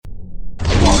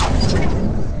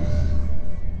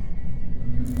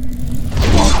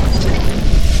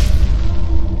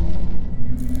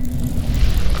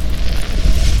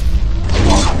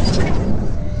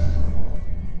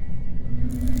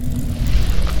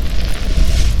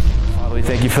We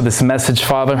thank you for this message,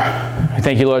 Father. We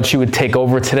thank you, Lord, that you would take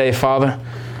over today, Father.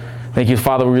 Thank you,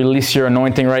 Father. We release your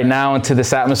anointing right now into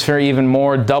this atmosphere, even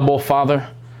more, double, Father.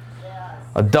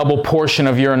 A double portion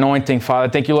of your anointing,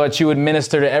 Father. Thank you, Lord, that you would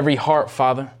minister to every heart,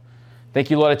 Father.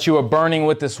 Thank you, Lord, that you are burning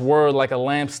with this word like a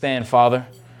lampstand, Father.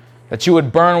 That you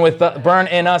would burn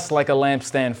in us like a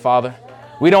lampstand, Father.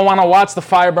 We don't want to watch the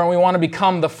fire burn. We want to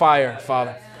become the fire,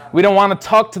 Father. We don't want to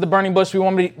talk to the burning bush. We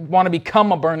want to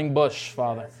become a burning bush,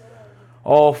 Father.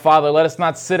 Oh, Father, let us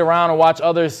not sit around and watch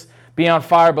others be on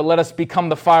fire, but let us become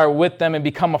the fire with them and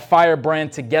become a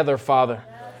firebrand together, Father.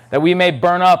 That we may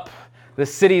burn up the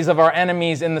cities of our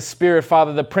enemies in the spirit,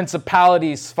 Father, the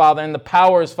principalities, Father, and the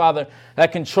powers, Father,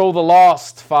 that control the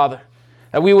lost, Father.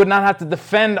 That we would not have to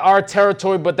defend our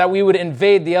territory, but that we would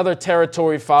invade the other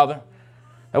territory, Father.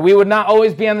 That we would not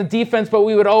always be on the defense, but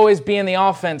we would always be in the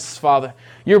offense, Father.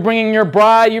 You're bringing your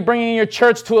bride, you're bringing your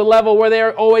church to a level where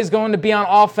they're always going to be on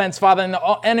offense, Father, and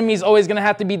the enemy's always going to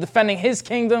have to be defending his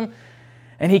kingdom,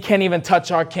 and he can't even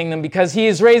touch our kingdom because he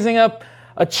is raising up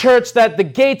a church that the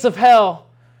gates of hell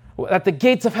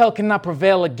cannot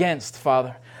prevail against,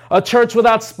 Father. A church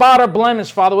without spot or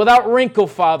blemish, Father, without wrinkle,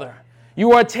 Father.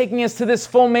 You are taking us to this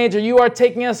full major. You are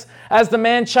taking us as the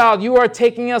man-child. You are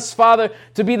taking us, Father,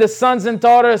 to be the sons and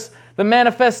daughters, the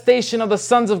manifestation of the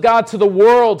sons of God to the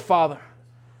world, Father.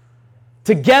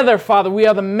 Together, Father, we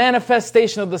are the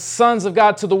manifestation of the sons of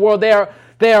God to the world.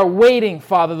 They are waiting,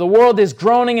 Father. The world is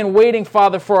groaning and waiting,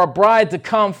 Father, for a bride to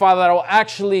come, Father, that will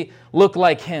actually look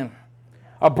like Him.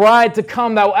 A bride to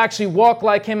come that will actually walk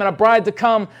like Him, and a bride to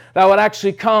come that would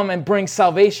actually come and bring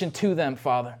salvation to them,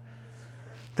 Father.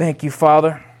 Thank you,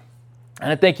 Father.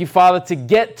 And I thank you, Father, to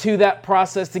get to that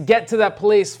process, to get to that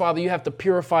place, Father, you have to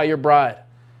purify your bride.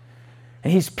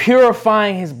 And He's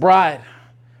purifying His bride.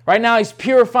 Right now, He's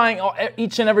purifying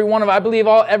each and every one of us. I believe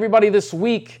everybody this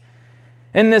week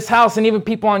in this house and even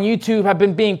people on YouTube have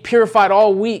been being purified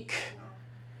all week.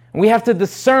 And we have to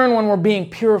discern when we're being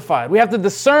purified. We have to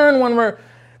discern when we're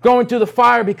going through the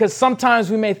fire because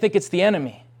sometimes we may think it's the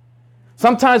enemy.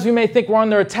 Sometimes we may think we're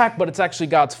under attack, but it's actually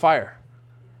God's fire.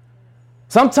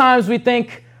 Sometimes we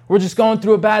think we're just going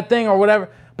through a bad thing or whatever,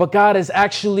 but God is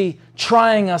actually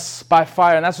trying us by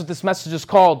fire. And that's what this message is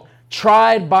called,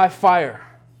 tried by fire.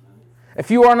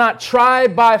 If you are not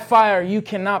tried by fire, you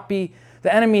cannot be.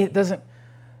 The enemy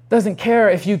doesn't care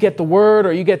if you get the word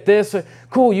or you get this. Or,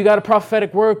 cool, you got a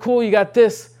prophetic word. Cool, you got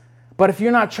this. But if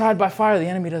you're not tried by fire, the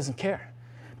enemy doesn't care.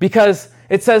 Because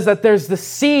it says that there's the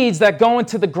seeds that go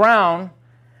into the ground,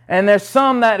 and there's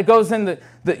some that goes in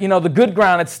the good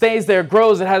ground. It stays there,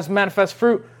 grows, it has manifest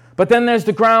fruit. But then there's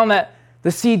the ground that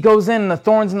the seed goes in, and the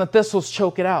thorns and the thistles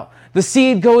choke it out. The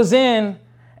seed goes in,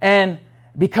 and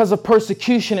because of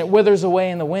persecution, it withers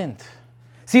away in the wind.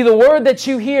 See, the word that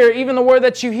you hear, even the word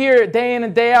that you hear day in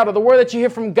and day out, or the word that you hear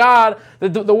from God,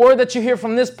 the word that you hear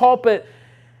from this pulpit,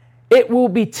 it will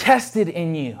be tested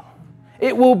in you.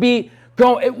 It will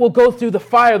go through the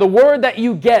fire. The word that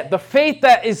you get, the faith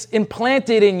that is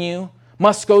implanted in you,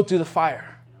 must go through the fire.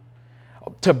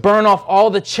 To burn off all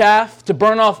the chaff, to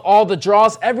burn off all the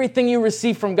dross, everything you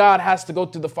receive from God has to go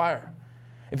through the fire.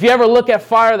 If you ever look at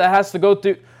fire that has to go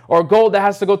through, or gold that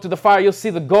has to go through the fire, you'll see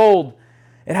the gold,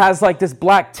 it has like this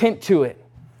black tint to it.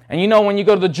 And you know, when you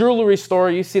go to the jewelry store,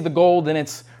 you see the gold and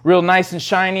it's real nice and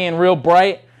shiny and real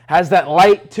bright, has that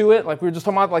light to it, like we were just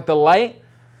talking about, like the light.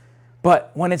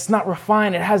 But when it's not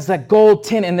refined, it has that gold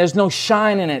tint and there's no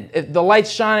shine in it. The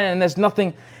light's shining and there's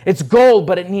nothing. It's gold,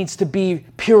 but it needs to be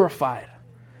purified.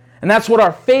 And that's what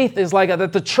our faith is like,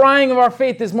 that the trying of our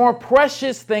faith is more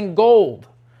precious than gold.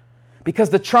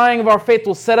 Because the trying of our faith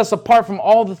will set us apart from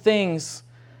all the things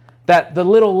that the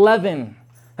little leaven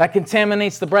that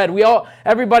contaminates the bread.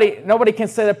 Nobody can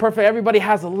say they're perfect. Everybody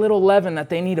has a little leaven that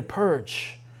they need to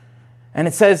purge. And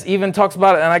it says, even talks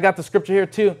about it, and I got the scripture here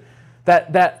too,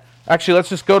 that actually, let's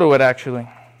just go to it actually.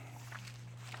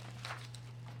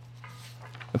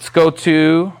 Let's go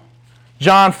to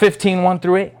John 15, 1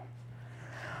 through 8.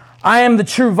 I am the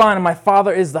true vine, and my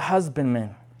Father is the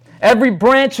husbandman. Every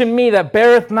branch in me that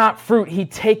beareth not fruit, He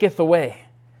taketh away.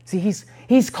 See,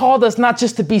 He's called us not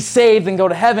just to be saved and go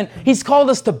to heaven. He's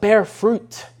called us to bear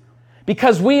fruit.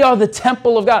 Because we are the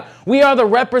temple of God. We are the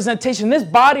representation. This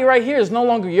body right here is no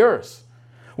longer yours.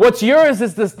 What's yours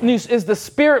is the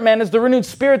spirit, man, is the renewed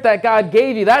spirit that God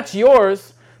gave you. That's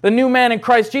yours, the new man in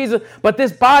Christ Jesus. But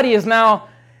this body is now,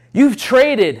 you've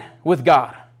traded with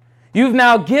God. You've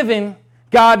now given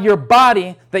God your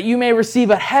body that you may receive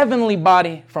a heavenly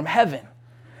body from heaven.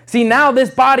 See, now this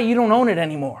body, you don't own it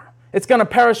anymore. It's going to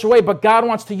perish away, but God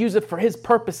wants to use it for His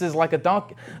purposes like a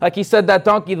donkey. Like He said, that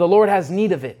donkey, the Lord has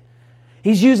need of it.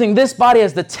 He's using this body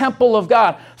as the temple of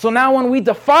God. So now when we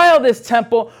defile this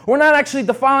temple, we're not actually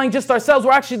defiling just ourselves.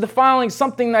 We're actually defiling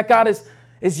something that God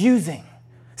is using.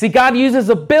 See, God uses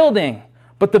a building,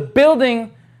 but the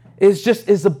building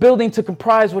is a building to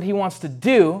comprise what he wants to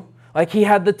do. Like he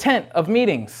had the tent of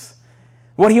meetings.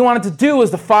 What he wanted to do was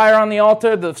the fire on the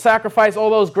altar, the sacrifice, all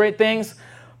those great things.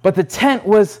 But the tent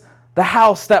was the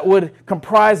house that would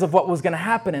comprise of what was going to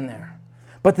happen in there.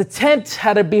 But the tent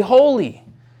had to be holy.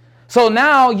 So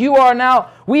now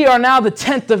we are now the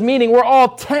tent of meeting. We're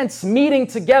all tents meeting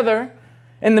together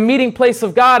in the meeting place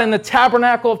of God, in the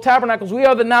tabernacle of tabernacles. We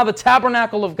are now the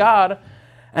tabernacle of God.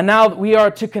 And now we are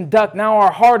to conduct. Now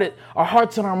our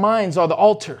hearts and our minds are the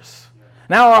altars.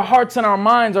 Now our hearts and our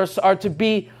minds are to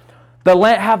be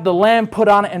have the lamb put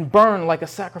on it and burn like a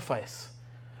sacrifice.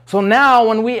 So now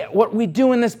what we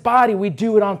do in this body, we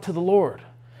do it unto the Lord.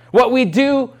 What we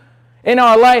do in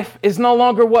our life is no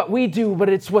longer what we do, but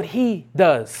it's what he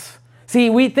does. See,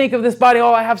 we think of this body,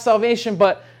 I have salvation,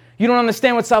 but you don't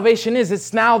understand what salvation is.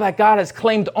 It's now that God has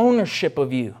claimed ownership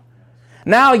of you.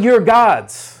 Now you're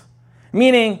God's.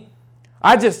 Meaning,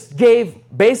 I just gave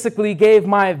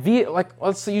my vehicle, like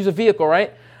let's use a vehicle,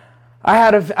 right? I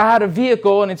had a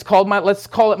vehicle and let's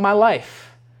call it my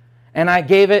life. And I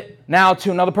gave it now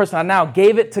to another person. I now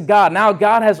gave it to God. Now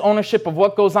God has ownership of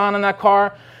what goes on in that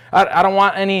car. I don't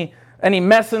want any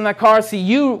mess in that car.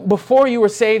 See, before you were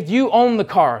saved, you own the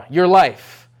car, your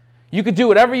life. You could do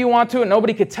whatever you want to, and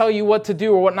nobody could tell you what to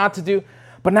do or what not to do.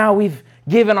 But now we've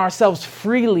given ourselves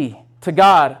freely to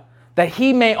God, that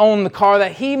he may own the car,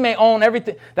 that he may own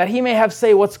everything, that he may have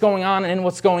say what's going on and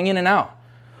what's going in and out.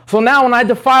 So now when I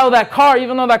defile that car,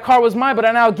 even though that car was mine, but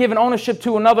I now give an ownership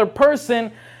to another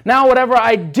person, now whatever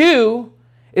I do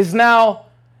is now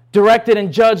directed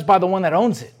and judged by the one that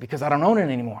owns it, because I don't own it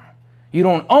anymore. You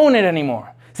don't own it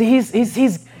anymore. See,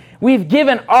 we've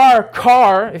given our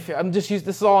car, this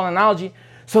is all an analogy,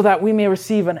 so that we may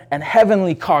receive an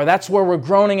heavenly car. That's where we're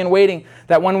groaning and waiting,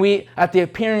 that when at the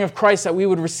appearing of Christ, that we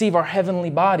would receive our heavenly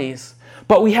bodies.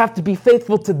 But we have to be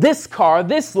faithful to this car,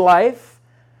 this life,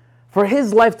 for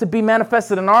his life to be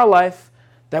manifested in our life,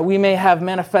 that we may have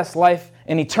manifest life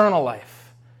and eternal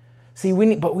life. See, we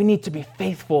need to be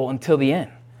faithful until the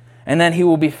end. And then he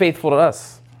will be faithful to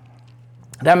us.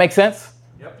 That makes sense?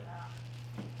 Yep.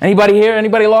 Anybody here?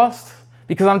 Anybody lost?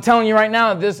 Because I'm telling you right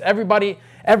now,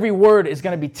 every word is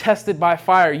going to be tested by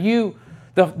fire.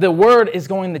 The word is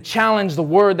going to challenge the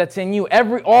word that's in you.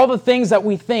 All the things that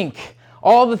we think,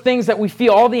 all the things that we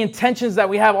feel, all the intentions that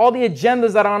we have, all the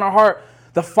agendas that are on our heart,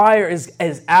 the fire is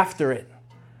after it.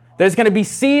 There's going to be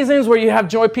seasons where you have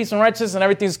joy, peace, and righteousness, and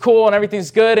everything's cool and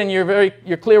everything's good, and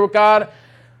you're clear with God.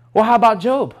 Well, how about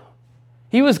Job?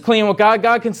 He was clean with God.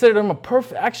 God considered him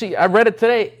actually, I read it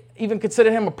today, even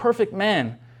considered him a perfect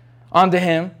man unto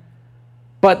him.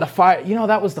 But the fire,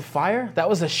 that was the fire? That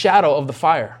was a shadow of the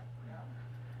fire.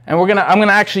 And I'm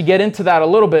gonna actually get into that a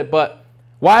little bit, but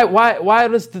why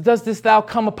does this thou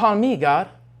come upon me, God?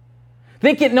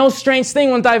 Think it no strange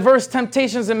thing when diverse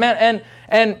temptations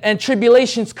and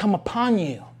tribulations come upon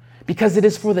you, because it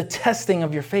is for the testing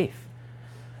of your faith.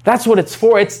 That's what it's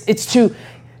for. It's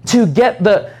to get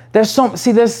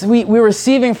we're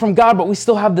receiving from God, but we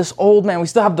still have this old man. We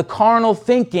still have the carnal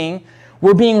thinking.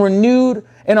 We're being renewed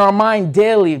in our mind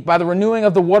daily by the renewing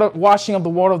of the water, washing of the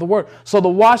water of the word. So the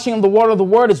washing of the water of the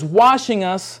word is washing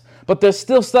us, but there's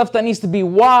still stuff that needs to be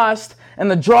washed,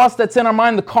 and the dross that's in our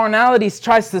mind, the carnality,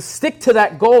 tries to stick to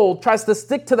that gold, tries to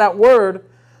stick to that word.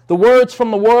 The words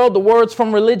from the world, the words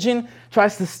from religion,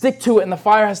 tries to stick to it, and the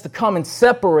fire has to come and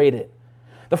separate it.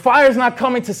 The fire is not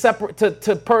coming to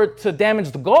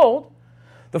damage the gold.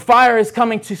 The fire is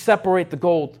coming to separate the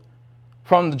gold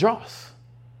from the dross.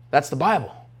 That's the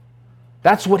Bible.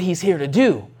 That's what he's here to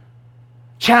do.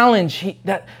 Challenge,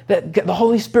 that the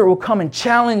Holy Spirit will come and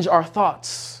challenge our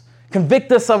thoughts.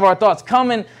 Convict us of our thoughts.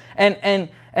 Come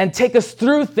and take us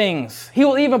through things. He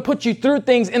will even put you through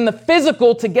things in the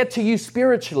physical to get to you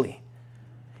spiritually.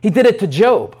 He did it to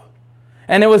Job.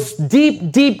 And it was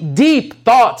deep, deep, deep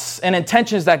thoughts and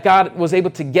intentions that God was able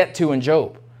to get to in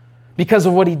Job because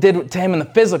of what he did to him in the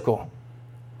physical.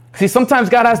 See, sometimes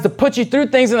God has to put you through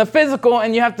things in the physical,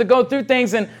 and you have to go through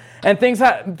things, and things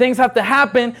have to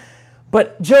happen.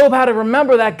 But Job had to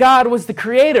remember that God was the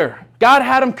creator. God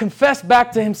had him confess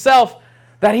back to himself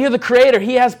that he's the creator.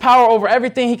 He has power over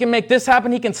everything. He can make this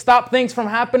happen. He can stop things from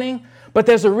happening. But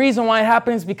there's a reason why it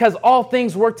happens, because all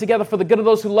things work together for the good of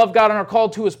those who love God and are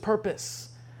called to his purpose.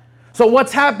 So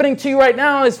what's happening to you right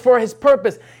now is for his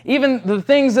purpose. Even the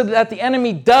things that the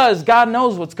enemy does, God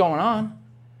knows what's going on.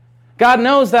 God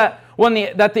knows that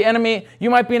that the enemy, you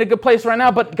might be in a good place right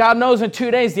now, but God knows in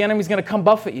 2 days the enemy's going to come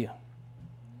buffet you.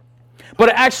 But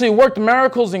it actually worked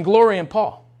miracles and glory in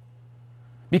Paul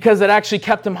because it actually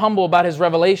kept him humble about his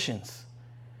revelations.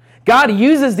 God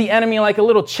uses the enemy like a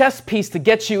little chess piece to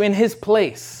get you in his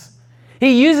place.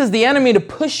 He uses the enemy to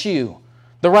push you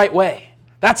the right way.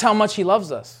 That's how much he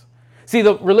loves us. See,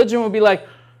 the religion would be like,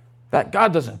 that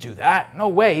God doesn't do that. No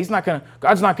way. He's not going to,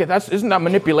 God's not going to, isn't that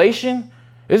manipulation?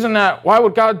 Isn't that, why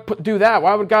would God do that?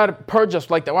 Why would God purge us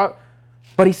like that? Why?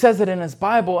 But he says it in his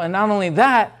Bible. And not only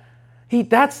that,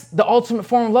 that's the ultimate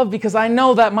form of love, because I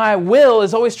know that my will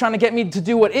is always trying to get me to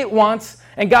do what it wants.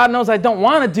 And God knows I don't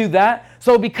want to do that.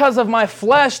 So because of my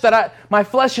flesh, my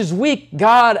flesh is weak,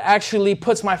 God actually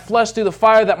puts my flesh through the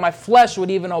fire that my flesh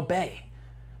would even obey.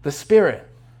 The Spirit.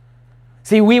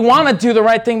 See, we want to do the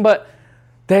right thing, but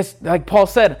there's, like Paul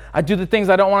said, I do the things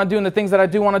I don't want to do, and the things that I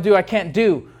do want to do, I can't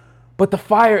do. But the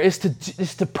fire is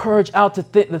to purge out the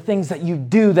things that you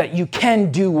do, that you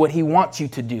can do what he wants you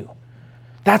to do.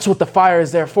 That's what the fire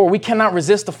is there for. We cannot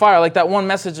resist the fire. Like that one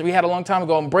message that we had a long time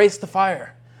ago, embrace the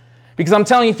fire. Because I'm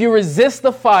telling you, if you resist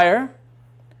the fire,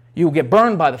 you will get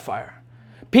burned by the fire.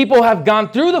 People have gone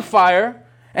through the fire,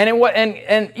 and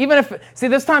even if, see,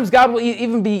 there's times God will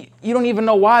even be, you don't even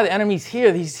know why the enemy's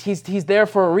here. He's there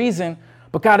for a reason,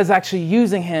 but God is actually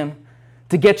using him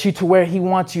to get you to where he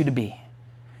wants you to be.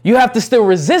 You have to still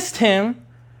resist him,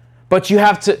 but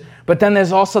then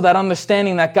there's also that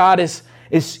understanding that God is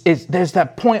there's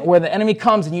that point where the enemy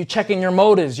comes and you're checking your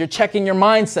motives, you're checking your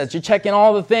mindsets, you're checking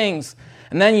all the things.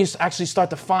 And then you actually start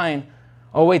to find,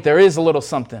 oh, wait, there is a little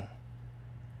something.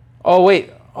 Oh,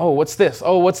 wait, oh, what's this?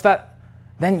 Oh, what's that?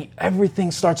 Then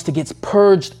everything starts to get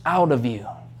purged out of you.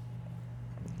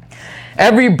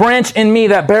 Every branch in me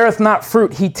that beareth not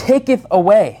fruit, he taketh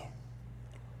away.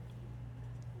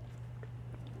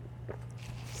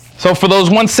 So for those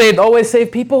once saved, always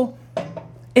saved people,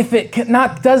 if it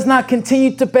does not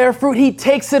continue to bear fruit, he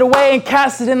takes it away and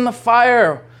casts it in the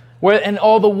fire. And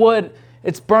all the wood,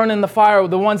 it's burned in the fire,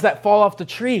 the ones that fall off the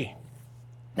tree.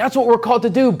 That's what we're called to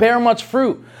do, bear much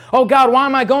fruit. Oh God, why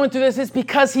am I going through this? It's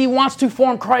because he wants to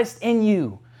form Christ in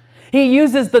you. He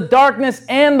uses the darkness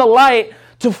and the light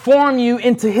to form you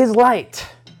into his light.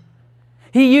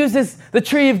 He uses the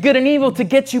tree of good and evil to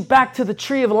get you back to the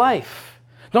tree of life.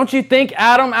 Don't you think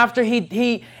Adam, after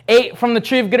he ate from the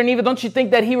tree of good and evil, don't you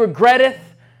think that he regretteth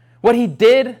what he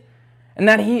did? And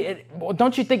that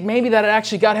don't you think maybe that it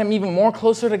actually got him even more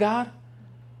closer to God?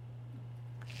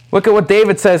 Look at what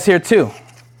David says here too.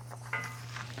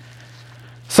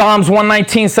 Psalms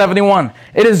 119:71.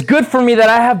 It is good for me that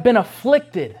I have been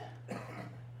afflicted.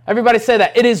 Everybody say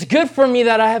that. It is good for me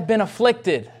that I have been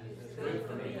afflicted.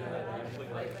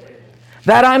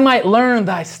 That I might learn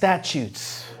thy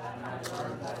statutes.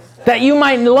 That you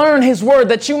might learn his word,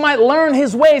 that you might learn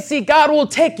his ways. See, God will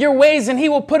take your ways and he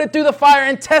will put it through the fire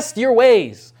and test your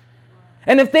ways.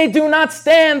 And if they do not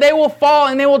stand, they will fall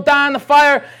and they will die in the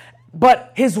fire.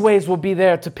 But his ways will be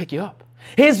there to pick you up.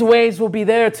 His ways will be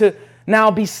there to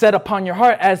now be set upon your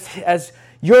heart as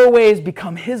your ways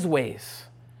become his ways.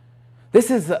 This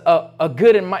is a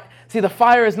good and mighty. See, the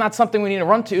fire is not something we need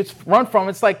to run from.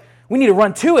 It's like we need to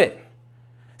run to it.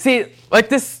 See, like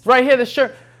this right here, this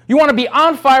shirt. You want to be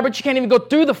on fire, but you can't even go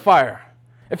through the fire.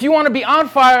 If you want to be on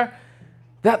fire,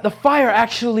 that the fire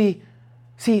actually,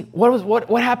 see,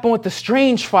 what happened with the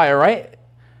strange fire, right?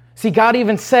 See, God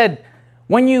even said,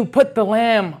 when you put the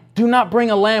lamb, do not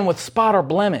bring a lamb with spot or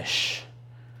blemish.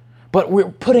 But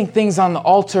we're putting things on the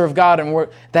altar of God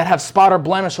that have spot or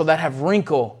blemish or that have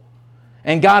wrinkle.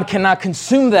 And God cannot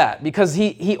consume that because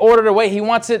he ordered away. He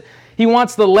wants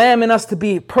the lamb in us to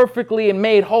be perfectly and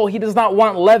made whole. He does not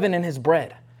want leaven in his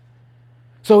bread.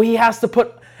 So he has to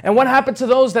put, and what happened to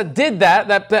those that did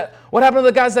that what happened to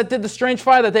the guys that did the strange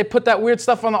fire, that they put that weird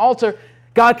stuff on the altar?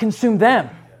 God consumed them.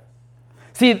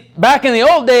 See, back in the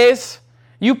old days,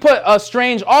 you put a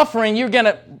strange offering,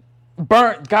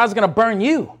 God's going to burn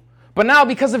you. But now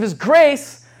because of his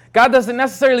grace, God doesn't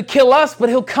necessarily kill us, but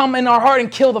he'll come in our heart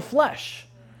and kill the flesh.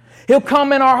 He'll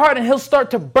come in our heart and he'll start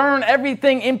to burn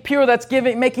everything impure that's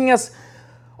making us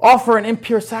offer an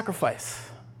impure sacrifice.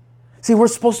 See, we're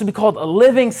supposed to be called a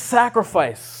living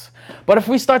sacrifice. But if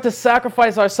we start to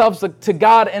sacrifice ourselves to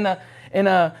God in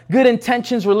a good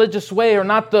intentions religious way, or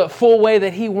not the full way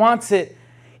that he wants it,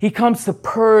 he comes to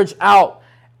purge out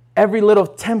every little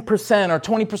 10% or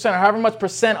 20% or however much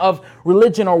percent of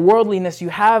religion or worldliness you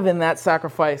have in that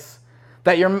sacrifice,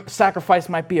 that your sacrifice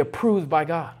might be approved by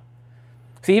God.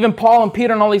 See, even Paul and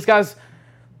Peter and all these guys,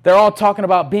 they're all talking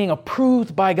about being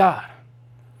approved by God.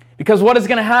 Because what is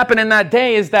going to happen in that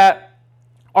day is that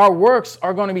our works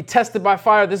are going to be tested by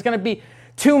fire. There's going to be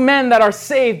two men that are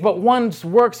saved, but one's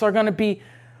works are going to be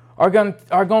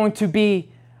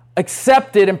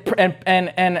accepted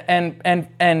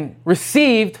and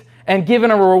received and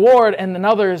given a reward, and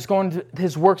another is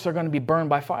his works are going to be burned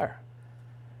by fire.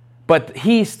 But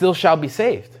he still shall be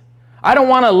saved. I don't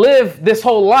want to live this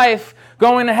whole life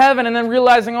going to heaven and then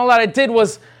realizing all that I did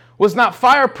was not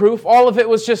fireproof. All of it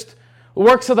was just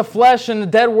works of the flesh and the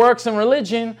dead works and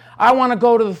religion. I want to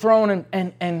go to the throne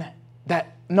and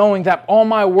that knowing that all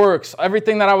my works,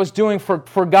 everything that I was doing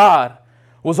for God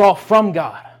was all from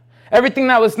God. Everything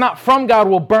that was not from God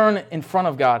will burn in front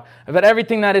of God. But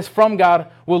everything that is from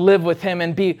God will live with him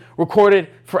and be recorded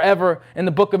forever in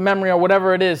the book of memory or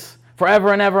whatever it is,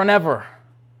 forever and ever and ever.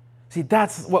 See,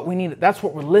 that's what we need. That's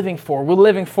what we're living for. We're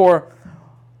living for,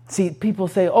 see, people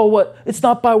say, oh, what? It's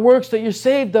not by works that you're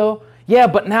saved, though. Yeah,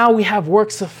 but now we have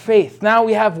works of faith. Now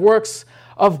we have works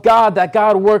of God, that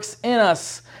God works in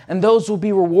us, and those will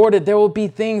be rewarded. There will be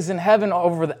things in heaven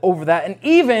over that. And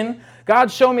even God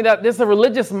showed me that there's a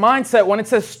religious mindset when it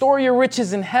says store your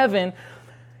riches in heaven.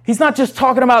 He's not just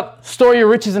talking about store your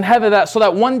riches in heaven so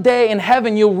that one day in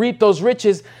heaven you'll reap those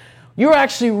riches. You're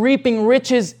actually reaping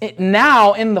riches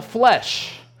now in the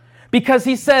flesh. Because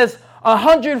he says,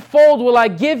 100-fold will I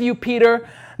give you, Peter,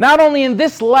 not only in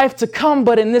this life to come,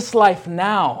 but in this life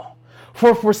now.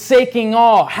 For forsaking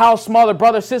all, house, mother,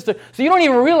 brother, sister. So you don't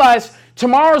even realize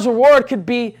tomorrow's reward could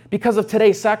be because of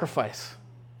today's sacrifice.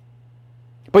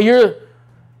 But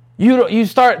you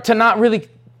start to not really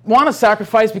want to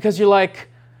sacrifice because you're like,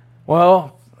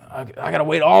 well, I got to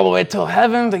wait all the way till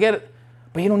heaven to get it.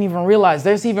 But you don't even realize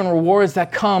there's even rewards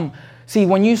that come. See,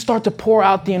 when you start to pour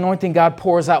out the anointing, God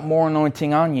pours out more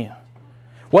anointing on you.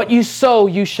 What you sow,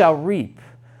 you shall reap.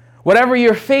 Whatever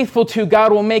you're faithful to,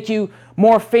 God will make you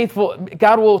more faithful.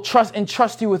 God will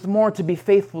entrust you with more to be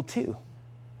faithful to.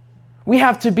 We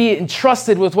have to be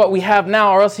entrusted with what we have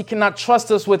now, or else he cannot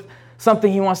trust us with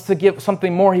something he wants to give,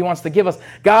 something more he wants to give us.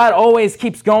 God always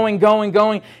keeps going.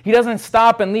 He doesn't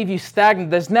stop and leave you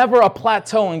stagnant. There's never a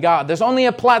plateau in God. There's only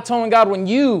a plateau in God when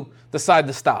you decide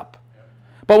to stop.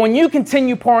 But when you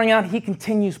continue pouring out, he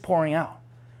continues pouring out.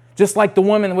 Just like the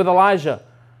woman with Elijah,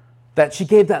 that she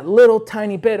gave that little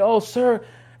tiny bit. Oh, sir,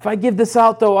 if I give this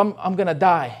out, though, I'm going to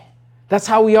die. That's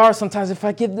how we are sometimes. If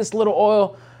I give this little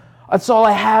oil, that's all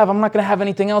I have. I'm not going to have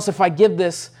anything else if I give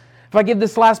this. If I give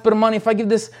this last bit of money, if I give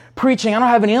this preaching, I don't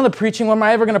have any other preaching. When am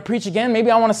I ever going to preach again?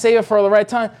 Maybe I want to save it for the right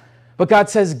time. But God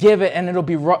says, give it, and it'll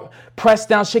be pressed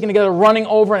down, shaken together, running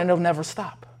over, and it'll never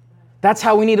stop. That's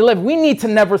how we need to live. We need to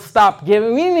never stop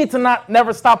giving. We need to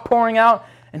never stop pouring out,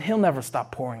 and he'll never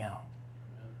stop pouring out.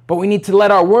 But we need to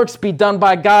let our works be done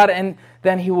by God, and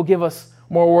then he will give us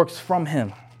more works from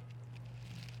him.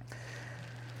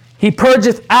 He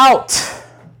purgeth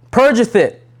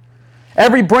it.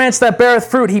 Every branch that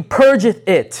beareth fruit, he purgeth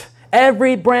it.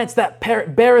 Every branch that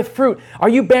beareth fruit. Are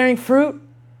you bearing fruit?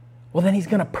 Well, then he's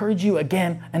going to purge you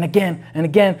again and again and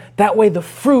again. That way the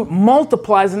fruit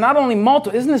multiplies, and not only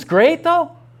multiplies. Isn't this great,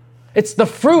 though? It's the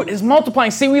fruit is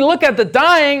multiplying. See, we look at the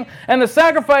dying and the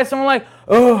sacrifice, and we're like,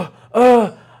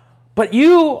 But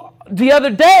you, the other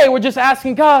day, were just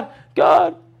asking God,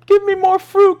 give me more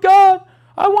fruit, God.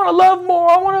 I want to love more.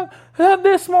 I want to have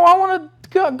this more. I want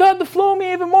God to flow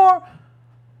me even more.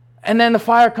 And then the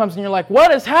fire comes and you're like,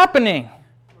 what is happening?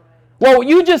 Well,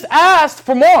 you just asked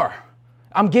for more.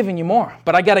 I'm giving you more.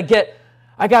 But I got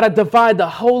to divide the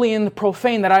holy and the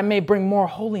profane that I may bring more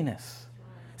holiness.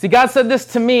 See, God said this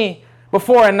to me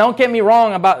before, and don't get me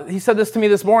wrong he said this to me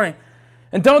this morning.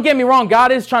 And don't get me wrong,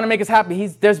 God is trying to make us happy.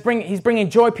 He's bringing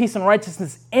joy, peace, and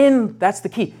righteousness that's the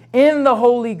key, in the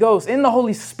Holy Ghost, in the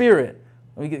Holy Spirit.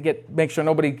 Make sure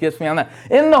nobody gets me on that.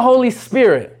 In the Holy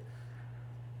Spirit.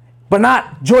 But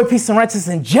not joy, peace, and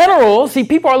righteousness in general. See,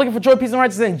 people are looking for joy, peace, and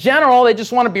righteousness in general. They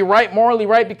just want to be right, morally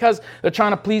right, because they're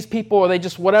trying to please people, or they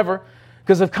just whatever,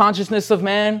 because of consciousness of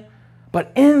man.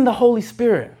 But in the Holy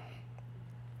Spirit.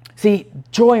 See,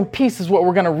 joy and peace is what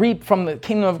we're going to reap from the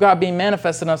kingdom of God being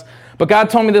manifested in us. But God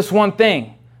told me this one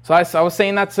thing. So I was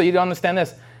saying that so you understand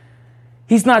this.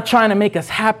 He's not trying to make us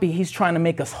happy. He's trying to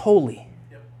make us holy.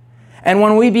 Yep. And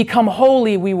when we become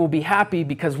holy, we will be happy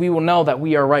because we will know that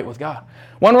we are right with God.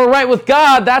 When we're right with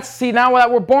God, now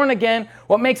that we're born again,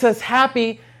 what makes us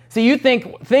happy. See, you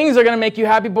think things are going to make you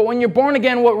happy, but when you're born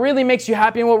again, what really makes you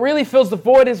happy and what really fills the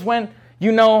void is when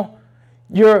you know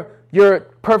you're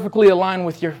perfectly aligned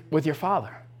with your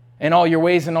Father in all your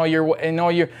ways and all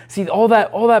your see all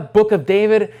that book of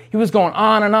David. He was going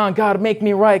on and on. God, make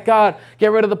me right. God,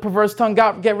 get rid of the perverse tongue.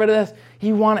 God, get rid of this.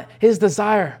 He wanted his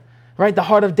desire, right? The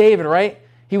heart of David, right?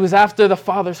 He was after the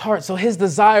Father's heart. So his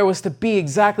desire was to be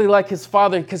exactly like his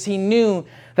Father because he knew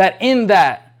that in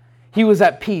that he was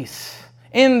at peace.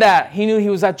 In that, he knew he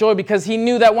was at joy because he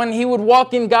knew that when he would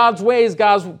walk in God's ways,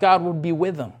 God would be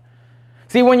with him.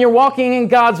 See, when you're walking in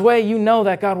God's way, you know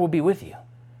that God will be with you.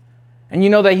 And you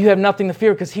know that you have nothing to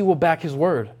fear because he will back his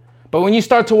word. But when you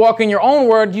start to walk in your own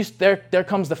word, there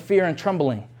comes the fear and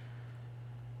trembling.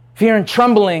 Fear and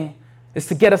trembling is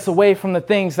to get us away from the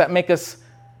things that make us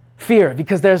fear,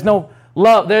 because there's no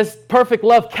love. There's perfect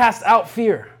love casts out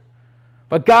fear.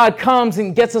 But God comes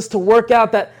and gets us to work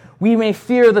out that we may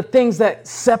fear the things that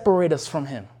separate us from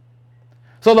him.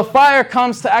 So the fire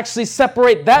comes to actually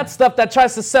separate that stuff that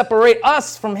tries to separate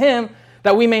us from him,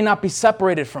 that we may not be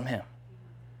separated from him.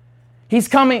 He's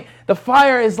coming. The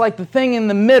fire is like the thing in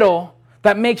the middle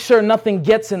that makes sure nothing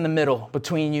gets in the middle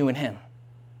between you and him.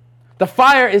 The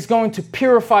fire is going to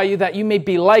purify you that you may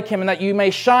be like him and that you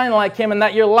may shine like him and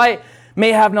that your light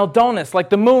may have no dullness. Like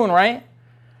the moon, right?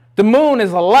 The moon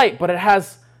is a light, but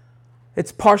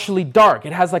it's partially dark.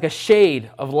 It has like a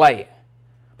shade of light.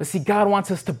 But see, God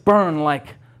wants us to burn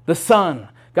like the sun.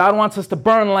 God wants us to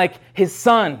burn like his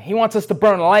son. He wants us to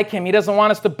burn like him. He doesn't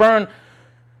want us to burn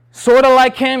sort of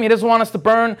like him. He doesn't want us to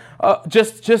burn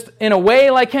just in a way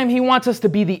like him. He wants us to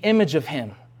be the image of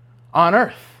him on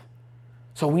earth.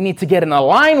 So we need to get in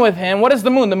line with him. What is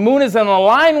the moon? The moon is in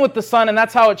line with the sun, and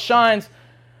that's how it shines.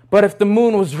 But if the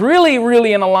moon was really,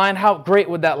 really in a line, how great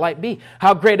would that light be?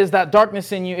 How great is that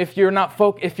darkness in you if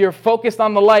you're focused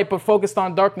on the light but focused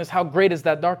on darkness? How great is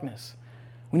that darkness?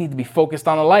 We need to be focused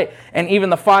on the light. And even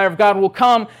the fire of God will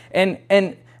come,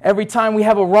 and every time we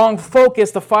have a wrong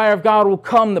focus, the fire of God will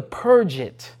come to purge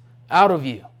it out of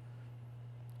you.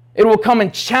 It will come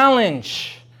and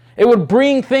challenge. It would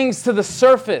bring things to the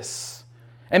surface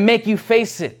and make you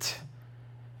face it.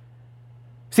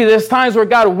 See, there's times where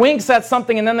God winks at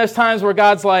something, and then there's times where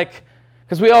God's like,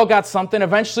 because we all got something.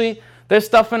 Eventually, there's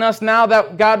stuff in us now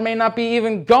that God may not be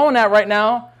even going at right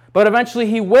now, but eventually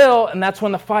he will, and that's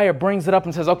when the fire brings it up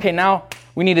and says, okay, now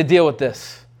we need to deal with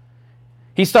this.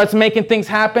 He starts making things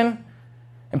happen,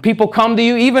 and people come to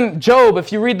you. Even Job,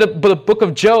 if you read the book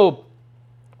of Job,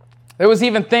 there was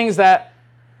even things that,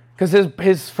 because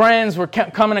his friends were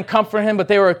coming and comforting him, but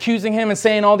they were accusing him and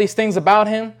saying all these things about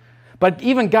him. But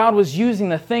even God was using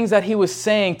the things that he was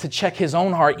saying to check his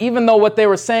own heart. Even though what they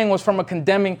were saying was from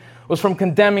condemning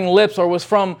lips or was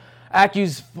from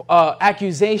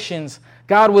accusations,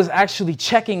 God was actually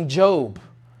checking Job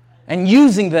and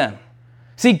using them.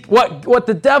 See, what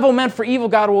the devil meant for evil,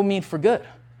 God will mean for good.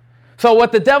 So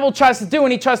what the devil tries to do when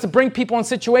he tries to bring people in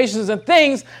situations and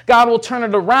things, God will turn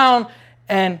it around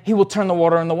and he will turn the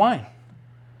water into wine.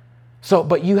 So,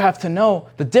 but you have to know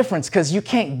the difference, because you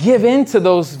can't give in to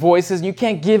those voices. You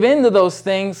can't give in to those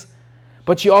things,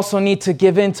 but you also need to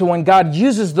give in to when God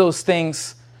uses those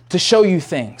things to show you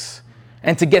things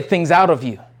and to get things out of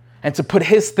you and to put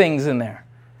his things in there.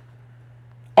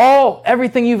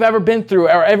 Everything you've ever been through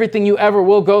or everything you ever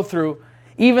will go through,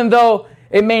 even though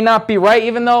it may not be right,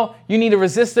 even though you need to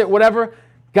resist it, whatever,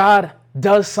 God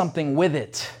does something with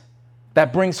it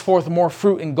that brings forth more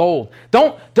fruit and gold.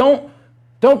 Don't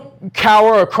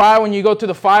cower or cry when you go through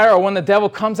the fire or when the devil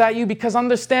comes at you, because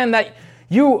understand that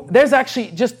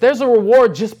there's a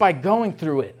reward just by going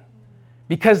through it.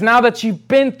 Because now that you've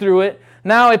been through it,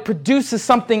 now it produces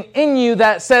something in you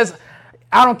that says,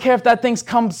 I don't care if that thing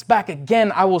comes back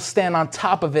again, I will stand on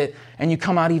top of it, and you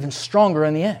come out even stronger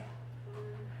in the end.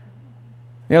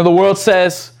 You know, the world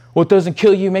says, what doesn't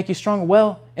kill you make you stronger?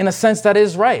 Well, in a sense, that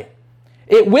is right.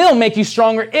 It will make you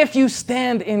stronger if you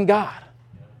stand in God.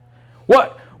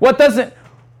 What doesn't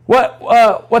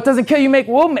kill you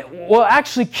will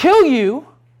actually kill you.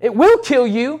 It will kill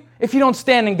you if you don't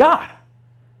stand in God.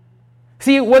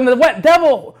 See, when the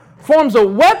devil forms a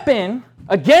weapon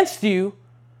against you,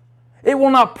 it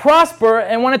will not prosper,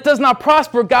 and when it does not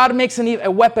prosper, God makes a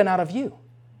weapon out of you.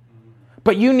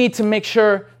 But you need to make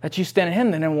sure that you stand in him,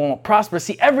 then it won't prosper.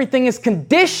 See, everything is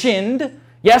conditioned.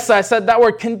 Yes, I said that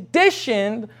word,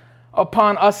 conditioned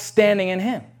upon us standing in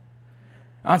him,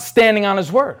 on standing on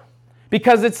his word.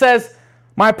 Because it says,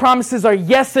 my promises are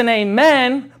yes and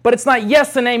amen, but it's not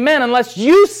yes and amen unless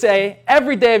you say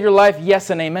every day of your life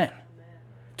yes and amen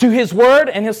to his word,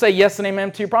 and he'll say yes and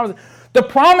amen to your promises. The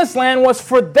promised land was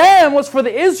for them, was for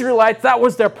the Israelites. That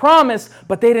was their promise,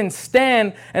 but they didn't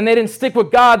stand and they didn't stick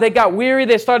with God. They got weary.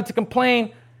 They started to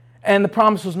complain, and the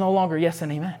promise was no longer yes and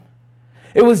amen.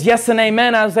 It was yes and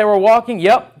amen as they were walking.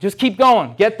 Yep, just keep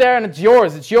going. Get there and it's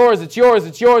yours. It's yours. It's yours.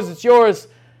 It's yours. It's yours.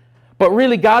 But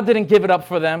really, God didn't give it up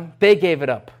for them. They gave it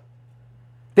up.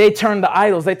 They turned to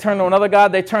idols. They turned to another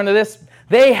God. They turned to this.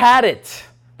 They had it.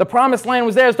 The promised land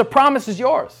was theirs. The promise is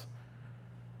yours.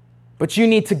 But you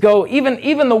need to go.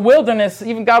 Even the wilderness,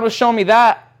 even God was showing me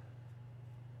that.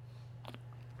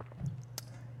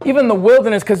 even the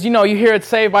wilderness, because, you hear it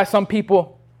say by some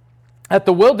people that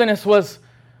the wilderness was,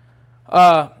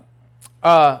 that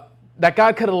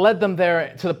God could have led them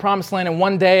there to the promised land in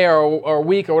one day or a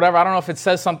week or whatever. I don't know if it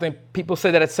says something. People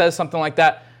say that it says something like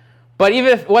that. But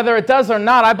even whether it does or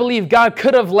not, I believe God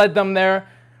could have led them there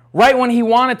right when he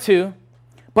wanted to.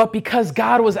 But because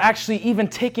God was actually even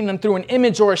taking them through an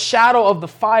image or a shadow of the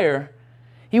fire,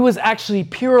 he was actually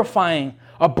purifying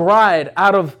a bride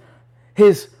out of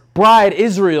his bride,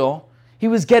 Israel. He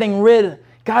was getting rid.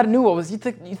 God knew what was.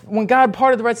 When God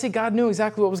parted the Red Sea, God knew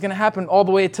exactly what was going to happen all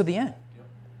the way to the end.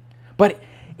 But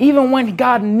even when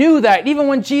God knew that, even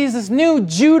when Jesus knew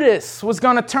Judas was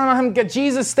going to turn on him,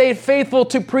 Jesus stayed faithful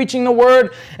to preaching the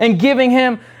word and giving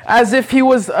him as if he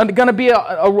was going to be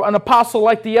an apostle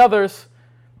like the others.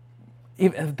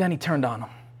 Then he turned on him.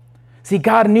 See,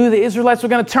 God knew the Israelites were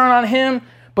going to turn on him,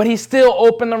 but he still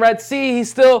opened the Red Sea. He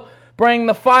still bring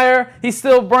the fire. He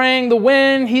still bring the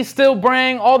wind. He still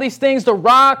bring all these things, the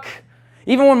rock.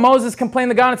 Even when Moses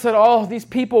complained to God and said, oh, these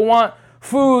people want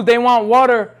food, they want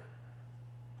water,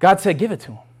 God said, give it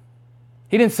to them.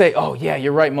 He didn't say, oh, yeah,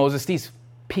 you're right, Moses, these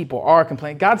people are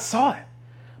complaining. God saw it,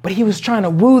 but he was trying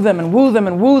to woo them and woo them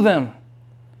and woo them.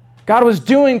 God was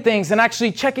doing things and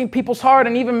actually checking people's heart,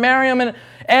 and even Miriam and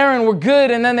Aaron were good,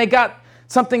 and then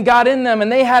something got in them,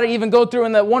 and they had to even go through,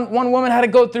 and that one woman had to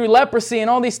go through leprosy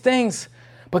and all these things.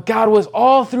 But God was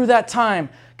all through that time.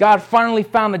 God finally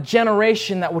found a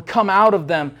generation that would come out of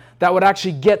them that would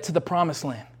actually get to the promised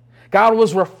land. God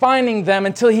was refining them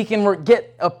until he can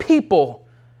get a people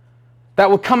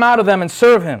that would come out of them and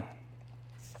serve him.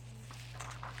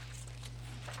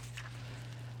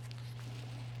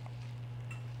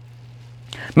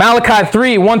 Malachi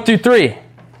 3, 1-3.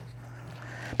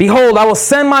 Behold, I will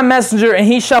send my messenger, and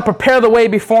he shall prepare the way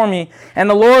before me. And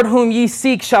the Lord whom ye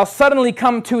seek shall suddenly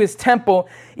come to his temple,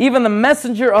 even the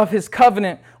messenger of his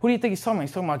covenant. Who do you think he's talking about?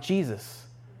 He's talking about Jesus.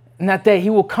 In that day he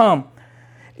will come.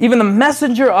 Even the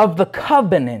messenger of the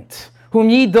covenant,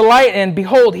 whom ye delight in,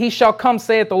 behold, he shall come,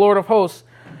 saith the Lord of hosts.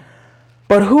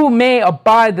 But who may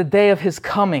abide the day of his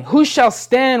coming? Who shall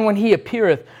stand when he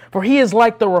appeareth? For he is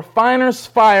like the refiner's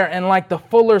fire and like the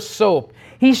fuller's soap.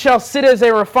 He shall sit as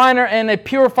a refiner and a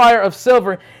purifier of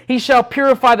silver. He shall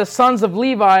purify the sons of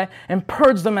Levi and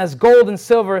purge them as gold and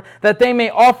silver, that they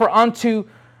may offer unto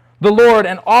the Lord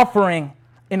an offering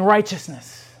in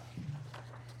righteousness.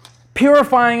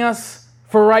 Purifying us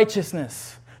for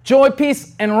righteousness. Joy,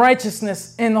 peace, and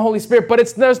righteousness in the Holy Spirit.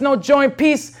 But there's no joy and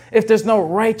peace if there's no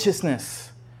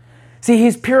righteousness. See,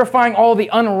 he's purifying all the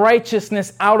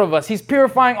unrighteousness out of us. He's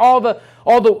purifying all the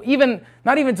even, let's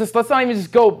not even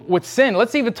just go with sin.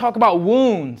 Let's even talk about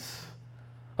wounds.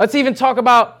 Let's even talk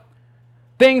about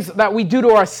things that we do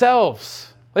to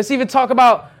ourselves. Let's even talk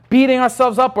about beating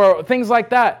ourselves up or things like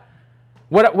that.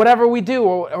 Whatever we do,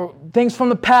 or things from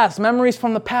the past, memories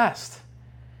from the past.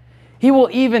 He will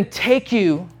even take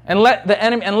you and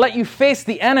let you face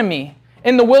the enemy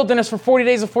in the wilderness for 40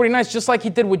 days and 40 nights, just like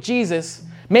he did with Jesus.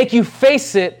 Make you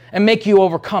face it and make you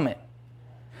overcome it.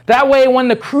 That way, when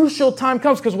the crucial time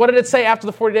comes, because what did it say after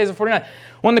the 40 days and 40 nights?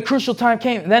 When the crucial time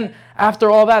came, then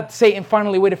after all that, Satan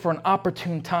finally waited for an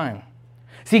opportune time.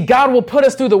 See, God will put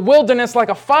us through the wilderness like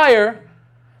a fire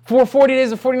for 40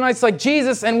 days and 40 nights like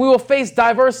Jesus, and we will face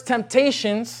diverse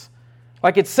temptations,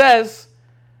 like it says,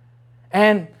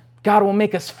 and God will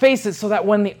make us face it so that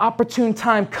when the opportune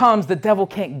time comes, the devil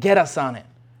can't get us on it.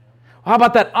 How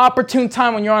about that opportune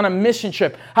time when you're on a mission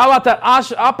trip? How about that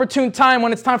opportune time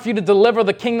when it's time for you to deliver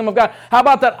the kingdom of God? How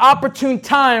about that opportune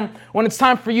time when it's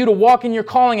time for you to walk in your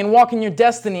calling and walk in your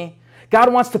destiny?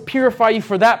 God wants to purify you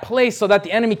for that place so that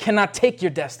the enemy cannot take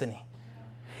your destiny.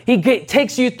 He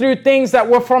takes you through things that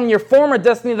were from your former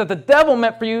destiny that the devil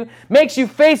meant for you, makes you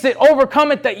face it,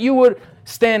 overcome it, that you would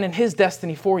stand in his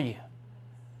destiny for you.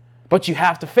 But you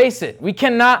have to face it. We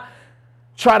cannot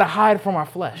try to hide from our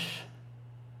flesh.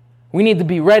 We need to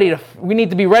be ready. We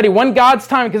need to be ready when God's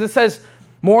time, because it says,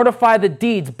 mortify the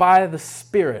deeds by the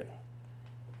Spirit.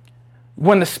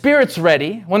 When the Spirit's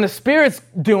ready, when the Spirit's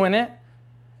doing it,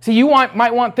 see, you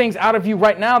might want things out of you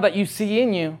right now that you see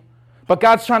in you, but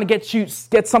God's trying to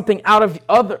get something out of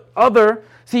other.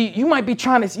 See, you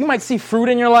might see fruit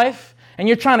in your life, and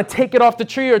you're trying to take it off the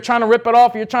tree, or trying to rip it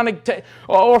off, or you're trying to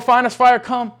or refiner's fire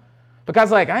come. But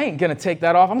God's like, I ain't gonna take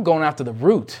that off. I'm going after the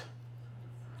root.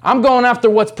 I'm going after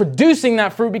what's producing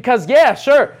that fruit, because, yeah,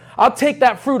 sure, I'll take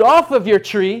that fruit off of your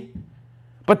tree,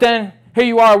 but then here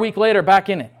you are a week later back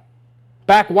in it,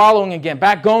 back wallowing again,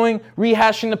 back going,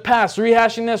 rehashing the past,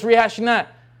 rehashing this, rehashing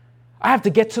that. I have to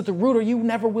get to the root or you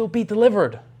never will be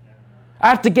delivered. I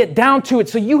have to get down to it.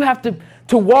 So you have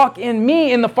to walk in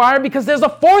me in the fire, because there's a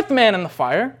fourth man in the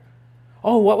fire.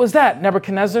 Oh, what was that,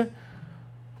 Nebuchadnezzar?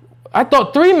 I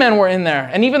thought 3 men were in there.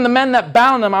 And even the men that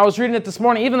bound them, I was reading it this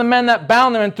morning, even the men that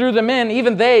bound them and threw them in,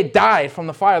 even they died from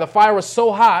the fire. The fire was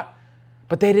so hot,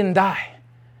 but they didn't die.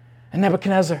 And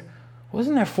Nebuchadnezzar,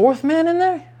 wasn't there 4th man in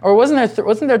there? Or wasn't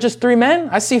there just 3 men?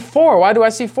 I see 4. Why do I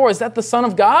see 4? Is that the Son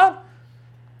of God?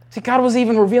 See, God was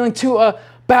even revealing to a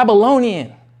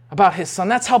Babylonian about his son.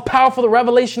 That's how powerful the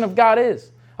revelation of God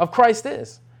is, of Christ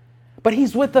is. But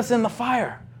he's with us in the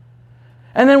fire.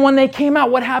 And then when they came out,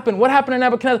 what happened? What happened to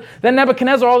Nebuchadnezzar? Then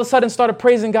Nebuchadnezzar all of a sudden started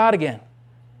praising God again.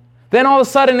 Then all of a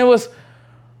sudden it was,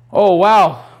 oh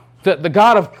wow, the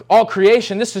God of all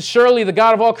creation. This is surely the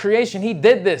God of all creation. He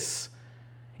did this.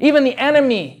 Even the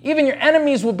enemy, even your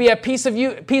enemies will be at peace with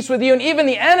you. And even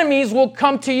the enemies will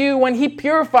come to you when he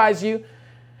purifies you.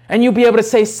 And you'll be able to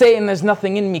say, Satan, there's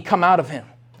nothing in me, come out of him.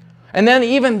 And then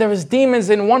even there was demons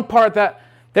in one part that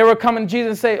they were coming to Jesus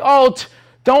and say, oh,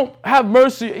 don't have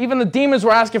mercy. Even the demons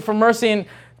were asking for mercy and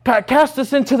cast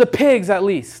us into the pigs at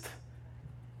least.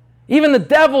 Even the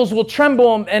devils will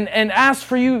tremble and ask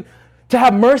for you to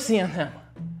have mercy on them.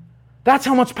 That's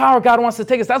how much power God wants to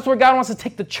take us. That's where God wants to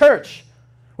take the church.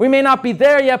 We may not be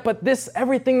there yet, but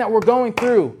everything that we're going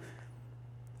through,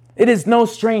 it is no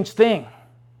strange thing.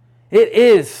 It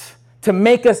is to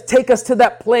take us to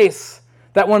that place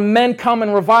that when men come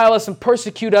and revile us and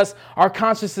persecute us, our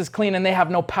conscience is clean and they have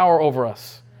no power over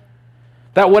us.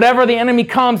 That whatever the enemy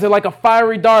comes, they're like a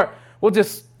fiery dart, we'll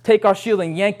just take our shield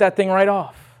and yank that thing right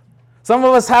off. Some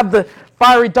of us have the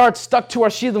fiery dart stuck to our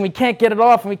shield and we can't get it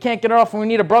off, and we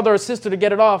need a brother or sister to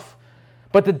get it off.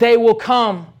 But the day will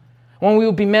come when we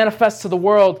will be manifest to the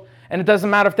world, and it doesn't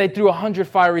matter if they threw 100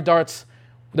 fiery darts,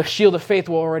 the shield of faith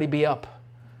will already be up.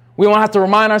 We won't have to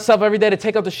remind ourselves every day to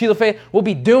take up the shield of faith. We'll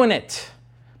be doing it.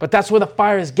 But that's where the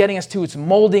fire is getting us to. It's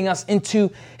molding us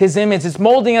into his image. It's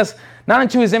molding us not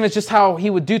into his image, just how he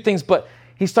would do things, but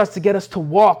he starts to get us to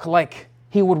walk like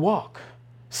he would walk.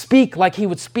 Speak like he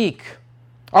would speak.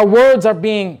 Our words are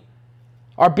being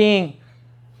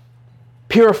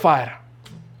purified.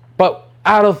 But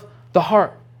out of the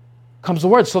heart comes the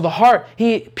word. So the heart,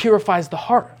 he purifies the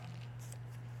heart.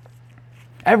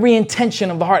 Every intention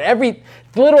of the heart, every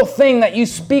little thing that you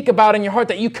speak about in your heart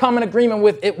that you come in agreement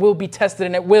with, it will be tested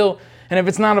and if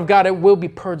it's not of God, it will be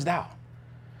purged out.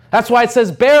 That's why it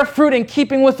says bear fruit in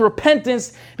keeping with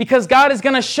repentance, because God is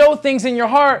going to show things in your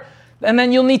heart and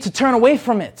then you'll need to turn away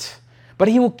from it. But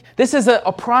this is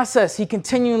a process. He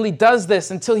continually does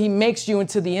this until he makes you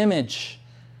into the image.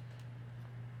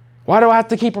 Why do I have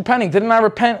to keep repenting? Didn't I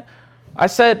repent? I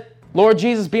said, Lord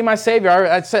Jesus, be my Savior.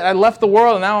 I said, I left the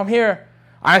world and now I'm here.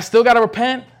 I still got to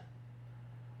repent?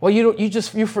 Well, you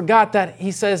forgot that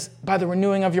he says, by the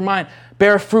renewing of your mind,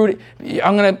 bear fruit.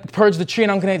 I'm going to purge the tree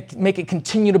and I'm going to make it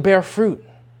continue to bear fruit.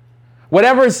 What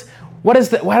does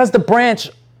the branch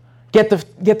get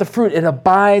the fruit? It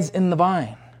abides in the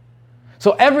vine.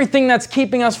 So everything that's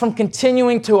keeping us from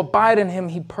continuing to abide in him,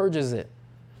 he purges it.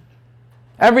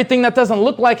 Everything that doesn't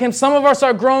look like him, some of us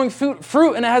are growing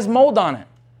fruit and it has mold on it.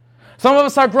 Some of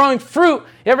us are growing fruit.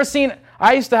 You ever seen,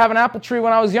 I used to have an apple tree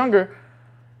when I was younger,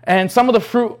 and some of the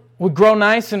fruit would grow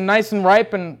nice and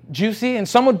ripe and juicy, and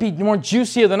some would be more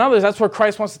juicier than others. That's where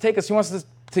Christ wants to take us. He wants us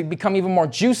to become even more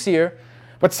juicier,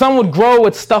 but some would grow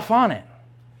with stuff on it.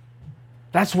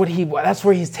 That's where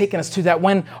he's taken us to, that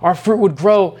when our fruit would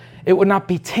grow, it would not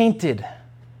be tainted.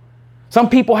 Some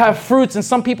people have fruits and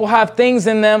some people have things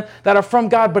in them that are from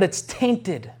God, but it's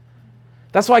tainted.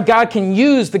 That's why God can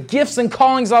use the gifts and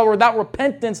callings without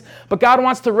repentance, but God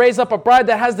wants to raise up a bride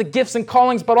that has the gifts and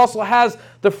callings, but also has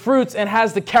the fruits and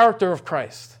has the character of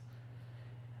Christ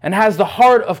and has the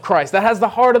heart of Christ, that has the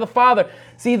heart of the Father.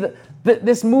 See,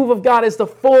 this move of God is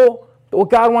what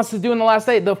God wants to do in the last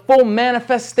day, the full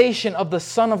manifestation of the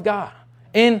Son of God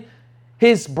in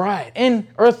his bride, in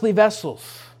earthly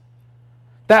vessels.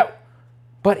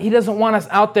 But he doesn't want us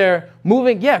out there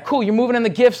moving. Yeah, cool, you're moving in the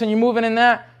gifts and you're moving in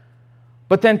that.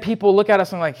 But then people look at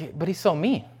us and like, but he's so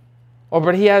mean. Or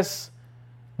but he has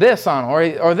this on,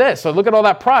 or this, or look at all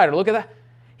that pride, or look at that.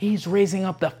 He's raising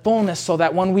up the fullness so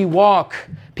that when we walk,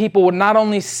 people would not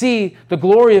only see the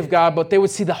glory of God, but they would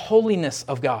see the holiness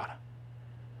of God.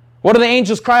 What do the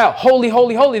angels cry out? Holy,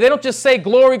 holy, holy. They don't just say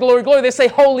glory, glory, glory. They say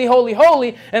holy, holy,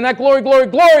 holy. And that glory, glory,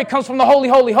 glory comes from the holy,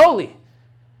 holy, holy.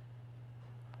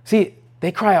 See,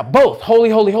 they cry out both holy,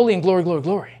 holy, holy, and glory, glory,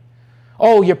 glory.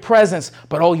 Oh, your presence,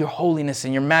 but oh, your holiness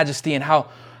and your majesty and how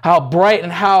bright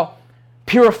and how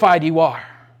purified you are.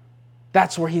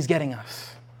 That's where he's getting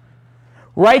us.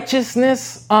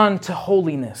 Righteousness unto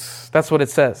holiness. That's what it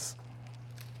says.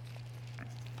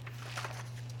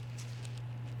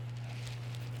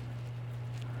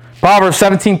 Proverbs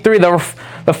 17:3,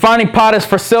 The finding pot is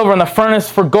for silver and the furnace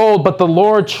for gold, but the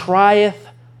Lord trieth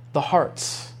the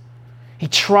hearts. He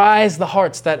tries the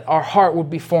hearts, that our heart would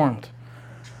be formed.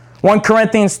 1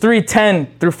 Corinthians 3:10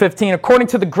 through 15. According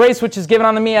to the grace which is given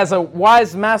unto me as a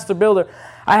wise master builder,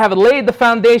 I have laid the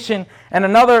foundation, and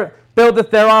another buildeth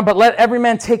thereon, but let every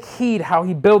man take heed how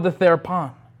he buildeth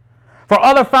thereupon. For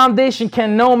other foundation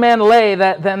can no man lay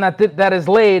than that is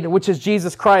laid, which is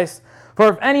Jesus Christ. For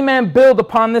if any man build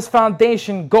upon this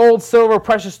foundation gold, silver,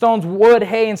 precious stones, wood,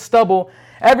 hay, and stubble,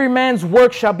 every man's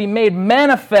work shall be made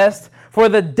manifest, for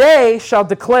the day shall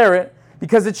declare it,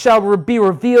 because it shall be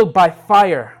revealed by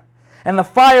fire. And the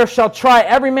fire shall try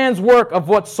every man's work of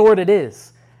what sort it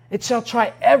is. It shall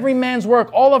try every man's work.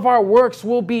 All of our works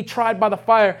will be tried by the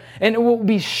fire, and it will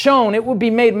be shown. It will be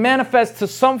made manifest to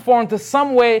some form, to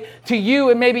some way, to you,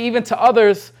 and maybe even to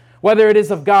others, whether it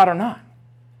is of God or not.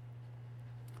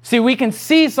 See, we can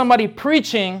see somebody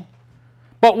preaching,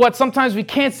 but what sometimes we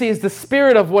can't see is the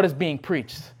spirit of what is being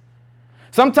preached.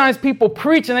 Sometimes people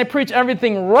preach and they preach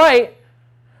everything right,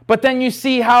 but then you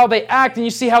see how they act and you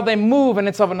see how they move, and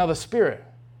it's of another spirit.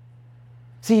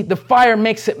 See, the fire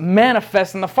makes it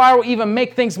manifest, and the fire will even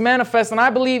make things manifest. And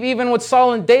I believe even with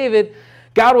Saul and David,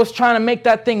 God was trying to make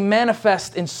that thing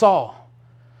manifest in Saul.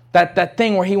 That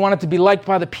thing where he wanted to be liked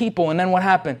by the people. And then what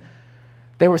happened?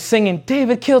 They were singing,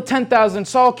 David killed 10,000,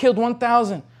 Saul killed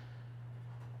 1,000.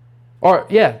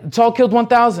 Saul killed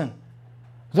 1,000.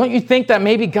 Don't you think that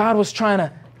maybe God was trying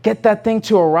to get that thing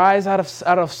to arise out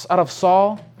of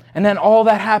Saul? And then all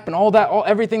that happened,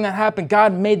 everything that happened,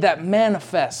 God made that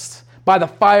manifest by the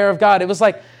fire of God. It was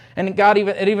like, and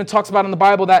it even talks about in the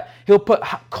Bible that he'll put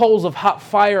coals of hot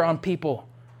fire on people.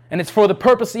 And it's for the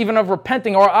purpose even of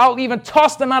repenting, or I'll even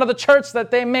toss them out of the church that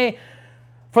they may,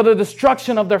 for the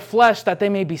destruction of their flesh, that they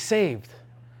may be saved.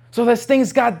 So there's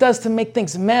things God does to make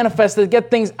things manifest, to get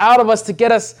things out of us, to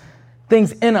get us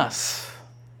things in us.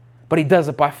 But he does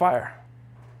it by fire.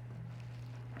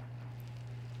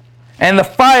 And the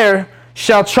fire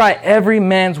shall try every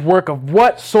man's work of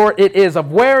what sort it is,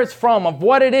 of where it's from, of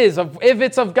what it is, of if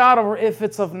it's of God or if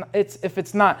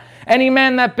it's not. Any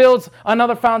man that builds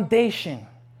another foundation.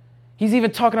 He's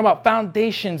even talking about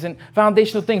foundations and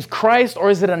foundational things. Christ, or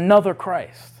is it another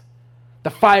Christ? The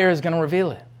fire is going to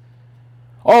reveal it.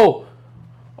 Oh,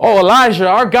 Elijah,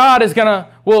 our God is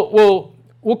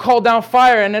we'll call down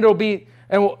fire, and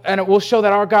it will show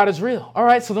that our God is real. All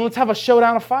right, so then let's have a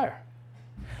showdown of fire.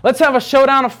 Let's have a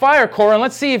showdown of fire, Cora, and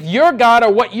let's see if your God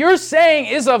or what you're saying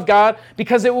is of God,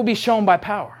 because it will be shown by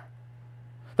power.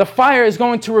 The fire is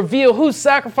going to reveal whose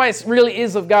sacrifice really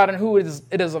is of God and who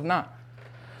it is of not.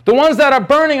 The ones that are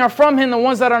burning are from him. The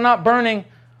ones that are not burning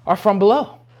are from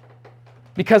below,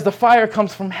 because the fire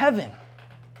comes from heaven.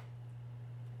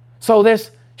 So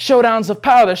there's showdowns of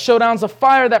power. There's showdowns of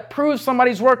fire that prove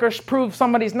somebody's work or prove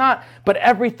somebody's not. But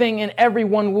everything and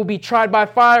everyone will be tried by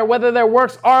fire, whether their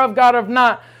works are of God or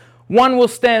not. One will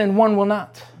stand and one will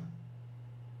not.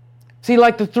 See,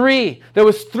 like the three. There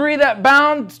was three that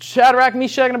bound, Shadrach,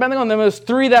 Meshach, and Abednego, and then there was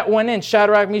three that went in,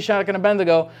 Shadrach, Meshach, and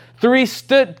Abednego. Three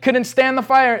couldn't stand the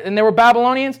fire, and they were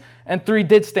Babylonians, and three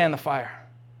did stand the fire.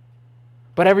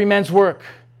 But every man's work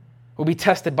will be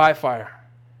tested by fire.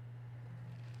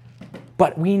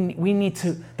 But we need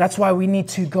to, that's why we need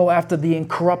to go after the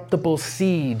incorruptible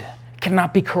seed. It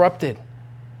cannot be corrupted.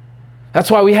 That's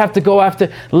why we have to go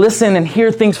after, listen and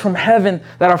hear things from heaven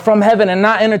that are from heaven, and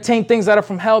not entertain things that are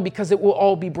from hell, because it will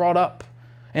all be brought up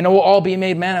and it will all be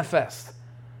made manifest.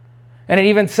 And it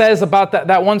even says about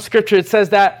that one scripture, it says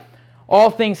that all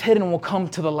things hidden will come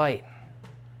to the light,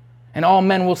 and all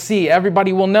men will see.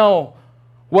 Everybody will know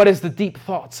what is the deep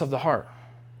thoughts of the heart.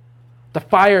 The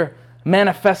fire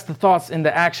manifests the thoughts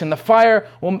into action. The fire,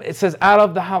 it says, out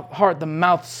of the heart,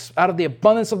 out of the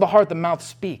abundance of the heart, the mouth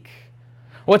speak.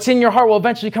 What's in your heart will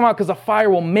eventually come out, because the fire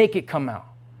will make it come out.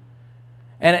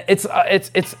 And it's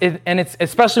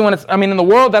especially when in the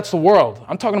world, that's the world.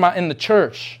 I'm talking about in the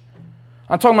church.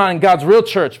 I'm talking about in God's real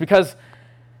church, because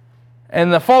in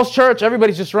the false church,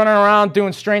 everybody's just running around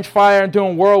doing strange fire and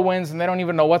doing whirlwinds, and they don't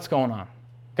even know what's going on.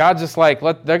 God's just like,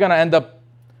 they're going to end up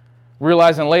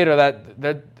realizing later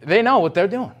that they know what they're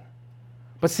doing.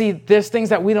 But see, there's things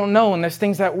that we don't know, and there's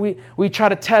things that we try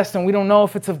to test, and we don't know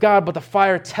if it's of God, but the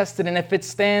fire tested, and if it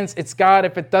stands, it's God.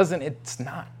 If it doesn't, it's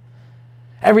not.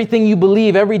 Everything you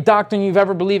believe, every doctrine you've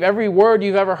ever believed, every word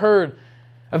you've ever heard,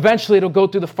 eventually it'll go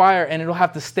through the fire, and it'll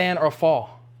have to stand or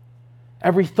fall.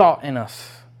 Every thought in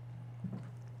us.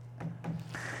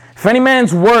 If any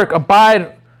man's work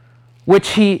abide which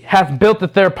he hath built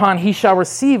it thereupon, he shall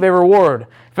receive a reward.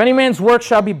 If any man's work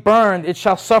shall be burned, it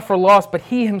shall suffer loss, but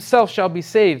he himself shall be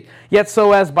saved, yet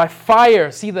so as by fire.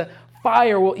 See, the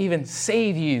fire will even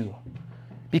save you.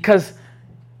 Because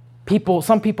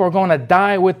some people are going to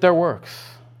die with their works.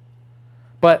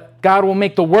 But God will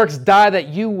make the works die that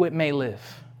you may live.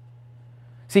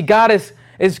 See, God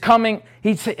is coming.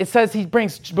 It says he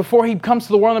brings, before he comes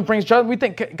to the world and brings judgment. We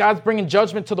think God's bringing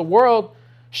judgment to the world.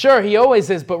 Sure, he always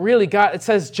is. But really, it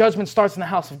says judgment starts in the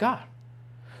house of God.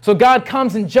 So God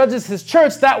comes and judges his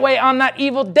church. That way, on that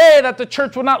evil day, that the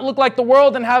church will not look like the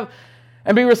world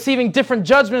and be receiving different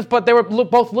judgments, but they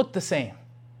both look the same.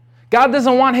 God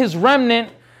doesn't want his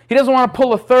remnant. He doesn't want to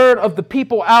pull a third of the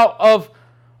people out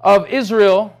of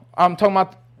Israel. I'm talking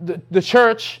about the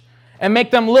church, and make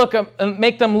them look.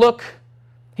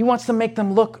 He wants to make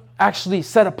them look actually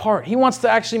set apart. He wants to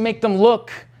actually make them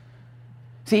look.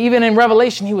 See, even in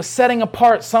Revelation, he was setting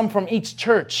apart some from each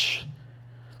church.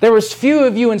 There was few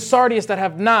of you in Sardis that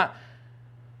have not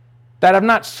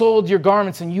sold your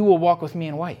garments, and you will walk with me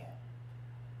in white.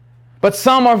 But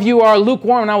some of you are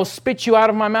lukewarm, and I will spit you out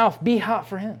of my mouth. Be hot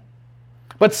for him.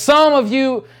 But some of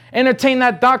you entertain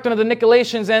that doctrine of the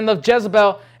Nicolaitans and of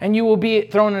Jezebel, and you will be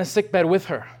thrown in a sickbed with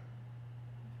her.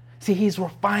 See, he's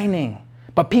refining.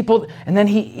 But people, and then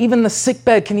even the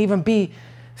sickbed can even be,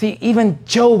 see, even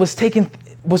Job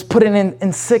was put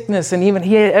in sickness, and even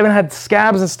he even had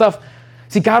scabs and stuff.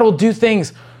 See, God will do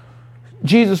things.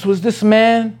 Jesus, was this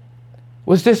man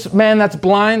that's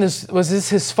blind, was this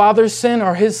his father's sin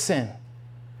or his sin?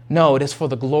 No, it is for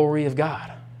the glory of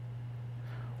God.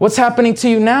 What's happening to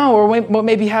you now, or what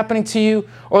may be happening to you,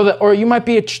 or you might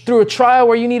be through a trial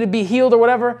where you need to be healed or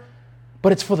whatever,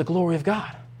 but it's for the glory of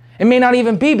God. It may not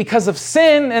even be because of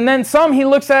sin, and then some he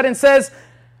looks at and says,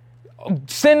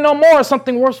 sin no more,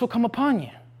 something worse will come upon you.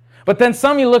 But then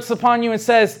some he looks upon you and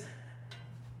says,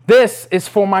 this is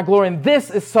for my glory, and this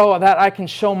is so that I can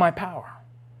show my power.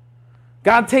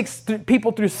 God takes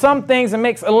people through some things and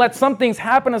lets some things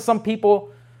happen to some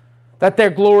people that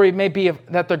their glory may be,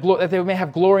 that they may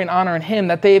have glory and honor in him,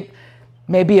 that they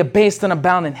may be abased and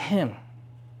abound in him.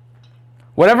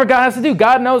 Whatever God has to do,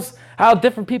 God knows how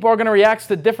different people are going to react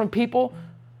to different people.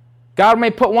 God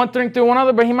may put one thing through one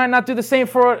other, but he might not do the same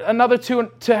for another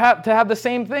two to have the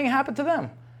same thing happen to them.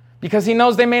 Because he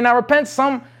knows they may not repent.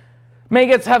 Some may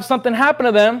have something happen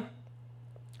to them,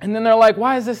 and then they're like,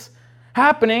 why is this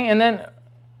happening? And then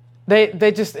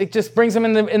it just brings them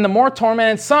in the more torment,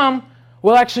 and some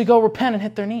will actually go repent and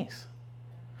hit their knees.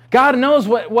 God knows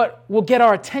what will get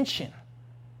our attention.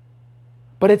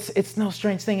 But it's no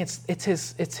strange thing. It's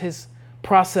his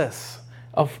process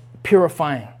of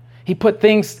purifying. He put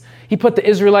the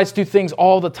Israelites through things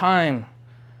all the time.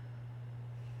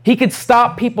 He could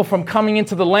stop people from coming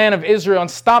into the land of Israel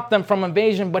and stop them from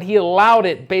invasion, but he allowed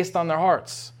it based on their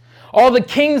hearts. All the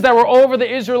kings that were over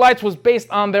the Israelites was based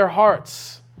on their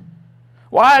hearts.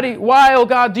 Why, oh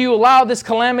God, do you allow this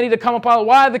calamity to come upon?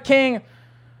 Why the king?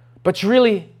 But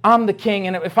really, I'm the king,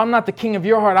 and if I'm not the king of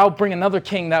your heart, I'll bring another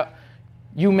king that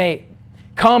you may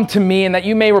come to me and that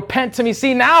you may repent to me.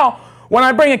 See, now, when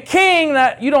I bring a king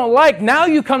that you don't like, now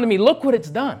you come to me. Look what it's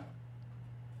done.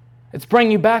 It's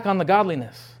bringing you back on the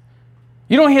godliness.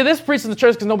 You don't hear this preached in the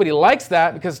church because nobody likes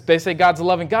that, because they say God's a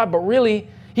loving God, but really,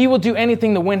 he will do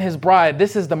anything to win his bride.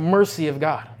 This is the mercy of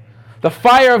God. The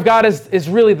fire of God is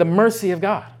really the mercy of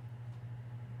God.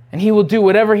 And he will do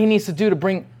whatever he needs to do to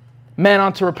bring men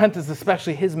onto repentance,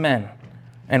 especially his men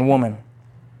and women.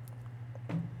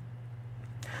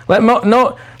 Let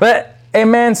a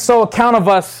man so account of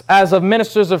us as of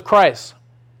ministers of Christ.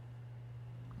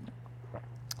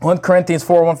 1 Corinthians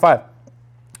 4,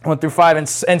 1 through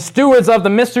 5. And stewards of the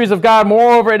mysteries of God.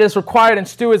 Moreover, it is required in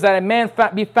stewards that a man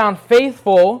be found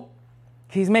faithful.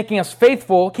 He's making us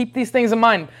faithful. Keep these things in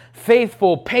mind.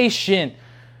 Faithful, patient,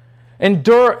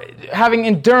 having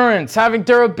endurance, having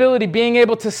durability, being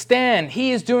able to stand.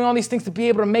 He is doing all these things to be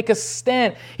able to make us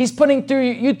stand. He's putting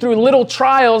you through little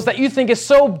trials that you think is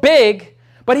so big,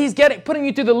 but he's putting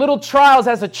you through the little trials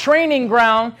as a training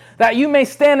ground that you may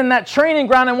stand in that training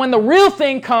ground. And when the real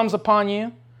thing comes upon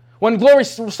you, when glory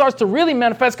starts to really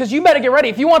manifest, because you better get ready.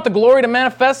 If you want the glory to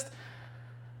manifest,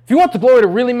 if you want the glory to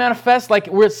really manifest like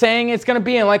we're saying it's going to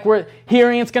be, and like we're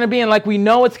hearing it's going to be, and like we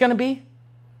know it's going to be,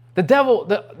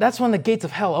 that's when the gates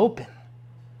of hell open.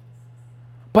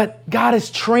 But God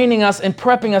is training us and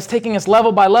prepping us, taking us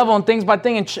level by level and things by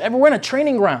thing. And we're in a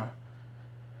training ground.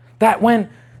 When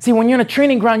you're in a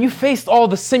training ground, you faced all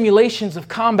the simulations of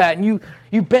combat, and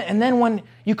and then when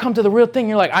you come to the real thing,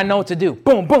 you're like, I know what to do.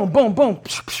 Boom, boom, boom, boom,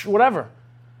 whatever.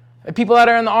 The people that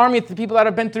are in the army, the people that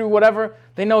have been through whatever,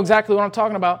 they know exactly what I'm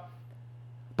talking about.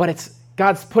 But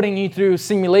God's putting you through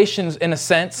simulations in a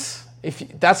sense.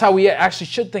 That's how we actually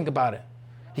should think about it,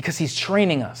 because he's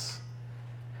training us.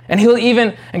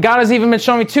 And God has even been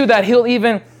showing me too that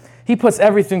he puts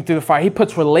everything through the fire. He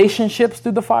puts relationships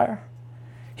through the fire.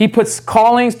 He puts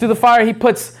callings through the fire. He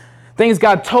puts things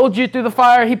God told you through the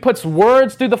fire. He puts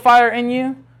words through the fire in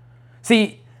you.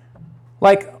 See,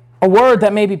 like a word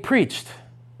that may be preached,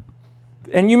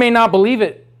 and you may not believe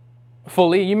it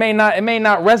fully. It may not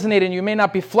resonate in you. It may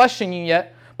not be flesh in you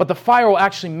yet, but the fire will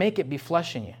actually make it be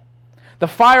flesh in you. The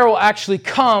fire will actually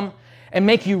come and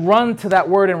make you run to that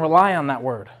word and rely on that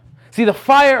word. See, the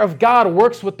fire of God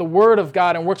works with the word of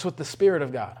God and works with the Spirit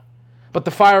of God. But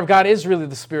the fire of God is really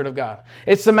the Spirit of God.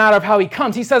 It's a matter of how he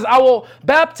comes. He says, I will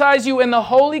baptize you in the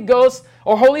Holy Ghost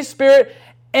or Holy Spirit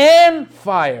and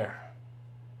fire.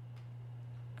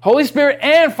 Holy Spirit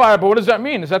and fire. But what does that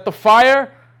mean? Is that the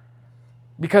fire?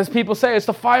 Because people say it's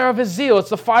the fire of his zeal. It's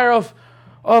the fire of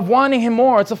wanting him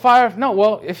more. It's a fire of... No,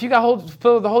 well, if you got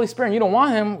filled with the Holy Spirit and you don't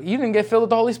want him, you didn't get filled with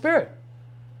the Holy Spirit.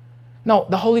 No,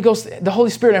 the Holy Ghost, the Holy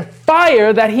Spirit and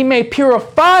fire, that he may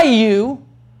purify you,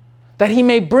 that he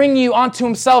may bring you onto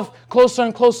himself closer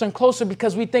and closer and closer,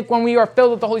 because we think when we are filled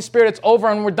with the Holy Spirit, it's over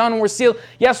and we're done and we're sealed.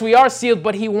 Yes, we are sealed,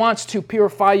 but he wants to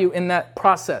purify you in that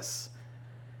process.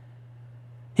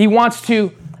 He wants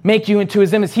to make you into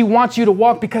his image. He wants you to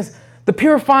walk, because the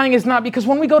purifying is not because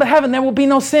when we go to heaven, there will be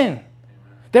no sin.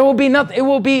 There will be nothing.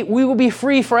 We will be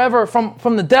free forever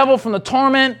from the devil, from the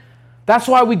torment. That's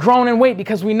why we groan and wait,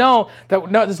 because we know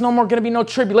that there's no more going to be no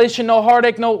tribulation, no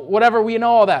heartache, no whatever. We know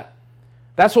all that.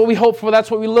 That's what we hope for. That's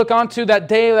what we look onto, that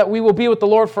day that we will be with the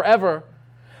Lord forever.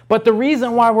 But the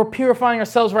reason why we're purifying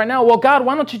ourselves right now, well, God,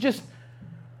 why don't you just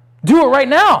do it right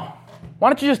now? Why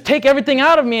don't you just take everything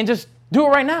out of me and just do it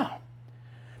right now?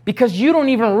 Because you don't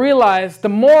even realize the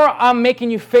more I'm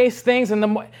making you face things, and the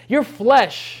more your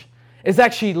flesh is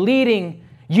actually leading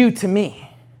you to me.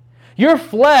 Your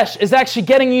flesh is actually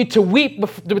getting you to weep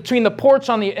between the porch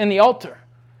and the altar.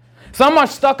 Some are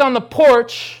stuck on the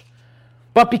porch,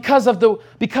 but because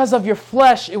of your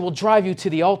flesh, it will drive you to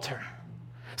the altar.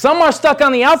 Some are stuck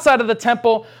on the outside of the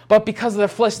temple, but because of their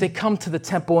flesh, they come to the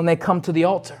temple and they come to the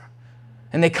altar.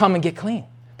 And they come and get clean.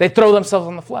 They throw themselves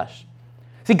on the flesh.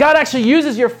 See, God actually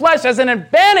uses your flesh as an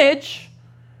advantage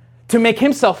to make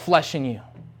himself flesh in you.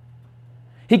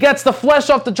 He gets the flesh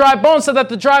off the dry bones so that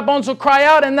the dry bones will cry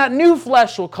out and that new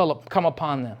flesh will come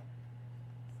upon them.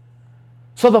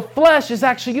 So the flesh is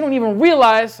actually, you don't even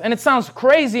realize, and it sounds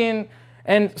crazy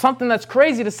and something that's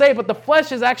crazy to say, but the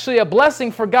flesh is actually a blessing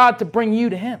for God to bring you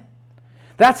to him.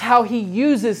 That's how he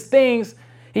uses things.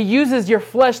 He uses your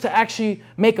flesh to actually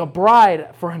make a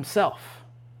bride for himself.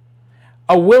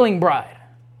 A willing bride.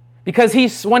 Because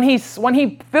when he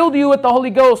filled you with the Holy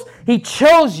Ghost, he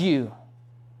chose you.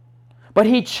 But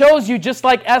he chose you just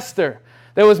like Esther.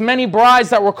 There was many brides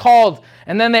that were called,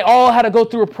 and then they all had to go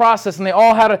through a process, and they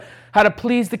all had to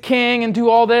please the king and do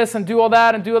all this and do all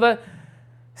that and do all that.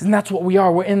 And that's what we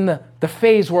are. We're in the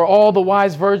phase where all the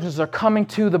wise virgins are coming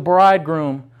to the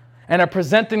bridegroom and are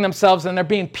presenting themselves, and they're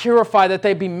being purified that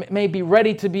they may be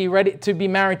ready to be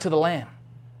married to the Lamb.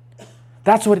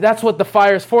 That's what the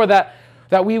fire is for.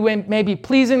 That we may be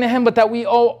pleasing to him, but that we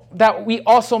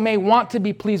also may want to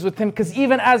be pleased with him. Because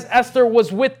even as Esther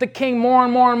was with the king more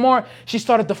and more and more, she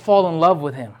started to fall in love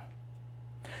with him.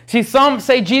 See, some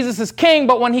say Jesus is king,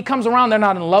 but when he comes around, they're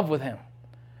not in love with him.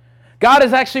 God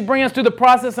is actually bringing us through the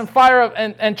process and fire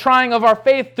and trying of our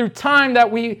faith through time, that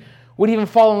we would even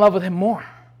fall in love with him more.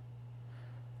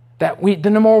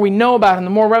 The more we know about him, the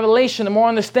more revelation, the more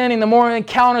understanding, the more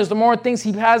encounters, the more things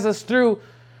he has us through,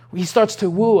 he starts to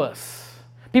woo us.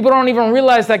 People don't even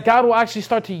realize that God will actually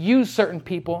start to use certain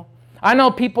people. I know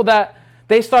people that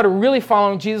they started really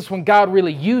following Jesus when God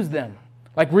really used them,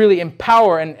 like really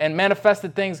empower and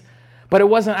manifested things. But it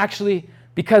wasn't actually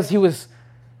because he was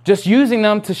just using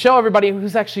them to show everybody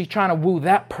who's actually trying to woo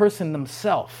that person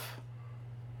themselves.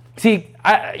 See,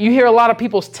 you hear a lot of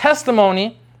people's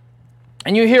testimony,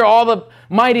 and you hear all the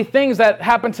mighty things that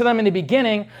happened to them in the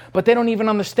beginning, but they don't even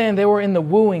understand they were in the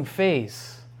wooing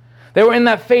phase. They were in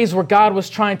that phase where God was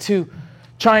trying to,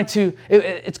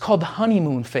 it's called the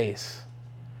honeymoon phase,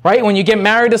 right? When you get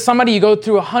married to somebody, you go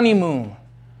through a honeymoon.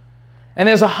 And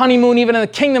there's a honeymoon even in the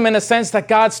kingdom, in a sense that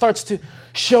God starts to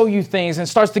show you things and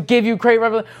starts to give you great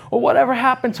revelation. Or whatever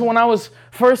happened to when I was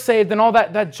first saved and all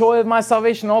that joy of my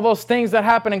salvation, all those things that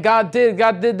happened, and God did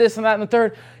this and that and the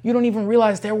third. You don't even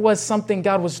realize there was something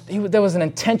there was an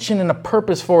intention and a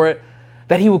purpose for it,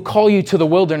 that he would call you to the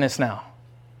wilderness now.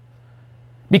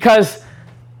 Because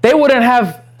they wouldn't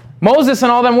have, Moses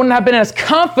and all them wouldn't have been as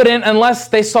confident unless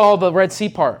they saw the Red Sea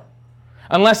part.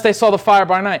 Unless they saw the fire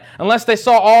by night. Unless they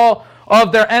saw all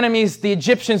of their enemies, the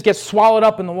Egyptians, get swallowed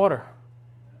up in the water.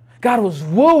 God was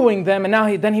wooing them,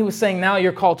 and then he was saying, now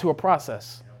you're called to a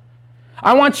process.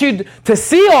 I want you to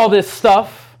see all this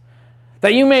stuff,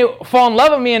 that you may fall in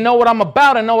love with me and know what I'm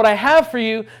about and know what I have for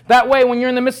you. That way, when you're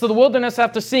in the midst of the wilderness,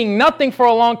 after seeing nothing for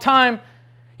a long time,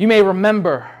 you may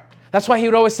remember. That's why he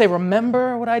would always say,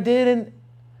 remember what I did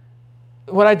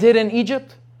in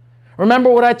Egypt? Remember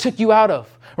what I took you out of.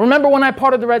 Remember when I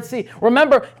parted the Red Sea.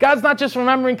 Remember, God's not just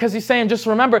remembering because he's saying just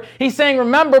remember. He's saying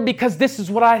remember because this is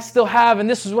what I still have and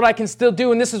this is what I can still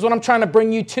do and this is what I'm trying to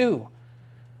bring you to.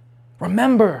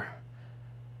 Remember.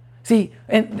 See,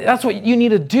 and that's what you need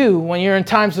to do when you're in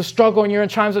times of struggle and you're in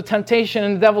times of temptation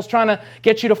and the devil's trying to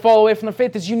get you to fall away from the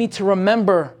faith, is you need to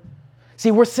remember.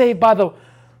 See, we're saved by the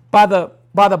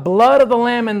blood of the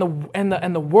Lamb and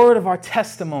the word of our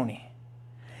testimony.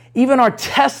 Even our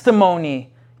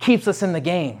testimony keeps us in the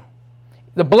game.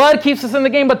 The blood keeps us in the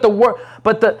game, but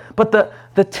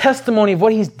the testimony of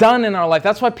what he's done in our life.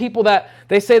 That's why people that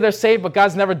they say they're saved, but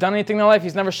God's never done anything in their life.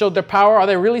 He's never showed their power. Are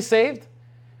they really saved?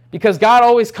 Because God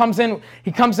always comes in.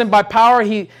 He comes in by power.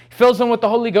 He fills them with the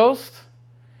Holy Ghost.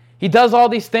 He does all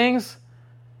these things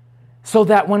so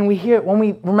that when we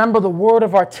remember the word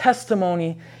of our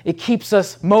testimony, it keeps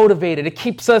us motivated. It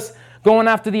keeps us going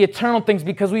after the eternal things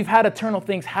because we've had eternal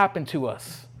things happen to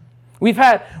us. We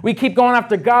keep going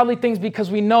after godly things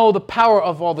because we know the power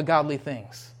of all the godly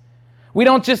things. We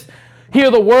don't just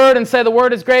hear the word and say the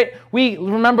word is great. We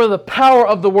remember the power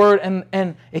of the word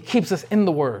and it keeps us in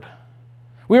the word.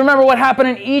 We remember what happened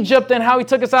in Egypt and how he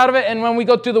took us out of it. And when we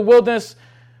go through the wilderness,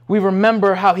 we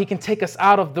remember how he can take us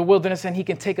out of the wilderness and he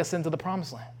can take us into the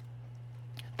promised land.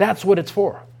 That's what it's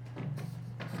for.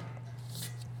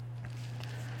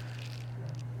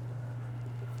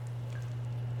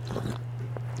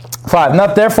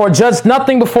 Five, therefore judge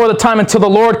nothing before the time until the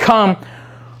Lord come,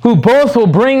 who both will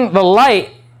bring the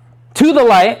light to the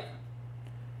light,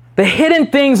 the hidden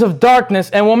things of darkness,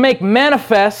 and will make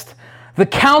manifest the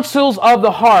counsels of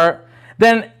the heart.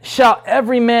 Then shall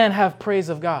every man have praise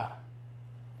of God.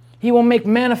 He will make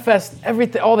manifest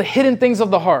everything, all the hidden things of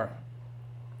the heart.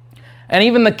 And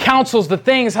even the counsels, the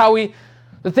things that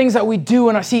we do.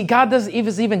 And see, God is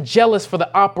even jealous for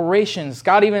the operations.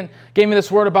 God even gave me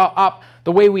this word about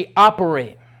the way we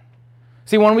operate.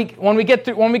 See, when we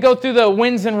go through the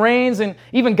winds and rains, and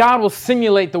even God will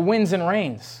simulate the winds and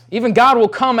rains. Even God will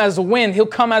come as the wind. He'll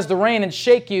come as the rain and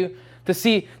shake you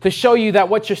to show you that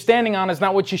what you're standing on is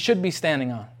not what you should be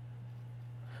standing on.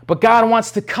 But God wants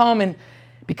to come, and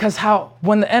because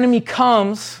when the enemy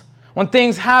comes, when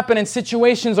things happen and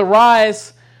situations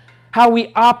arise, how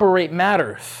we operate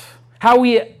matters. How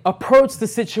we approach the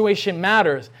situation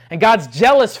matters. And God's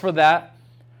jealous for that.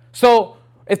 So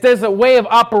if there's a way of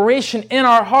operation in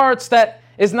our hearts that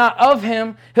is not of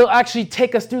him, he'll actually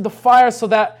take us through the fire so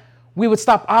that we would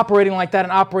stop operating like that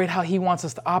and operate how he wants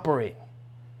us to operate.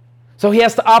 So he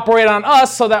has to operate on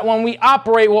us so that when we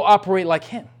operate, we'll operate like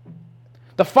him.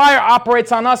 The fire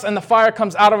operates on us and the fire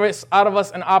comes out of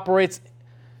us and operates,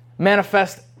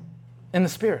 manifest in the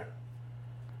Spirit.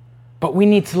 But we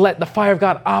need to let the fire of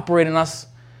God operate in us.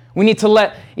 We need to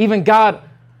let even God,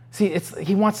 see,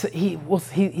 he lets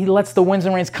the winds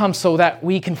and rains come so that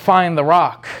we can find the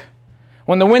rock.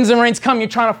 When the winds and rains come, you're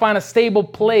trying to find a stable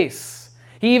place.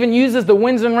 He even uses the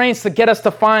winds and rains to get us to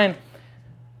find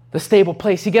the stable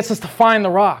place. He gets us to find the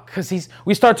rock because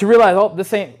we start to realize, oh,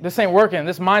 this ain't working.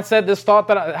 This mindset, this thought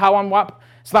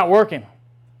it's not working.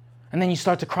 And then you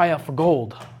start to cry out for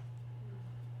gold.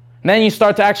 And then you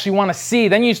start to actually want to see.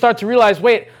 Then you start to realize,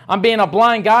 wait, I'm being a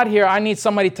blind God here. I need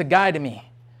somebody to guide me.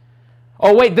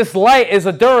 Oh, wait, this light is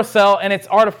a Duracell and it's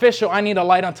artificial. I need a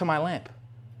light unto my lamp.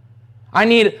 I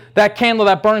need that candle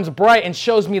that burns bright and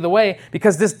shows me the way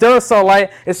because this Duracell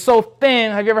light is so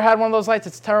thin. Have you ever had one of those lights?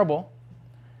 It's terrible.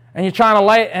 And you're trying to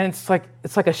light and it's like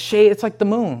a shade. It's like the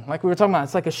moon, like we were talking about.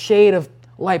 It's like a shade of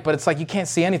light, but it's like you can't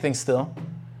see anything still.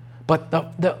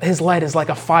 But his light is like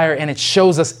a fire and it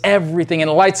shows us everything and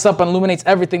it lights up and illuminates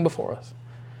everything before us.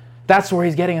 That's where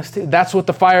he's getting us to. That's what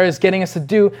the fire is getting us to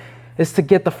do, is to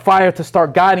get the fire to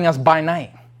start guiding us by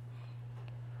night.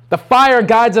 The fire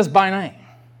guides us by night.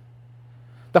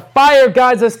 The fire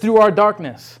guides us through our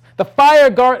darkness. The fire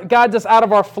guides us out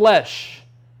of our flesh.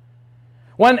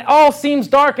 When all seems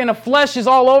dark and the flesh is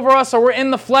all over us, or we're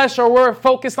in the flesh, or we're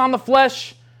focused on the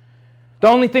flesh, the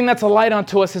only thing that's a light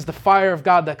unto us is the fire of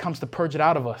God that comes to purge it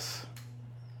out of us.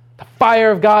 The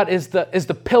fire of God is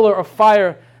the pillar of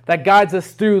fire that guides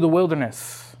us through the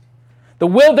wilderness. The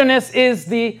wilderness is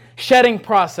the shedding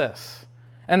process.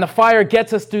 And the fire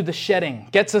gets us through the shedding,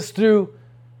 gets us through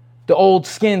the old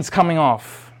skins coming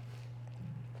off.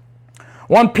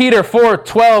 1 Peter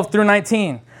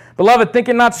 4:12-19. Beloved, think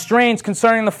it not strange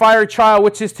concerning the fiery trial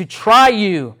which is to try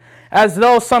you, as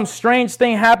though some strange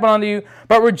thing happened unto you,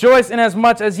 but rejoice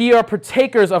inasmuch as ye are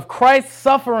partakers of Christ's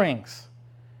sufferings.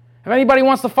 If anybody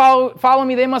wants to follow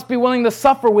me, they must be willing to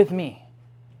suffer with me.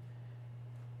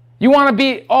 You want to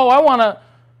be, I want to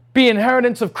be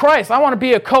inheritance of Christ. I want to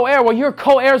be a co-heir. Well, you're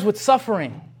co-heirs with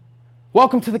suffering.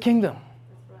 Welcome to the kingdom.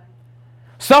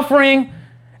 Suffering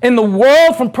in the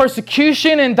world from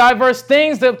persecution and diverse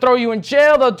things. They'll throw you in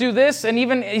jail. They'll do this. And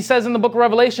even, he says in the book of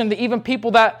Revelation, that even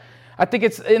people that, I think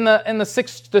it's in the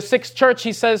sixth church,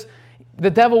 he says, the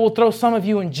devil will throw some of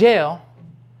you in jail.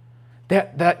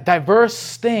 That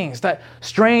diverse things, that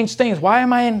strange things. Why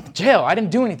am I in jail? I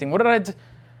didn't do anything. What did I do?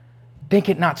 Think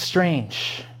it not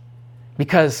strange.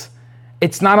 Because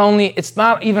it's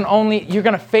not even only, you're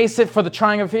going to face it for the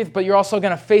trying of faith, but you're also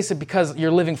going to face it because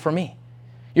you're living for me.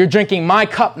 You're drinking my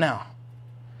cup now.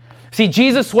 See,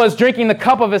 Jesus was drinking the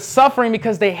cup of his suffering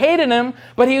because they hated him,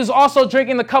 but he was also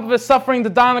drinking the cup of his suffering to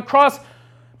die on the cross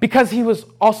because he was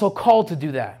also called to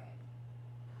do that.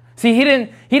 See,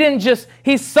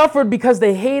 he suffered because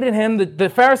they hated him. The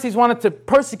Pharisees wanted to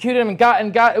persecute him,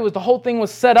 and the whole thing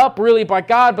was set up really by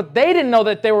God, but they didn't know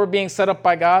that they were being set up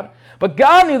by God. But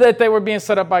God knew that they were being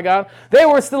set up by God. They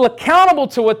were still accountable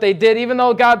to what they did, even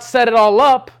though God set it all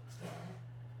up.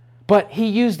 But he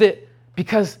used it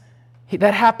because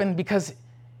that happened because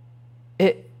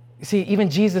even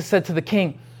Jesus said to the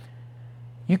king,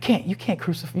 you can't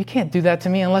crucify, you can't do that to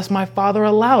me unless my Father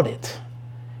allowed it.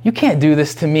 You can't do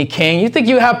this to me, king. You think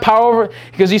you have power over,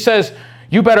 because he says,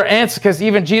 you better answer, because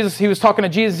even Jesus, he was talking to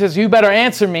Jesus, he says, you better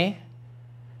answer me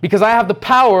because I have the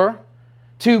power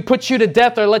to put you to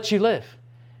death or let you live.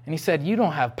 And he said, you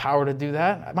don't have power to do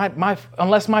that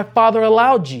unless my Father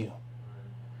allowed you.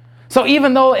 So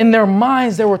even though in their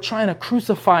minds they were trying to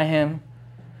crucify him,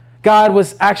 God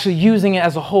was actually using it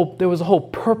as a whole. There was a whole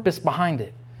purpose behind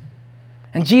it.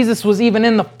 And Jesus was even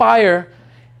in the fire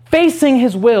facing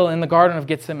his will in the Garden of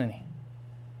Gethsemane.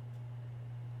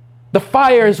 The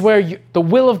fire is where the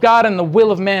will of God and the will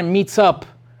of man meets up,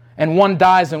 and one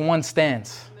dies and one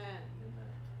stands.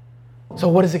 Amen. So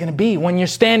what is it going to be? When you're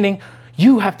standing,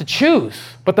 you have to choose.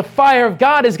 But the fire of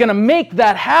God is going to make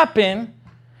that happen,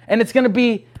 and it's going to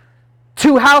be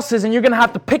two houses, and you're going to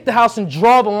have to pick the house and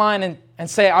draw the line and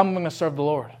say, I'm going to serve the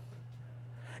Lord.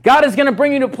 God is going to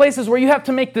bring you to places where you have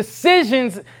to make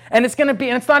decisions, and it's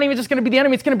not even just going to be the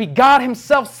enemy, it's going to be God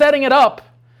himself setting it up.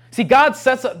 See, God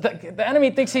sets up, the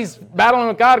enemy thinks he's battling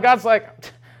with God. God's like,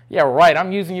 yeah, right,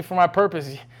 I'm using you for my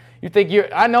purpose. You think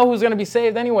I know who's going to be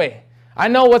saved anyway. I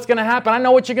know what's going to happen. I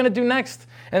know what you're going to do next.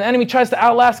 And the enemy tries to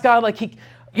outlast God like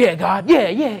God,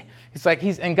 yeah. It's like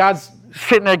and God's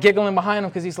sitting there giggling behind him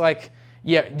because he's like,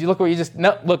 yeah, you look what you just,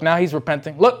 no, look, now he's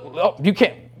repenting. Look, you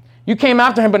came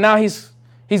after him, but now he's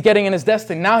getting in his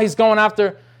destiny. Now he's going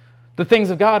after the things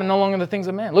of God and no longer the things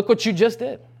of man. Look what you just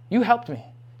did. You helped me.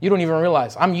 You don't even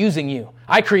realize I'm using you.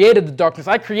 I created the darkness.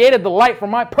 I created the light for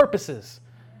my purposes.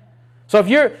 So if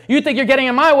you think you're getting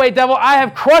in my way, devil, I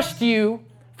have crushed you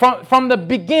from the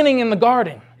beginning in the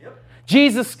garden. Yep.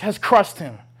 Jesus has crushed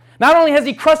him. Not only has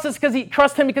he crushed us because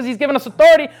he's given us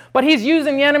authority, but he's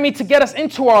using the enemy to get us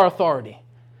into our authority.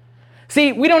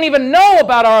 See, we don't even know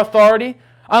about our authority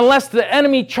unless the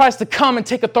enemy tries to come and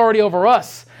take authority over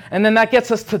us. And then that gets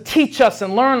us to teach us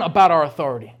and learn about our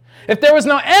authority. If there was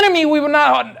no enemy, we would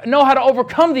not know how to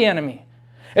overcome the enemy.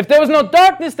 If there was no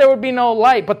darkness, there would be no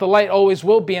light. But the light always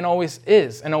will be and always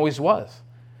is and always was.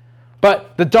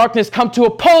 But the darkness come to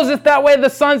oppose it. That way the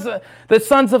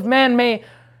sons of man may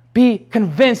be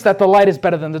convinced that the light is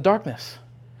better than the darkness.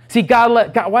 See,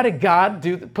 why did God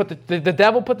the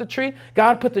devil put the tree?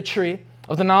 God put the tree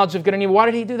of the knowledge of good and evil. Why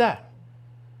did he do that?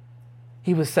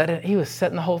 He was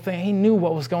setting the whole thing. He knew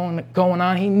what was going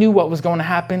on. He knew what was going to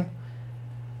happen.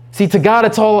 See, to God,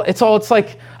 it's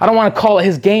like, I don't want to call it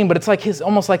his game, but it's like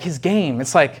almost like his game.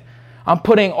 It's like, I'm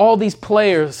putting all these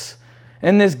players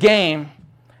in this game,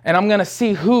 and I'm going to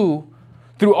see who,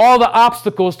 through all the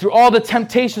obstacles, through all the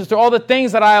temptations, through all the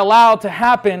things that I allowed to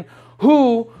happen,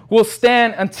 who will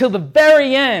stand until the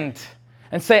very end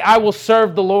and say, I will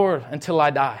serve the Lord until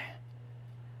I die.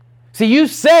 See, you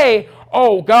say,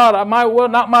 oh, God, my will,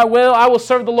 not my will. I will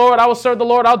serve the Lord. I will serve the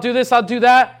Lord. I'll do this. I'll do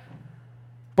that.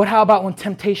 But how about when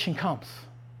temptation comes?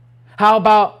 How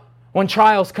about when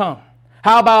trials come?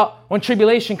 How about when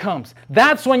tribulation comes?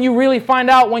 That's when you really find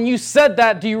out when you said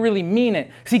that, do you really mean it?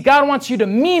 See, God wants you to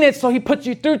mean it, so he puts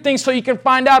you through things so you can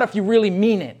find out if you really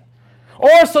mean it.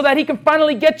 Or so that he can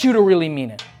finally get you to really mean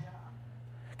it.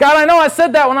 God, I know I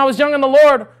said that when I was young in the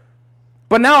Lord,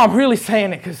 but now I'm really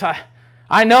saying it because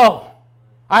I know.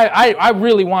 I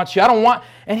really want you. I don't want,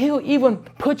 and he'll even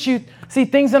put you, see,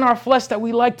 things in our flesh that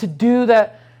we like to do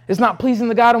that is not pleasing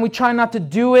to God, and we try not to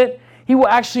do it, He will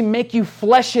actually make you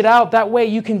flesh it out. That way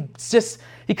you can just,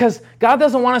 because God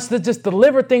doesn't want us to just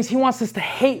deliver things. He wants us to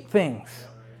hate things.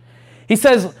 He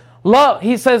says, love.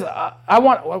 He says,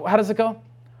 how does it go?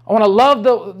 I want to love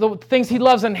the things he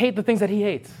loves and hate the things that he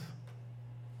hates.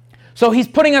 So he's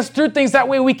putting us through things that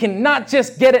way we can not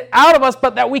just get it out of us,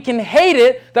 but that we can hate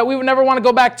it, that we would never want to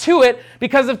go back to it.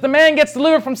 Because if the man gets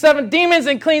delivered from 7 demons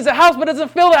and cleans the house, but doesn't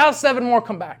fill the house, 7 more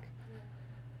come back.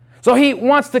 So he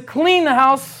wants to clean the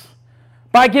house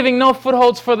by giving no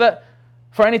footholds for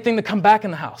anything to come back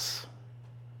in the house.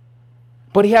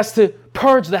 But he has to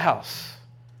purge the house.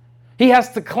 He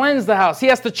has to cleanse the house. He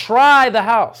has to try the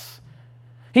house.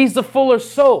 He's the fuller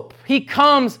soap. He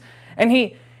comes and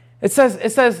it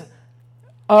says,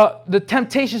 the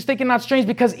temptations think it not strange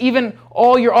because even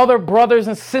all your other brothers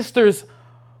and sisters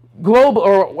global,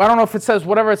 or I don't know if it says,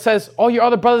 whatever it says, all your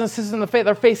other brothers and sisters in the faith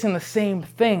are facing the same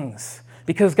things.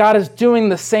 Because God is doing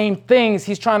the same things.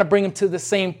 He's trying to bring them to the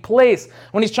same place.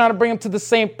 When he's trying to bring them to the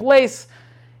same place,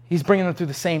 he's bringing them through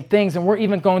the same things. And we're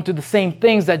even going through the same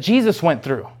things that Jesus went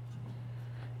through.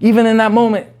 Even in that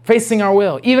moment, facing our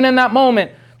will. Even in that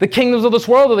moment, the kingdoms of this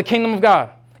world or the kingdom of God.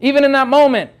 Even in that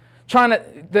moment,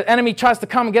 the enemy tries to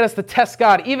come and get us to test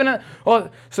God.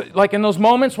 Like in those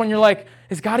moments when you're like,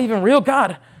 is God even real?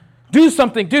 God, do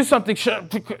something.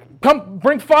 Come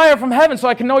bring fire from heaven so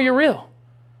I can know you're real.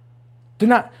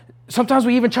 Sometimes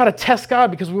we even try to test God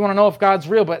because we want to know if God's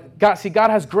real. But God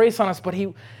has grace on us, but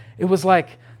it was like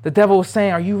the devil was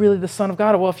saying, are you really the Son of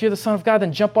God? Well, if you're the Son of God,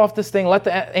 then jump off this thing. Let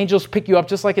the angels pick you up,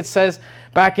 just like it says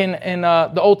back in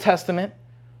the Old Testament.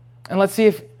 And let's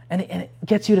see and it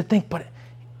gets you to think, but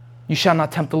you shall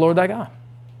not tempt the Lord thy God.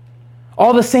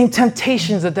 All the same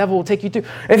temptations the devil will take you through.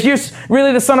 If you're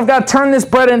really the Son of God, turn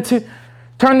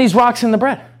these rocks into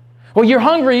bread. Well, you're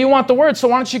hungry, you want the word, so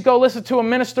why don't you go listen to a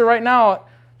minister right now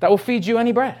that will feed you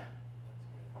any bread?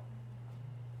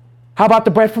 How about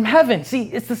the bread from heaven? See,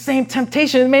 it's the same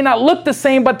temptation. It may not look the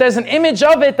same, but there's an image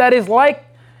of it that is like,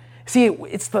 see,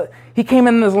 he came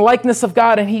in the likeness of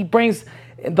God and he brings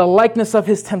the likeness of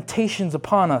his temptations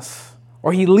upon us,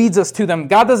 or he leads us to them.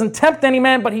 God doesn't tempt any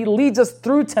man, but he leads us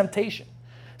through temptation.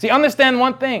 See, understand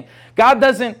one thing. God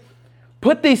doesn't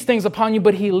put these things upon you,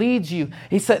 but he leads you.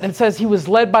 It says he was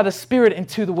led by the Spirit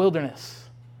into the wilderness.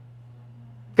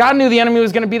 God knew the enemy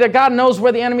was going to be there. God knows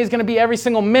where the enemy is going to be every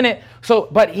single minute.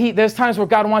 But there's times where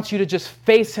God wants you to just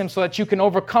face him so that you can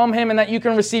overcome him and that you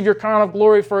can receive your crown of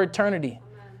glory for eternity.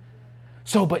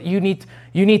 But you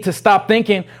need to stop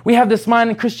thinking, we have this mind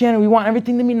in Christianity, we want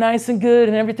everything to be nice and good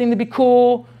and everything to be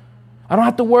cool. I don't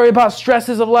have to worry about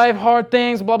stresses of life, hard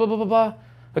things, blah, blah, blah, blah, blah.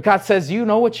 But God says, you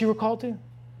know what you were called to?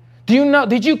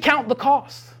 Did you count the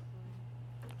cost?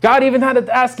 God even had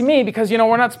to ask me because,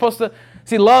 we're not supposed to,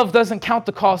 see, love doesn't count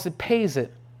the cost, it pays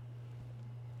it.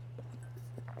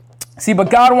 See, but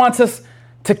God wants us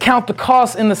to count the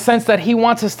cost in the sense that he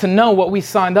wants us to know what we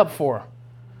signed up for.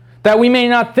 That we may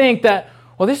not think that,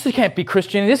 well, this can't be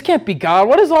Christian, this can't be God.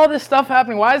 What is all this stuff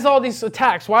happening? Why is all these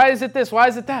attacks? Why is it this? Why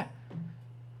is it that?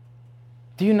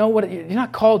 Do you know what, you're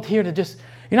not called here to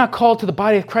you're not called to the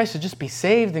body of Christ to just be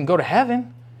saved and go to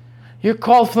heaven. You're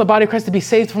called for the body of Christ to be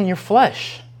saved from your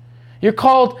flesh. You're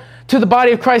called to the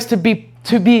body of Christ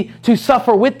to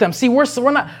suffer with them. See,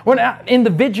 we're not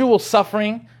individual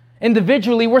suffering.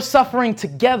 Individually, we're suffering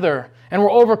together, and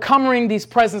we're overcoming these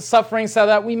present sufferings so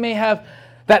that we may have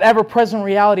that ever-present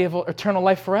reality of eternal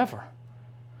life forever.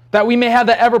 That we may have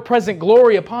that ever-present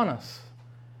glory upon us.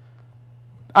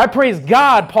 I praise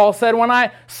God, Paul said, when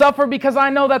I suffer because I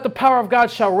know that the power of God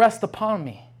shall rest upon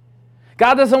me.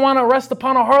 God doesn't want to rest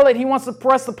upon a harlot. He wants to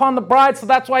rest upon the bride. So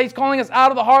that's why he's calling us out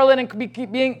of the harlot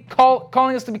and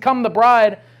calling us to become the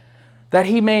bride, that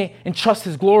he may entrust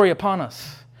his glory upon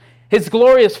us. His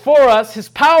glory is for us. His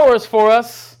power is for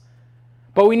us.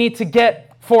 But we need to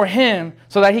get for him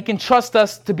so that he can trust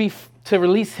us to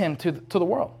release him to the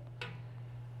world.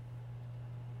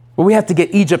 But we have to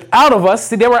get Egypt out of us.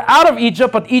 See, they were out of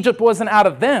Egypt, but Egypt wasn't out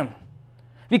of them.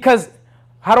 Because,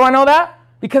 how do I know that?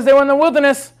 Because they were in the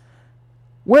wilderness.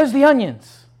 Where's the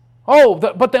onions?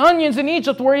 But the onions in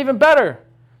Egypt were even better.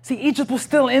 See, Egypt was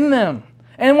still in them.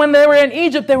 And when they were in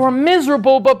Egypt, they were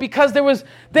miserable, but because there was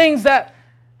things that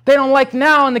they don't like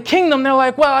now in the kingdom, they're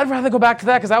like, well, I'd rather go back to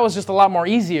that because that was just a lot more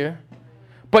easier.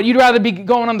 But you'd rather be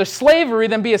going under slavery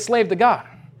than be a slave to God.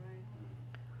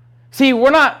 See,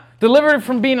 we're not delivered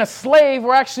from being a slave,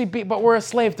 but we're a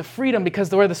slave to freedom,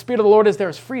 because where the Spirit of the Lord is, there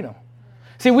is freedom.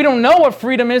 See, we don't know what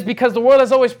freedom is because the world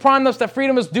has always primed us that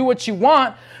freedom is do what you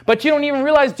want, but you don't even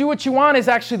realize do what you want is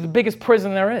actually the biggest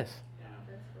prison there is.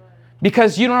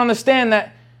 Because you don't understand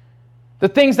that the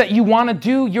things that you want to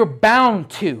do, you're bound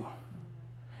to.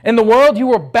 In the world, you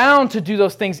were bound to do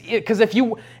those things. Because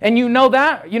you know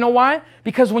that, you know why?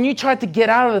 Because when you tried to get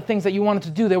out of the things that you wanted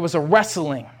to do, there was a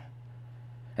wrestling.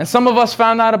 And some of us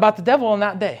found out about the devil on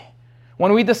that day.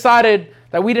 When we decided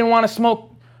that we didn't want to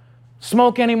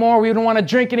smoke anymore, we didn't want to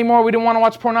drink anymore, we didn't want to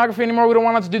watch pornography anymore, we didn't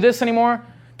want to do this anymore,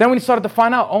 then we started to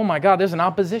find out, oh my God, there's an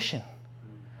opposition.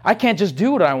 I can't just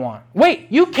do what I want. Wait,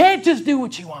 you can't just do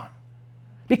what you want.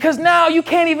 Because now you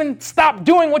can't even stop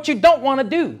doing what you don't want to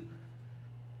do.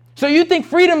 So you think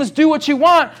freedom is do what you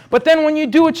want, but then when you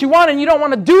do what you want and you don't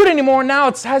want to do it anymore, now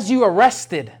it has you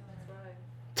arrested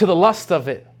to the lust of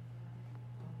it.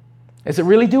 Is it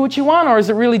really do what you want, or is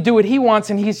it really do what he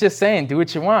wants and he's just saying, do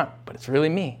what you want, but it's really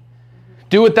me.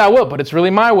 Do what thou wilt, but it's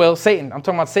really my will. Satan, I'm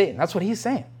talking about Satan. That's what he's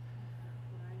saying.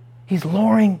 He's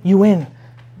luring you in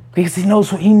because he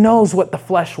knows what the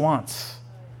flesh wants.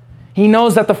 He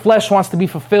knows that the flesh wants to be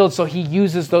fulfilled, so he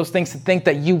uses those things to think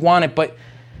that you want it, but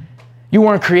you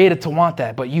weren't created to want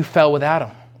that, but you fell with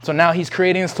Adam. So now he's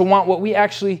creating us to want what we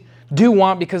actually do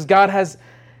want, because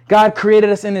God created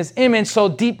us in his image, so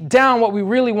deep down what we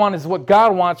really want is what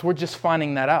God wants. We're just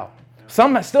finding that out.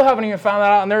 Some still haven't even found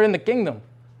that out, and they're in the kingdom.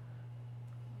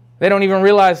 They don't even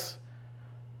realize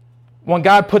when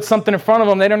God puts something in front of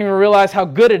them, they don't even realize how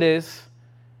good it is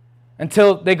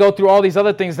until they go through all these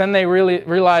other things. Then they really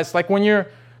realize, like when you're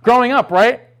growing up,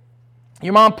 right?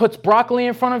 Your mom puts broccoli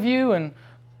in front of you and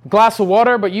a glass of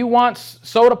water, but you want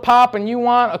soda pop and you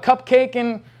want a cupcake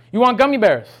and you want gummy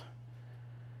bears.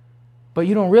 But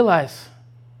you don't realize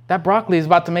that broccoli is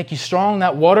about to make you strong.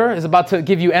 That water is about to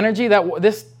give you energy. That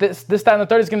this, that, and the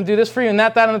third is going to do this for you. And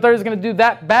that, and the third is going to do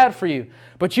that bad for you.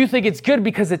 But you think it's good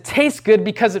because it tastes good,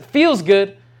 because it feels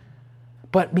good.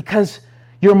 But because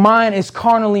your mind is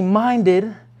carnally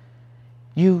minded,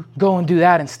 you go and do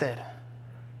that instead.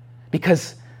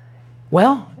 Because,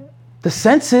 well, the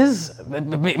senses, it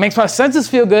makes my senses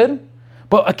feel good.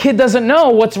 But a kid doesn't know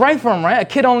what's right for him, right? A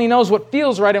kid only knows what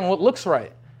feels right and what looks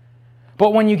right.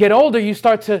 But when you get older, you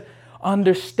start to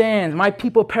understand. My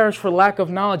people perish for lack of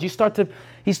knowledge. He starts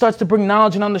to bring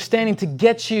knowledge and understanding to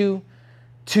get you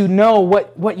to know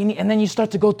what you need. And then you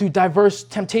start to go through diverse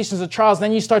temptations and trials.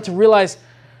 Then you start to realize,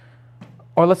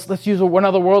 or let's use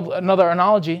another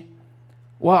analogy.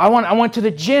 Well, I went to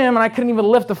the gym and I couldn't even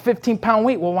lift a 15-pound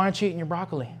weight. Well, why aren't you eating your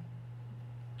broccoli?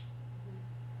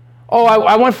 Oh,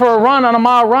 I went for a run, on a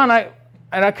mile run,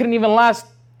 and I couldn't even last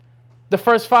the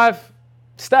first 5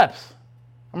 steps.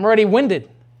 I'm already winded.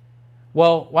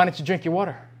 Well, why don't you drink your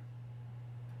water?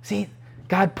 See,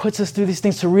 God puts us through these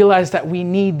things to realize that we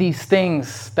need these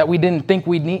things that we didn't think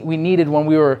we needed when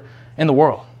we were in the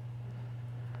world.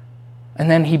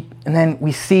 And then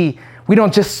we see, we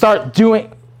don't just start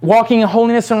walking in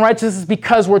holiness and righteousness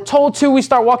because we're told to. We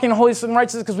start walking in holiness and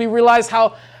righteousness because we realize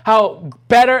how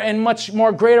better and much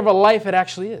more great of a life it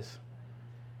actually is.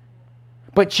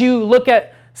 But you look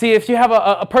at, see, if you have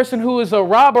a person who is a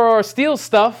robber or steals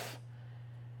stuff,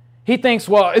 he thinks,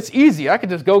 well, it's easy. I could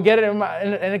just go get it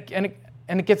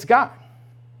and it gets got.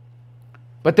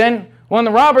 But then when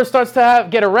the robber starts to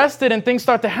get arrested and things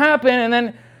start to happen, and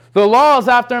then the law is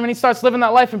after him and he starts living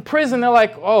that life in prison, they're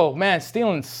like, oh man,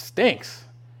 stealing stinks.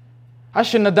 I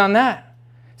shouldn't have done that.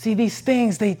 See, these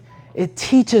things, it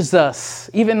teaches us.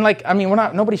 Even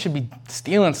nobody should be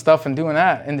stealing stuff and doing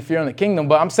that if you're in the kingdom.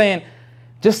 But I'm saying,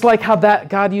 just like how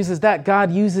God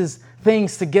uses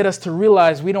things to get us to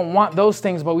realize we don't want those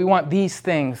things, but we want these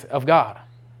things of God.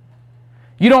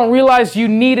 You don't realize you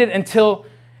need it until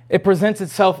it presents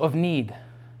itself of need.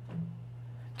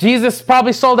 Jesus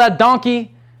probably saw that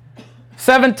donkey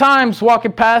 7 times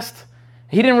walking past.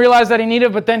 He didn't realize that he needed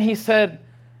it, but then he said,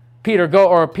 Peter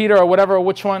or whatever,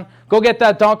 which one, go get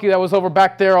that donkey that was over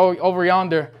back there, over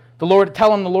yonder.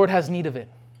 Tell him the Lord has need of it.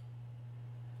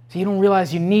 So you don't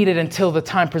realize you need it until the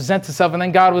time presents itself. And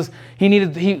then he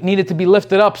needed to be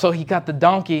lifted up, so he got the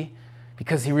donkey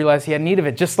because he realized he had need of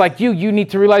it. Just like you need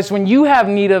to realize when you have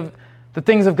need of the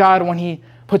things of God, when he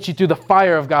puts you through the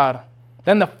fire of God.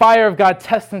 Then the fire of God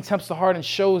tests and tempts the heart and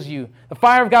shows you. The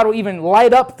fire of God will even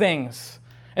light up things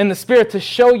in the spirit to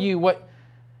show you what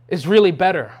is really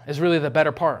better, is really the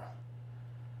better part.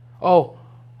 Oh,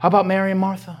 how about Mary and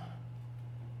Martha?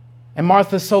 And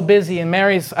Martha's so busy and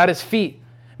Mary's at his feet.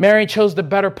 Mary chose the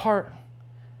better part.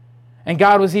 And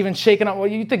God was even shaken up. Well,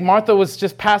 you think Martha was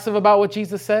just passive about what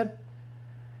Jesus said?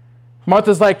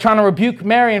 Martha's like trying to rebuke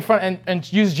Mary in front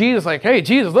and use Jesus like, hey,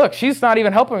 Jesus, look, she's not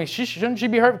even helping me. Shouldn't she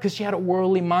be hurt? Because she had a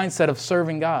worldly mindset of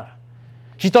serving God.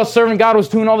 She thought serving God was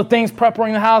doing all the things,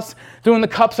 preparing the house, doing the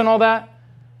cups and all that.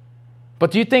 But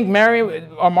do you think Mary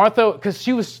or Martha, because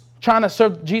she was trying to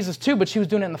serve Jesus too, but she was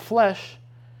doing it in the flesh.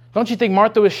 Don't you think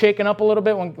Martha was shaken up a little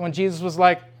bit when Jesus was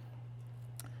like,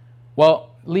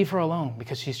 Well, leave her alone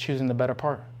because she's choosing the better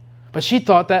part. But she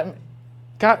thought that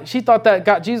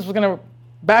Jesus was going to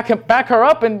back her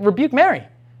up and rebuke Mary.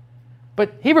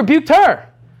 But he rebuked her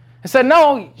and said,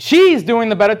 no, she's doing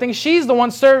the better thing. She's the one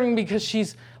serving because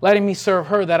she's letting me serve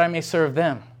her that I may serve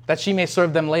them, that she may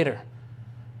serve them later.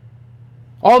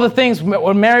 All the things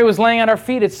when Mary was laying at our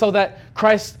feet, it's so that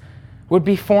Christ would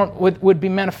be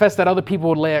manifest, that other people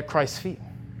would lay at Christ's feet.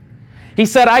 He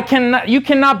said, you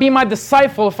cannot be my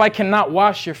disciple if I cannot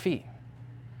wash your feet.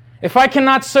 If I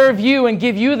cannot serve you and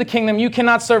give you the kingdom, you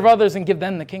cannot serve others and give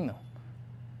them the kingdom.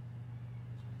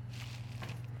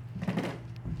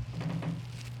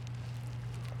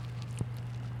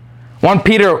 (1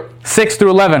 Peter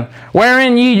 6-11),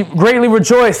 wherein ye greatly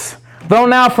rejoice, though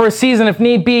now for a season, if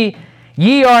need be,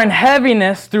 ye are in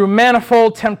heaviness through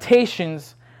manifold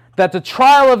temptations, that the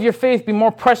trial of your faith be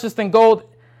more precious than gold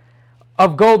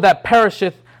that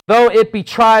perisheth, though it be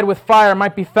tried with fire,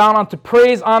 might be found unto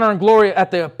praise, honor, and glory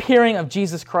at the appearing of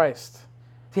Jesus Christ.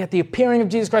 See, at the appearing of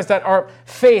Jesus Christ, that our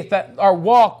faith, that our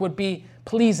walk would be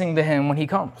pleasing to him when he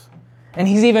comes. And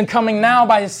he's even coming now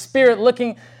by his Spirit,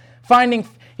 finding.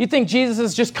 You think Jesus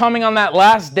is just coming on that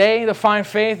last day to find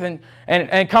faith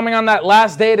and coming on that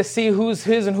last day to see who's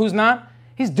his and who's not?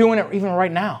 He's doing it even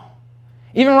right now.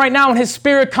 Even right now when his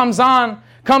Spirit comes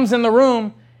in the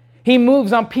room, he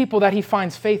moves on people that he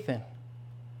finds faith in.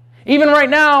 Even right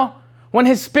now, when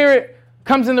his Spirit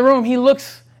comes in the room, he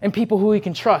looks in people who he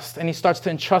can trust, and he starts to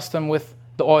entrust them with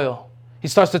the oil. He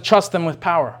starts to trust them with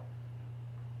power.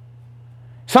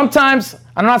 Sometimes,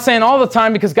 I'm not saying all the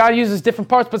time because God uses different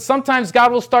parts, but sometimes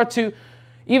God will start to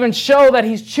even show that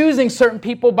he's choosing certain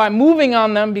people by moving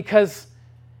on them because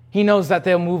he knows that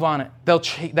they'll move on it,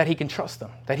 that he can trust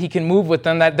them, that he can move with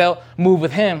them, that they'll move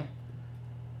with him.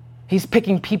 He's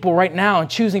picking people right now and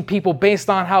choosing people based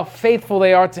on how faithful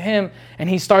they are to him, and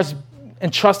he starts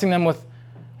entrusting them with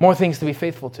more things to be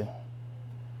faithful to.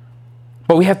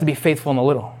 But we have to be faithful in the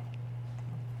little.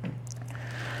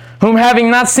 Whom having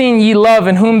not seen ye love,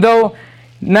 and whom though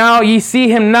now ye see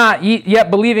him not, yet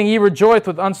believing ye rejoice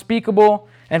with unspeakable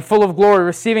and full of glory,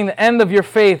 receiving the end of your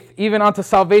faith, even unto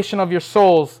salvation of your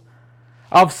souls,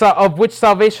 of which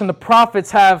salvation the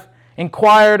prophets have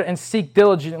inquired and seek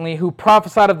diligently, who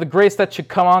prophesied of the grace that should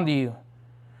come unto you.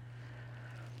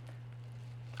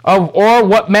 Or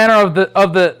what manner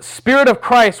of the Spirit of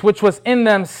Christ which was in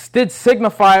them did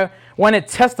signify when it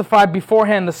testified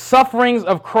beforehand the sufferings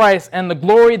of Christ and the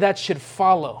glory that should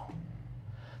follow.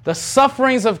 The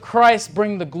sufferings of Christ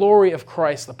bring the glory of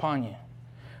Christ upon you.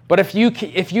 But if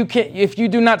you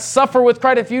do not suffer with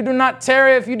Christ, if you do not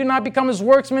tarry, if you do not become his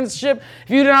workmanship, if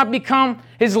you do not become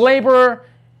his laborer,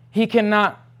 he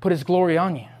cannot put his glory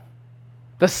on you.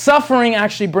 The suffering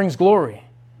actually brings glory.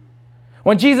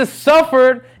 When Jesus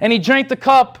suffered and he drank the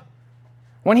cup,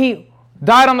 when he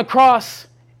died on the cross,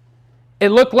 it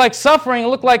looked like suffering, it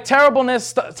looked like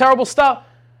terribleness, terrible stuff,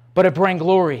 but it brought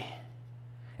glory.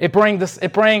 It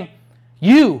brought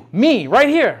you, me, right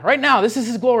here, right now. This is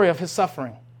his glory of his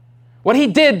suffering. What he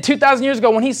did 2,000 years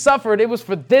ago when he suffered, it was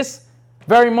for this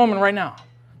very moment right now.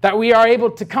 That we are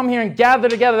able to come here and gather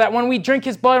together, that when we drink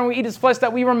his blood and we eat his flesh,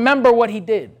 that we remember what he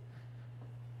did.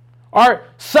 Our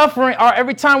suffering,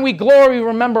 every time we glory, we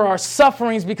remember our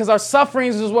sufferings, because our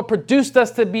sufferings is what produced us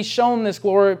to be shown this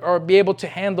glory or be able to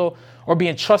handle or be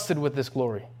entrusted with this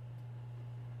glory.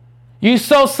 You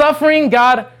sow suffering,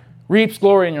 God reaps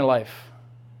glory in your life.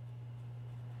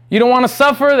 You don't want to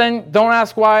suffer, then don't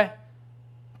ask why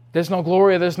there's no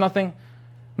glory or there's nothing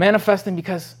manifesting,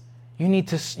 because you need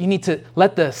to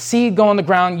let the seed go in the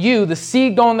ground, the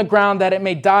seed go in the ground, that it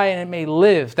may die and it may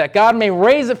live, that God may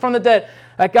raise it from the dead,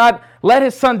 that God let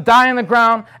his son die in the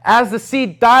ground. As the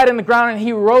seed died in the ground and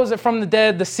he rose it from the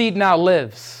dead, the seed now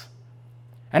lives.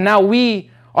 And now we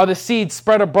are the seed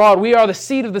spread abroad. We are the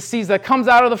seed of the seeds that comes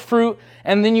out of the fruit,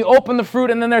 and then you open the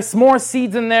fruit, and then there's more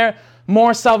seeds in there.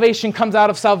 More salvation comes out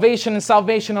of salvation, and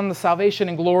salvation unto salvation,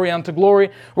 and glory unto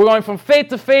glory. We're going from faith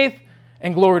to faith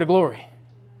and glory to glory.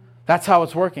 That's how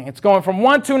it's working. It's going from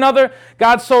one to another.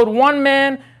 God sowed one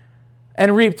man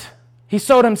and reaped. He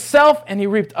sowed himself and he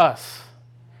reaped us.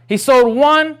 He sowed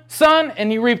one son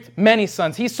and he reaped many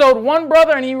sons. He sowed one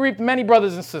brother and he reaped many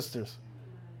brothers and sisters.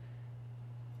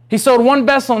 He sowed one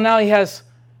vessel, and now he has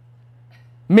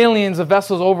millions of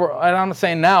vessels over, and I'm not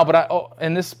saying now, but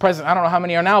in this present, I don't know how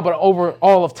many are now, but over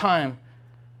all of time.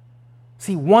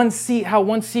 See, how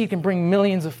one seed can bring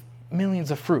millions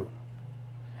of fruit.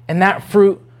 And that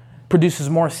fruit produces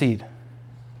more seed.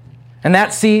 And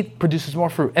that seed produces more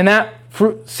fruit. And that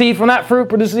seed from that fruit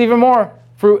produces even more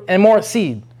fruit and more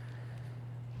seed.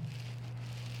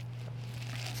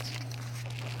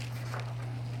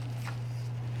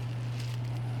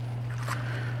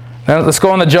 Now let's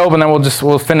go on to Job, and then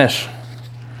we'll finish.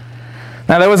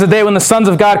 Now there was a day when the sons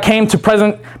of God came to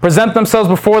present themselves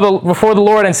before the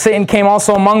Lord, and Satan came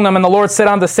also among them. And the Lord said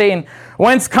unto Satan,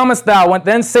 Whence comest thou?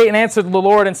 Then Satan answered the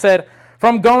Lord and said,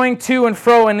 From going to and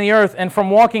fro in the earth, and from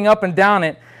walking up and down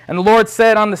it. And the Lord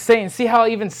said unto Satan, see how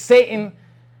even Satan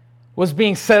was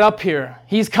being set up here.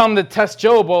 He's come to test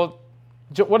Job. Well,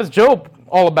 what is Job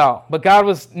all about? But God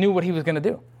knew what he was going to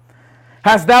do.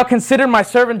 Hast thou considered my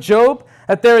servant Job,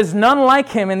 that there is none like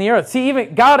him in the earth? See,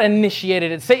 even God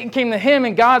initiated it. Satan came to him,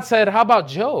 and God said, how about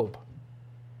Job?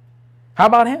 How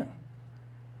about him?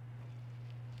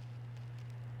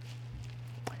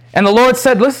 And the Lord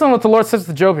said, listen to what the Lord says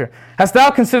to Job here. Hast thou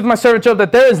considered my servant Job,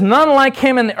 that there is none like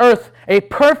him in the earth, a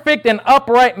perfect and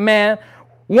upright man,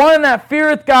 one that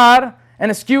feareth God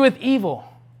and escheweth evil.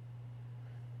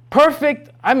 Perfect,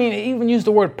 I mean, he even used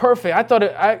the word perfect.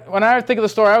 When I think of the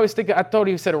story, I thought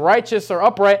he said righteous or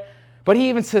upright, but he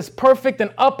even says perfect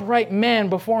and upright man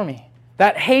before me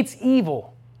that hates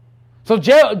evil. So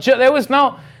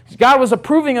God was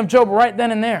approving of Job right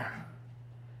then and there.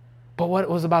 But what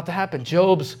was about to happen?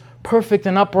 Job's perfect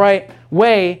and upright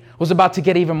way was about to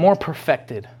get even more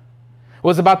perfected.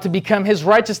 His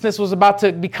righteousness was about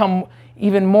to become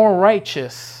even more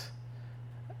righteous.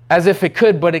 As if it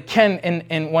could, but it can.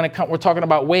 And when we're talking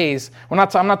about ways, I'm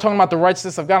not talking about the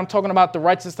righteousness of God. I'm talking about the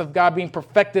righteousness of God being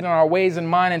perfected in our ways and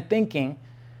mind and thinking.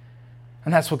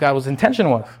 And that's what God's intention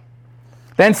was.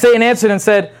 Then Satan answered and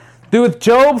said, Doeth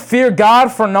Job fear God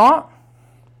for naught?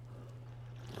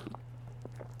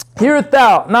 Hearest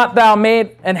thou not thou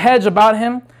made an hedge about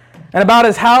him, and about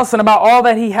his house, and about all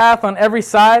that he hath on every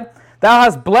side? Thou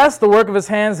hast blessed the work of his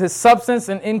hands, his substance,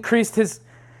 and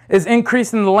is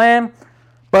increased in the land.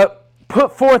 But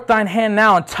put forth thine hand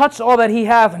now, and touch all that he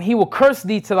hath, and he will curse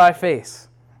thee to thy face.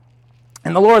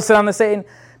 And the Lord said unto Satan,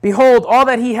 Behold, all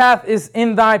that he hath is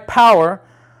in thy power,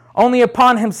 only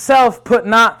upon himself put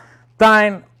not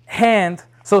thine hand.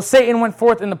 So Satan went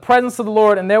forth in the presence of the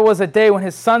Lord, and there was a day when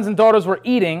his sons and daughters were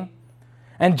eating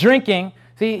and drinking.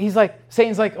 See,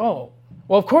 Satan's like, oh,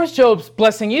 well, of course Job's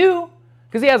blessing you,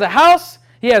 because he has a house,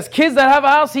 he has kids that have a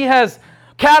house, he has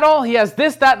cattle, he has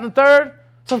this, that, and the third.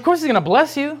 So of course he's going to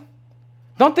bless you.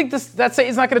 Don't think that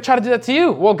Satan's not going to try to do that to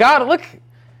you. Well, God, look,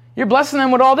 you're blessing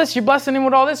them with all this, you're blessing him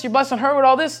with all this, you're blessing her with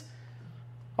all this.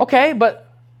 Okay,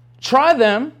 but try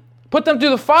them. Put them through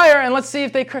the fire, and let's see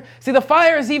if they... See, the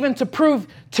fire is even to prove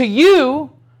to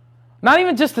you, not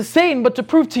even just to Satan, but to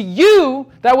prove to you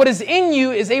that what is in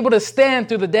you is able to stand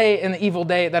through the day and the evil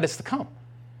day that is to come.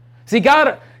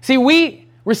 See, we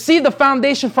receive the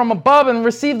foundation from above and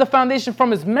receive the foundation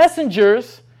from his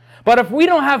messengers, but if we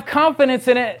don't have confidence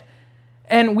in it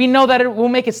and we know that it will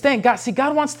make it stand,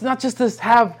 God wants to not just to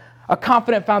have a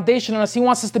confident foundation in us, he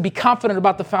wants us to be confident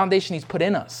about the foundation he's put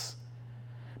in us.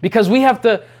 Because we have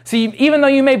to, see, even though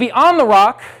you may be on the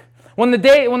rock, when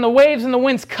the waves and the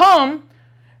winds come,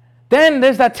 then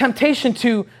there's that temptation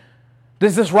to,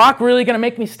 is this rock really going to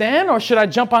make me stand, or should I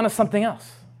jump onto something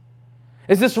else?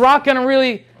 Is this rock going to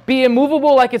really be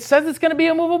immovable like it says it's going to be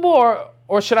immovable,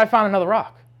 or should I find another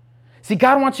rock? See,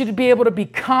 God wants you to be able to be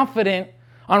confident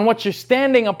on what you're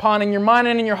standing upon in your mind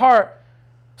and in your heart,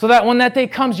 so that when that day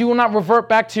comes, you will not revert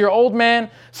back to your old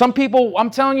man. Some people, I'm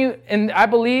telling you, and I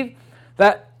believe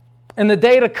that in the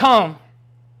day to come,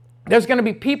 there's going to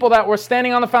be people that were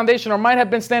standing on the foundation or might have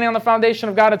been standing on the foundation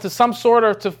of God into some sort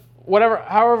or to whatever,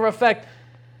 however effect,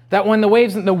 that when the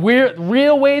waves, the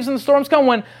real waves and the storms come,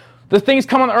 when the things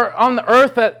come on the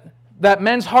earth that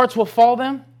men's hearts will fall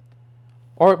them,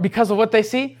 or because of what they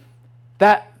see,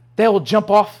 that they will jump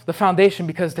off the foundation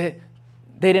because they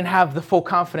didn't have the full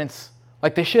confidence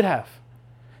like they should have.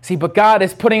 See, but God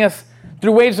is putting us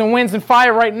through waves and winds and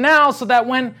fire right now so that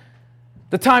when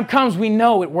the time comes, we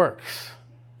know it works.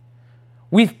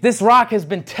 This rock has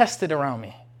been tested around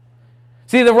me.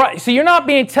 See, you're not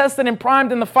being tested and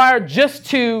primed in the fire just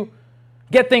to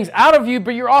get things out of you,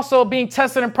 but you're also being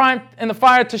tested and primed in the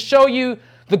fire to show you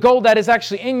the gold that is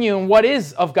actually in you and what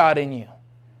is of God in you.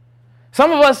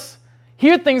 Some of us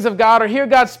hear things of God or hear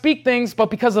God speak things, but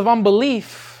because of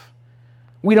unbelief,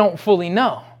 we don't fully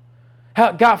know.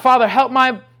 God, Father, help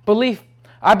my belief.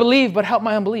 I believe, but help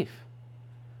my unbelief.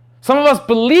 Some of us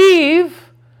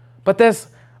believe, but there's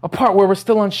a part where we're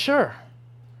still unsure.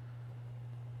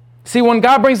 See, when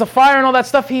God brings the fire and all that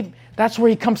stuff, that's where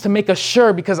he comes to make us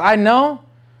sure, because I know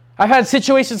I've had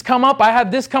situations come up. I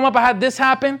had this come up. I had this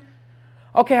happen.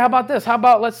 Okay, how about this? How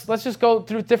about let's just go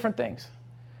through different things.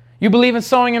 You believe in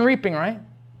sowing and reaping, right?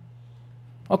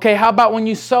 Okay, how about when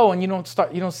you sow and you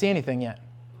don't see anything yet?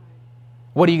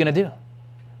 What are you going to do?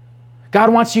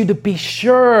 God wants you to be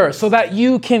sure so that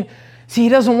you can... See, he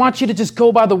doesn't want you to just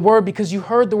go by the word because you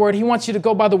heard the word. He wants you to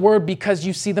go by the word because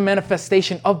you see the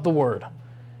manifestation of the word.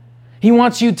 He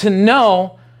wants you to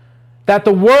know that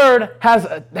the word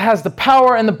has the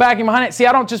power and the backing behind it. See,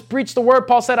 I don't just preach the word.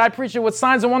 Paul said, I preach it with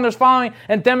signs and wonders following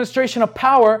and demonstration of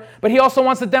power. But he also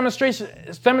wants to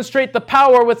demonstrate the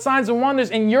power with signs and wonders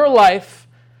in your life,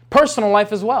 personal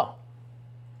life as well.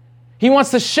 He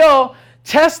wants to show,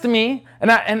 test me,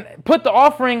 and put the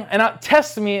offering and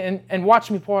test me and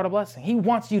watch me pour out a blessing. He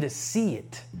wants you to see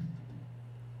it.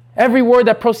 Every word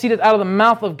that proceeded out of the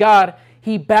mouth of God,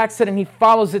 he backs it and he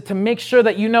follows it to make sure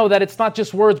that you know that it's not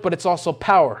just words, but it's also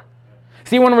power.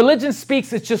 See, when religion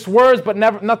speaks, it's just words, but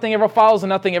nothing ever follows and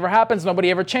nothing ever happens. Nobody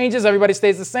ever changes. Everybody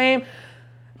stays the same.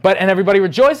 And everybody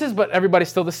rejoices, but everybody's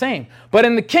still the same. But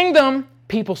in the kingdom,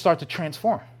 people start to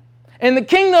transform. In the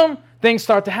kingdom, things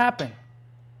start to happen.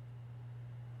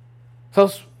 So,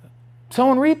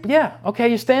 sow and reap, yeah. Okay,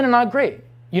 you're standing on, great.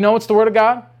 You know it's the word of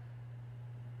God.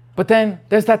 But then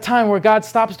there's that time where God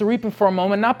stops the reaping for a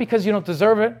moment, not because you don't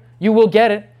deserve it. You will get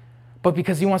it. But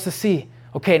because he wants to see,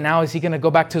 okay, now is he going to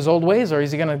go back to his old ways or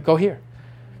is he going to go here?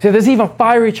 So there's even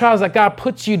fiery trials that God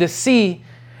puts you to see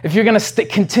if you're going to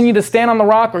continue to stand on the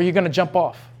rock or you're going to jump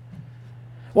off.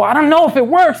 Well, I don't know if it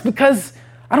works because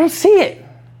I don't see it.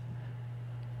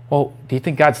 Well, do you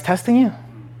think God's testing you?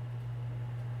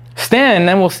 Stand and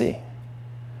then we'll see.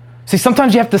 See,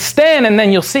 sometimes you have to stand and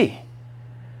then you'll see.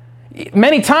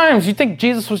 Many times you think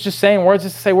Jesus was just saying words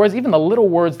just to say words. Even the little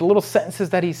words, the little sentences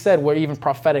that he said were even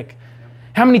prophetic.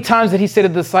 How many times did he say to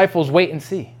the disciples, wait and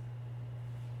see?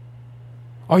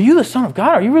 Are you the Son of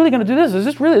God? Are you really going to do this? Is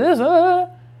this really this?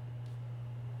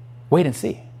 Wait and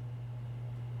see.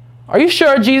 Are you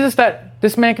sure, Jesus, that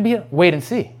this man can be healed? Wait and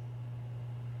see.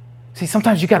 See,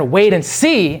 sometimes you got to wait and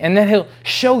see, and then he'll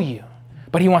show you.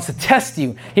 But he wants to test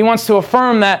you. He wants to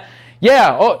affirm that,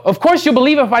 yeah, of course you'll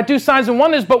believe if I do signs and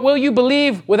wonders, but will you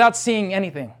believe without seeing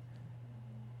anything?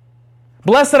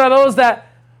 Blessed are those that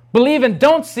believe and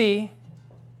don't see.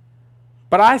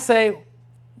 But I say,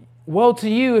 woe to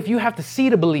you if you have to see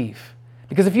to believe.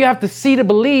 Because if you have to see to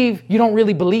believe, you don't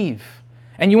really believe.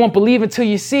 And you won't believe until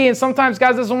you see. And sometimes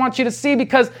God doesn't want you to see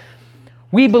because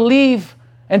we believe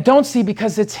and don't see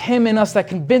because it's him in us that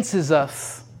convinces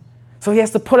us. So he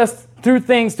has to put us through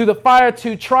things, through the fire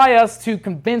to try us, to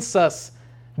convince us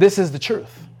this is the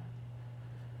truth.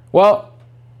 Well,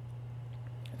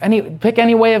 pick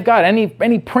any way of God,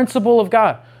 any principle of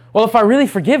God. Well, if I really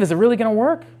forgive, is it really going to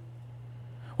work?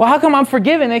 Well, how come I'm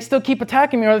forgiven? They still keep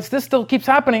attacking me, or this still keeps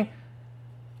happening.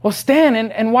 Well, stand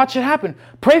and watch it happen.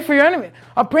 Pray for your enemy.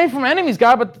 I'm praying for my enemies,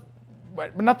 God,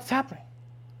 but nothing's happening.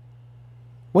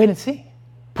 Wait and see.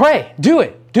 Pray. Do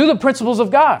it. Do the principles of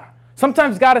God.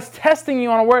 Sometimes God is testing you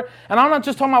on a word, and I'm not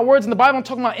just talking about words in the Bible. I'm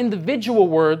talking about individual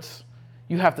words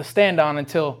you have to stand on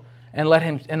and let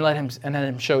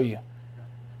him show you.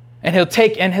 And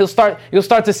you'll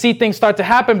start to see things start to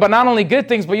happen, but not only good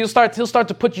things, but he'll start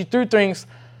to put you through things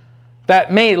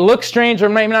that may look strange or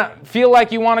may not feel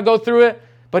like you want to go through it,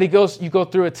 but you go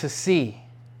through it to see.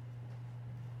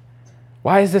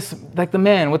 Why is this like the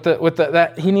man with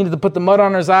that he needed to put the mud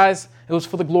on his eyes? It was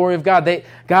for the glory of God.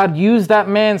 God used that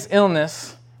man's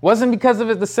illness. It wasn't because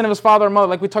of the sin of his father or mother,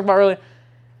 like we talked about earlier.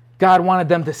 God wanted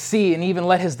them to see and even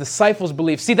let his disciples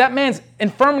believe. See, that man's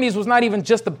infirmities was not even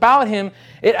just about him.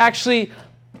 It actually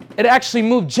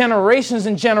moved generations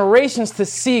and generations to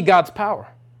see God's power.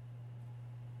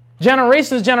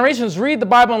 Generations read the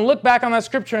Bible and look back on that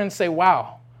scripture and say,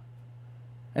 wow.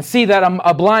 And see that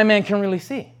a blind man can really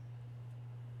see.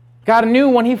 God knew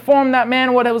when he formed that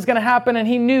man what was going to happen, and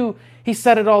he knew he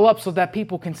set it all up so that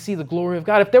people can see the glory of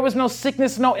God. If there was no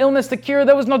sickness, no illness to cure,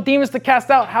 there was no demons to cast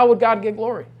out, how would God get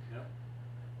glory? Yep.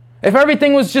 If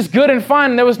everything was just good and fine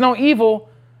and there was no evil,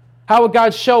 how would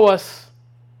God show us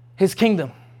his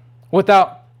kingdom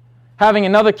without having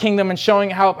another kingdom and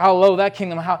showing how low that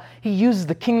kingdom, how he uses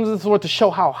the kingdoms of this world to show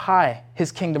how high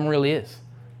his kingdom really is.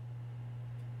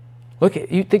 Look,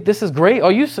 you think this is great? Oh,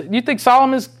 you think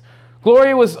Solomon's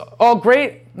glory was all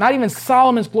great? Not even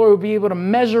Solomon's glory would be able to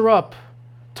measure up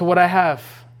to what I have.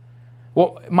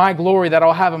 Well, my glory that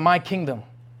I'll have in my kingdom.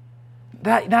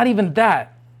 Not even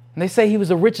that. And they say he was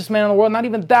the richest man in the world. Not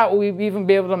even that will we even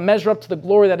be able to measure up to the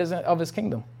glory that is of his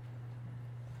kingdom.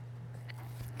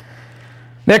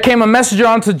 There came a messenger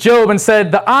unto Job and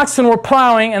said, the oxen were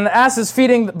plowing and the asses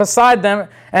feeding beside them,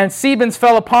 and Sebans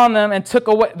fell upon them and took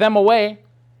them away.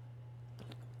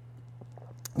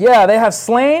 Yeah, they have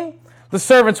slain the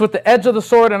servants with the edge of the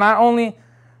sword, and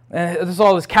this is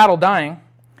all his cattle dying.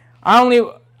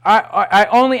 I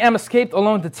only am escaped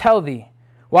alone to tell thee.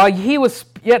 While he was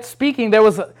yet speaking, there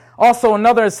was also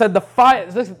another, it said the fire,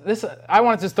 this I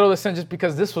wanted to just throw this in just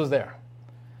because this was there.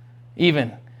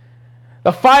 Even.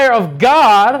 The fire of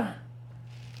God,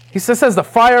 he says the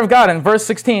fire of God in verse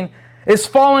 16, is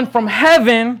fallen from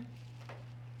heaven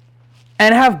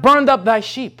and have burned up thy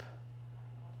sheep.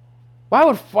 Why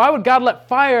would God let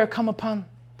fire come upon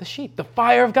the sheep? The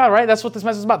fire of God, right? That's what this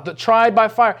message is about. Tried by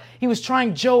fire. He was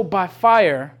trying Job by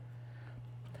fire,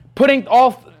 putting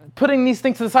these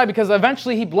things to the side, because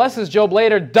eventually he blesses Job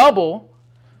later double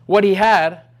what he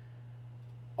had,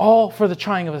 all for the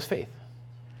trying of his faith.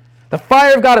 The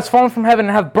fire of God has fallen from heaven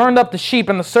and have burned up the sheep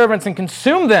and the servants and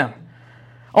consumed them.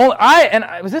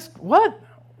 Was this what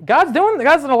God's doing?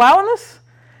 God's allowing this?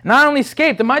 And I only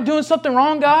escaped. Am I doing something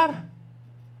wrong, God?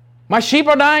 My sheep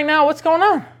are dying now. What's going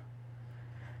on?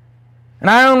 And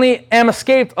I only am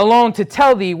escaped alone to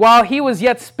tell thee. While he was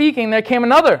yet speaking, there came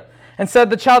another and said,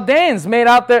 the Chaldeans made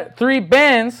out their 3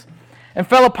 bands and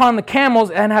fell upon the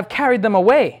camels and have carried them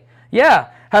away. Yeah,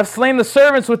 have slain the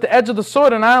servants with the edge of the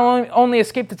sword, and I only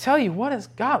escaped to tell you. What is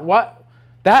God? What?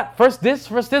 That, first this,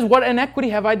 what iniquity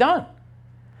have I done?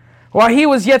 While he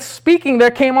was yet speaking,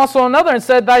 there came also another and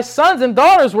said, thy sons and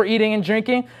daughters were eating and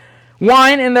drinking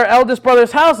wine in their eldest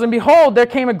brother's house. And behold, there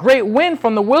came a great wind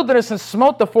from the wilderness and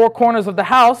smote the 4 corners of the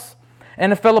house,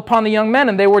 and it fell upon the young men,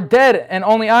 and they were dead, and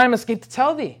only I am escaped to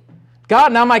tell thee.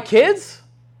 God, now my kids?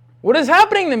 What is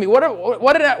happening to me? What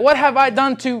have I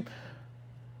done to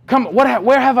come?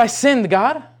 Where have I sinned,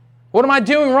 God? What am I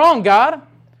doing wrong, God?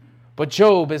 But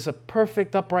Job is a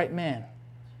perfect, upright man.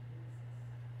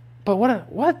 But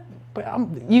what?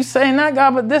 You saying that,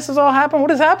 God, but this has all happened?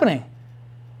 What is happening?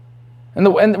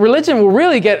 And religion will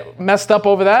really get messed up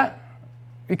over that,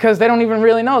 because they don't even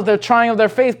really know. They're trying of their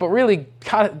faith, but really,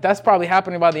 God, that's probably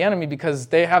happening by the enemy because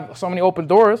they have so many open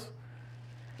doors.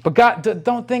 But God,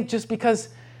 don't think just because,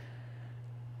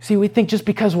 we think just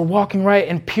because we're walking right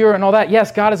and pure and all that,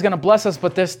 yes, God is going to bless us,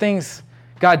 but there's things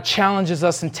God challenges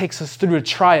us and takes us through to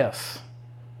try us.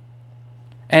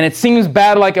 And it seems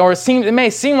bad, it may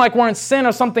seem like we're in sin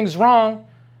or something's wrong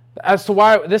as to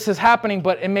why this is happening,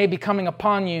 but it may be coming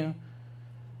upon you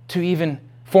to even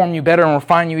form you better and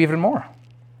refine you even more.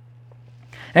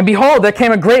 And behold, there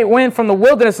came a great wind from the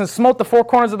wilderness and smote the 4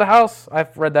 corners of the house.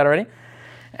 I've read that already.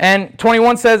 And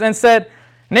 21 says, and said,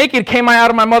 naked came I out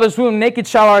of my mother's womb, naked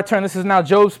shall I return. This is now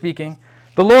Job speaking.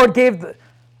 The Lord gave, and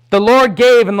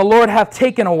the Lord hath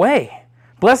taken away.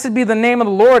 Blessed be the name of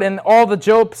the Lord. And all the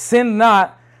Job sinned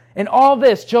not. In all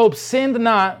this, Job sinned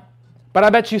not, but I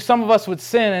bet you some of us would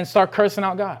sin and start cursing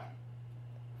out God.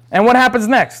 And what happens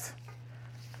next?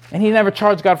 And he never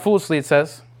charged God foolishly, it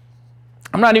says.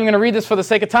 I'm not even going to read this for the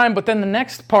sake of time, but then the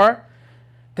next part,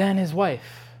 then his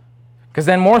wife. Because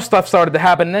then more stuff started to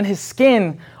happen. And then his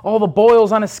skin, all the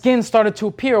boils on his skin started to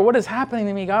appear. What is happening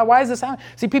to me, God? Why is this happening?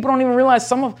 See, people don't even realize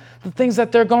some of the things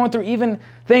that they're going through, even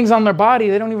things on their body,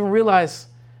 they don't even realize.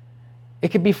 It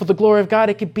could be for the glory of God.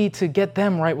 It could be to get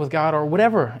them right with God or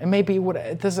whatever. It may be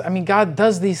God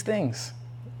does these things.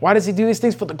 Why does he do these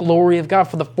things? For the glory of God,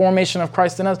 for the formation of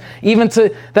Christ in us, even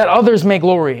to that others may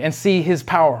glory and see his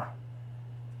power.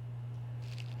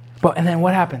 And then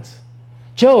what happens?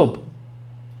 Job,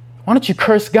 why don't you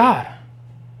curse God?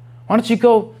 Why don't you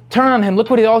go turn on him?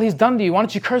 Look what all he's done to you. Why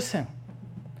don't you curse him?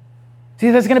 See,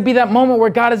 there's going to be that moment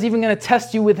where God is even going to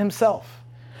test you with himself.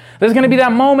 There's going to be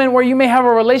that moment where you may have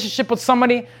a relationship with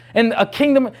somebody in a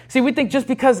kingdom. See, we think just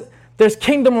because there's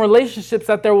kingdom relationships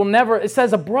that there will never, it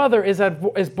says a brother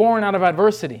is born out of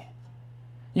adversity.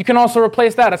 You can also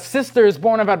replace that. A sister is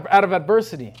born out of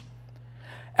adversity.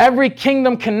 Every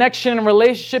kingdom connection and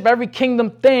relationship, every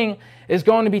kingdom thing is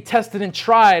going to be tested and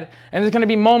tried. And there's going to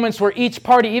be moments where each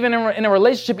party, even in a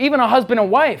relationship, even a husband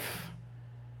and wife,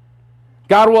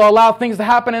 God will allow things to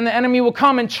happen and the enemy will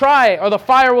come and try, or the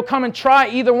fire will come and try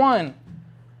either one.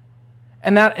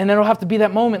 And it'll have to be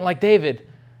that moment like David,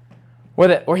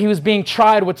 where he was being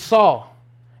tried with Saul.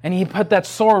 And he put that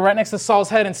sword right next to Saul's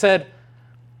head and said,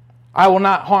 I will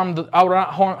not harm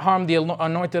the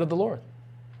anointed of the Lord.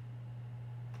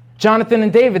 Jonathan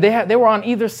and David, they were on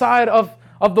either side of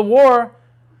the war,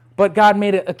 but God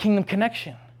made a kingdom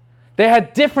connection. They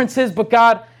had differences, but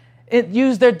God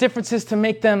used their differences to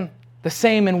make them the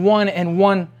same in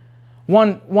one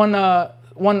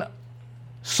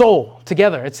soul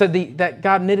together. It said that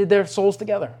God knitted their souls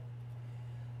together.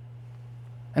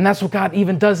 And that's what God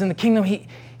even does in the kingdom.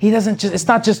 He doesn't just, it's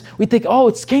not just, we think, oh,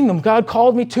 it's kingdom. God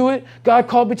called me to it. God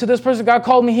called me to this person. God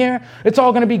called me here. It's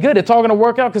all going to be good. It's all going to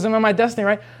work out because I'm in my destiny,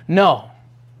 right? No.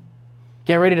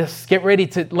 Get ready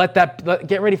for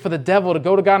the devil to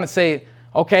go to God and say,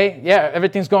 okay, yeah,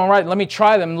 everything's going right. Let me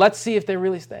try them. Let's see if they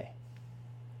really stay.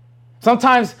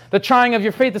 Sometimes the trying of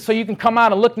your faith is so you can come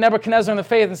out and look Nebuchadnezzar in the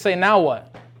face and say, now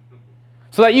what?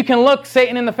 So that you can look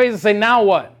Satan in the face and say, now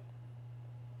what?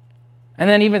 And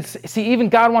then even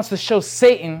God wants to show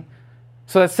Satan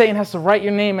so that Satan has to write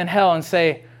your name in hell and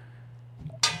say,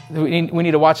 we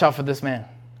need to watch out for this man.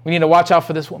 We need to watch out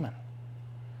for this woman.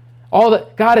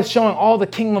 God is showing all the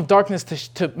kingdom of darkness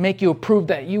to make you approve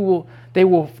that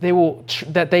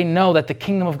that they know that the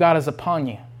kingdom of God is upon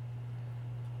you.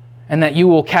 And that you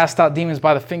will cast out demons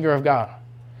by the finger of God.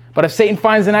 But if Satan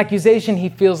finds an accusation, he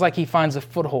feels like he finds a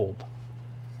foothold.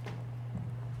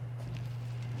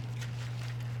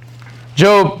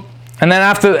 Job, and then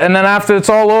after it's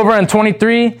all over in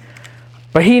 23,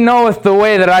 but he knoweth the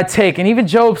way that I take. And even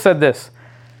Job said this,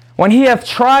 when he hath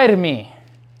tried me,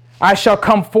 I shall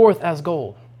come forth as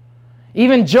gold.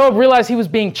 Even Job realized he was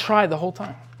being tried the whole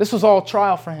time. This was all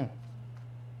trial for him.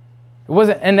 It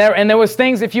wasn't, and there was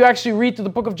things, if you actually read through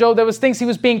the book of Job, there was things he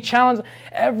was being challenged.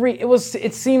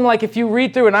 It seemed like if you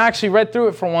read through it, and I actually read through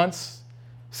it for once,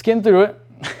 skimmed through it,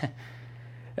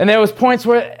 and there was points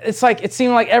where it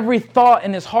seemed like every thought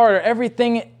in his heart or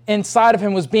everything inside of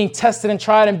him was being tested and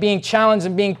tried and being challenged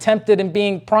and being tempted and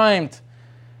being primed,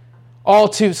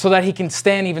 so that he can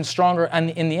stand even stronger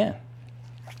in the end.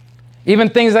 Even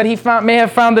things that he may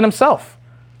have found in himself.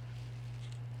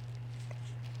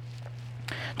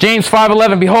 James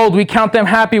 5:11, behold, we count them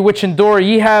happy which endure.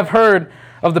 Ye have heard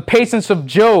of the patience of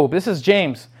Job. This is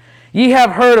James. Ye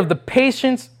have heard of the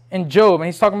patience in Job. And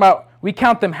he's talking about, we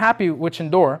count them happy which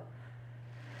endure.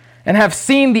 And have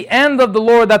seen the end of the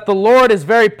Lord, that the Lord is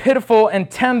very pitiful and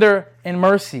tender in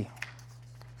mercy.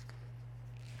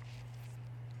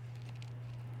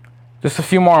 Just a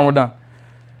few more and we're done.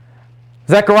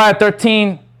 Zechariah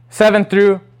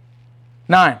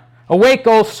 13:7-9. Awake,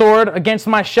 O sword, against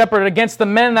my shepherd, against the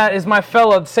men that is my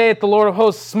fellow, saith the Lord of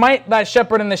hosts. Smite thy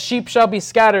shepherd, and the sheep shall be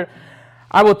scattered.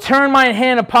 I will turn mine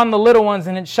hand upon the little ones,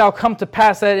 and it shall come to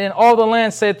pass that in all the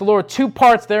land, saith the Lord, 2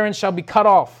 parts therein shall be cut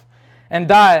off and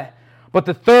die, but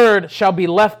the third shall be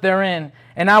left therein.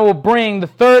 And I will bring the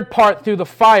third part through the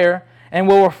fire, and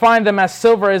will refine them as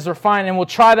silver is refined, and will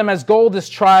try them as gold is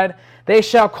tried. They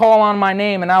shall call on my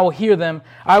name, and I will hear them.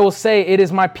 I will say, it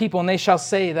is my people, and they shall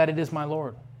say that it is my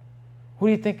Lord. Who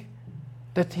do you think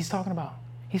that he's talking about?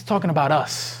 He's talking about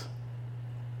us.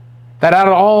 That out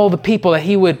of all the people that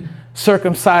he would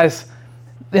circumcise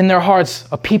in their hearts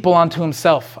a people unto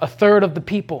himself, a third of the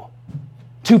people.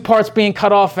 2 parts being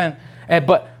cut off,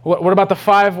 but what about the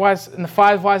 5 wise and the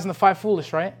 5 wise and the 5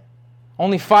 foolish, right?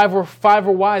 Only 5 were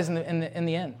wise in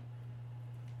the end.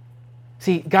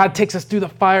 See, God takes us through the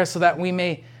fire so that we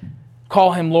may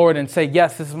call him Lord and say,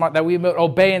 yes, this is that we would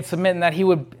obey and submit and that he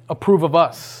would approve of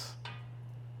us.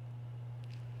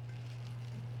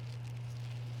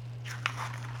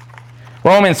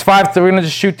 Romans 5, we're going to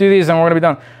just shoot through these and we're going to be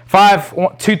done.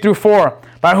 5:2-4.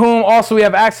 By whom also we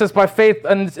have access by faith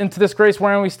into this grace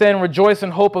wherein we stand and rejoice in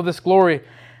hope of this glory.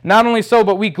 Not only so,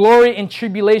 but we glory in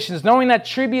tribulations, knowing that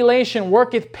tribulation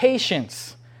worketh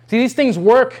patience. See, these things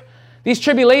work. These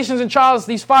tribulations and trials,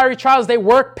 these fiery trials, they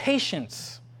work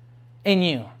patience in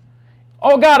you.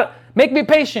 Oh, God, make me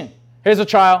patient. Here's a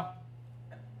trial.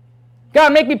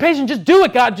 God, make me patient. Just do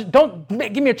it, God. Just don't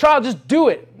give me a trial. Just do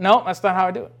it. No, that's not how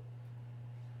I do it.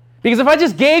 Because if I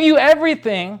just gave you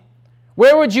everything,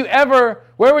 where would your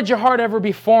heart ever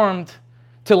be formed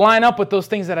to line up with those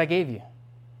things that I gave you?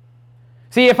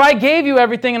 See, if I gave you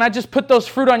everything and I just put those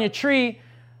fruit on your tree,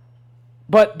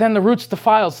 but then the root's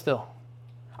defiled still.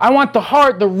 I want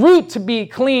the root to be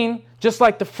clean, just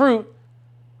like the fruit.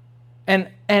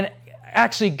 And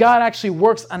actually, God actually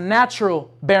works a natural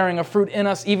bearing of fruit in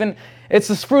us. Even it's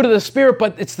the fruit of the Spirit,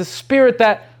 but it's the Spirit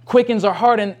that quickens our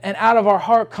heart, and out of our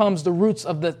heart comes the roots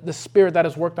of the Spirit that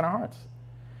has worked in our hearts.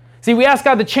 See, we ask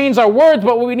God to change our words,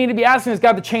 but what we need to be asking is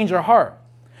God to change our heart.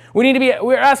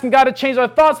 We're asking God to change our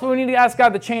thoughts, but we need to ask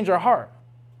God to change our heart.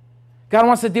 God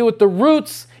wants to deal with the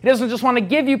roots. He doesn't just want to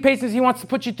give you patience. He wants to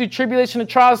put you through tribulation and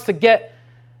trials to get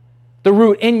the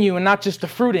root in you and not just the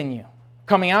fruit in you,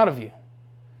 coming out of you.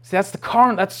 See, that's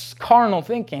carnal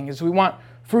thinking, is we want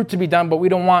fruit to be done, but we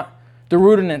don't want the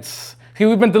rudiments. See,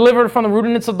 we've been delivered from the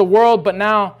rudiments of the world, but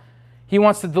now he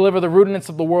wants to deliver the rudiments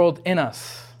of the world in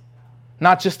us.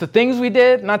 Not just the things we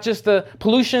did, not just the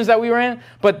pollutions that we were in,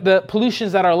 but the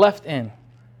pollutions that are left in.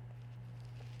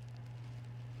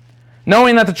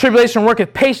 Knowing that the tribulation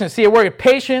worketh patience. See, it worketh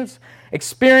patience,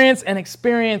 experience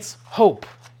hope.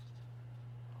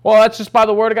 Well, that's just by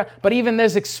the word of God. But even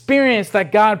there's experience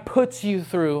that God puts you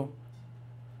through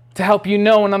to help you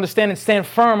know and understand and stand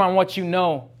firm on what you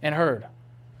know and heard.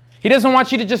 He doesn't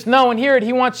want you to just know and hear it.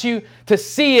 He wants you to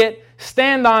see it,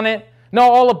 stand on it, know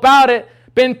all about it,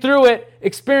 been through it,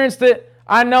 experienced it,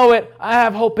 I know it, I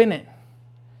have hope in it.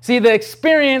 See, the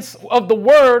experience of the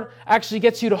Word actually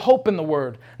gets you to hope in the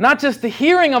Word. Not just the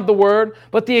hearing of the Word,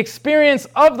 but the experience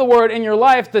of the Word in your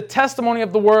life, the testimony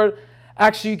of the Word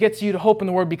actually gets you to hope in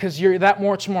the Word because you're that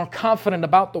much more confident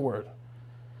about the Word.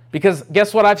 Because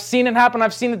guess what? I've seen it happen.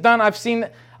 I've seen it done.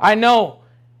 I know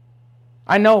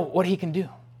what He can do.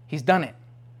 He's done it.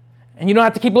 And you don't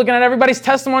have to keep looking at everybody's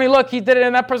testimony. Look, he did it,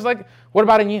 and that person's like, what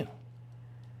about in you?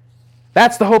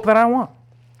 That's the hope that I want.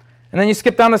 And then you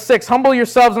skip down to 6. Humble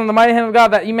yourselves under the mighty hand of God,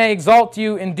 that He may exalt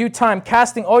you in due time,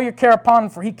 casting all your care upon Him,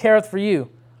 for He careth for you.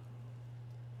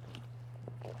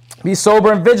 Be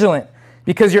sober and vigilant,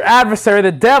 because your adversary,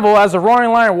 the devil, as a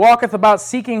roaring lion, walketh about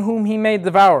seeking whom he may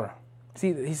devour.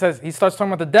 See, he starts talking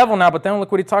about the devil now, but then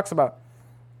look what he talks about.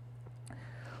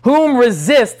 Whom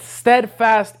resist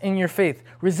steadfast in your faith.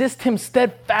 Resist him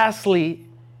steadfastly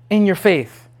in your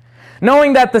faith,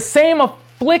 knowing that the same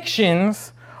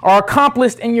afflictions are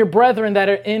accomplished in your brethren that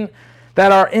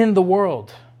are in the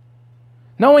world.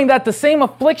 Knowing that the same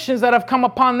afflictions that have come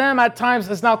upon them at times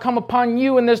has now come upon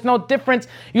you, and there's no difference.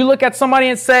 You look at somebody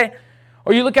and say,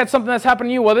 or you look at something that's happened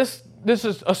to you, well,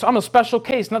 I'm a special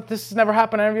case. This has never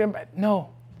happened to everybody. No.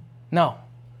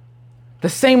 The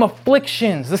same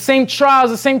afflictions, the same trials,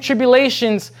 the same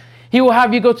tribulations, He will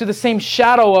have you go through the same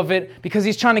shadow of it because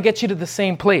He's trying to get you to the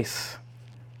same place.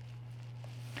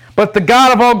 But the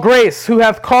God of all grace, who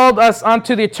hath called us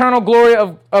unto the eternal glory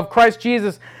of Christ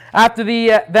Jesus, after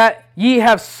that ye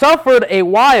have suffered a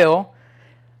while,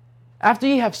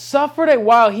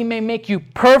 He may make you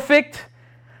perfect,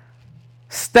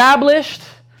 established,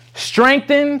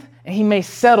 strengthened, and He may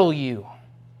settle you.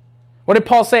 What did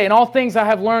Paul say? In all things I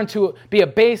have learned to be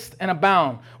abased and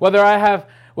abound. Whether I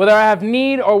have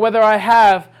need or whether I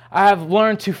have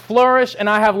learned to flourish, and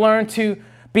I have learned to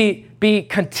be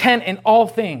content in all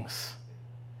things.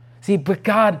 See, but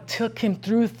God took him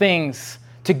through things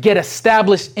to get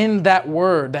established in that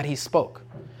word that he spoke.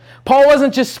 Paul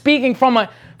wasn't just speaking from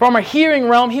a hearing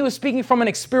realm, he was speaking from an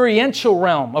experiential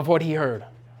realm of what he heard.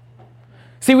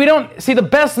 See, the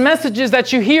best messages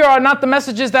that you hear are not the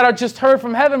messages that are just heard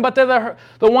from heaven, but they're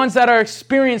the ones that are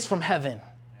experienced from heaven.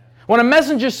 When a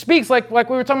messenger speaks, like we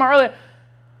were talking about earlier,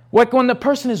 like when the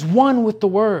person is one with the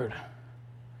word.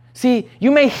 See,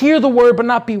 you may hear the word but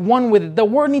not be one with it. The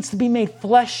word needs to be made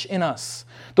flesh in us.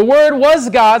 The word was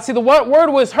God. See, the word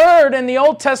was heard in the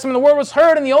Old Testament. The word was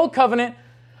heard in the Old Covenant,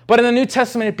 but in the New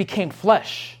Testament it became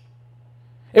flesh.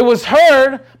 It was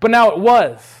heard, but now it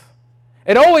was.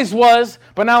 It always was,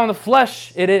 but now in the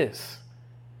flesh it is.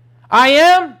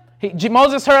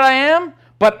 Moses heard I am,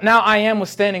 but now I am was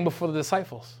standing before the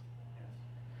disciples.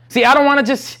 See, I don't want to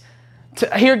just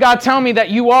hear God tell me that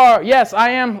you are, yes,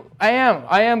 I am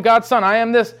God's son, I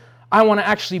am this. I want to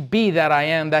actually be that I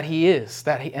am, that He is,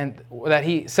 that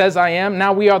He says I am.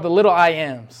 Now we are the little I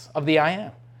ams of the I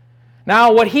am.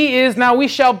 Now what He is, now we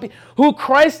shall be, who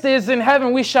Christ is in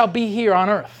heaven, we shall be here on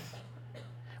earth.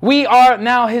 We are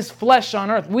now His flesh on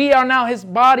earth. We are now His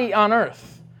body on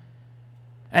earth.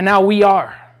 And now we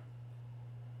are.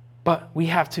 But we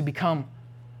have to become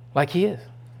like He is.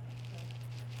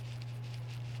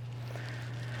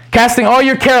 Casting all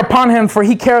your care upon Him, for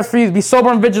He careth for you. Be sober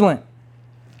and vigilant.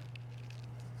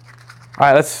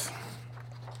 All right,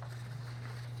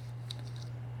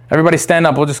 everybody stand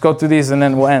up. We'll just go through these and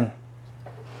then we'll end.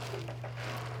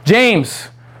 James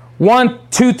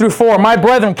 1:2-4. My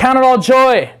brethren, count it all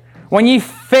joy when ye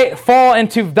fall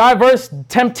into diverse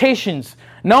temptations,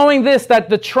 knowing this, that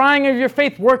the trying of your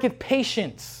faith worketh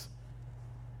patience.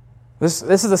 This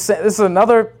is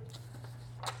another.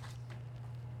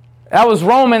 That was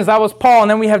Romans, that was Paul,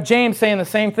 and then we have James saying the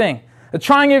same thing. The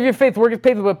trying of your faith worketh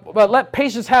patience, but let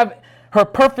patience have her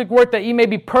perfect work, that ye may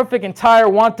be perfect, entire,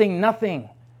 wanting nothing.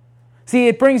 See,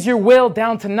 it brings your will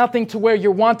down to nothing, to where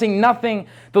you're wanting nothing.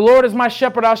 The Lord is my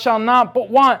shepherd, I shall not but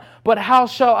want. But how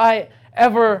shall I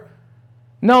ever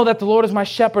know that the Lord is my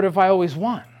shepherd if I always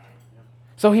want?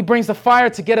 So He brings the fire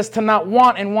to get us to not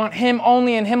want, and want Him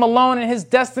only and Him alone and His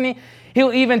destiny.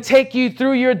 He'll even take you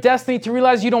through your destiny to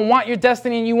realize you don't want your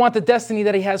destiny and you want the destiny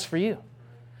that He has for you.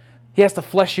 He has to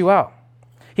flesh you out.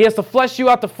 He has to flesh you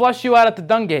out at the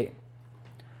dung gate.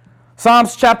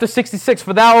 Psalms chapter 66,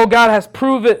 for Thou, O God, hast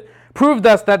proved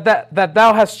us that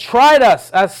Thou hast tried us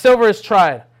as silver is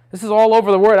tried. This is all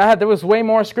over the word. There was way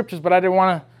more scriptures, but I didn't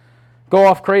want to go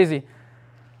off crazy.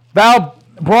 Thou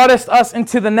broughtest us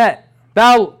into the net.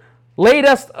 Thou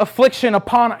laidest affliction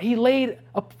upon. He laid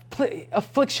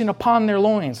affliction upon their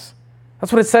loins.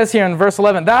 That's what it says here in verse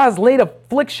 11. Thou hast laid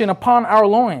affliction upon our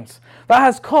loins. Thou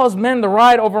hast caused men to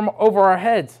ride over our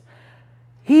heads.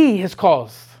 He has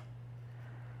caused.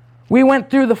 We went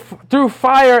through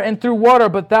fire and through water,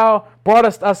 but thou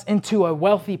broughtest us into a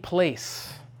wealthy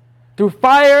place. Through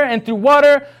fire and through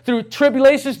water, through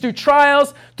tribulations, through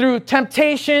trials, through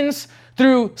temptations,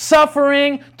 through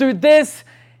suffering, through this,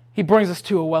 he brings us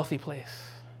to a wealthy place.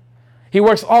 He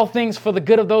works all things for the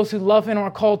good of those who love him and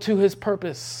are called to his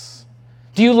purpose.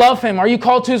 Do you love him? Are you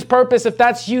called to his purpose? If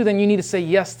that's you, then you need to say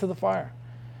yes to the fire.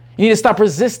 You need to stop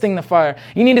resisting the fire.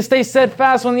 You need to stay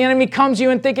steadfast when the enemy comes to you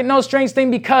and think it no strange thing,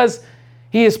 because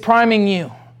he is priming you.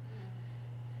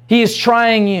 He is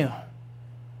trying you.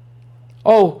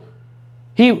 Oh,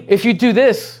 if you do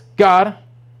this, God,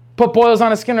 put boils on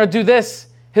his skin, or do this,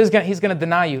 he's going to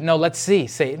deny you. No, let's see,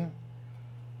 Satan.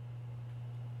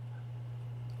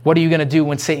 What are you going to do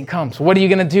when Satan comes? What are you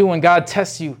going to do when God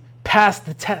tests you? Pass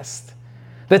the test.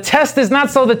 The test is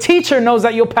not so the teacher knows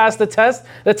that you'll pass the test.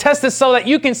 The test is so that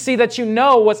you can see that you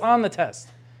know what's on the test.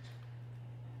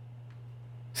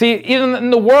 See, even in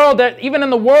the world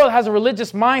has a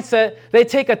religious mindset. They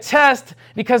take a test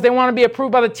because they want to be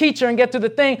approved by the teacher and get to the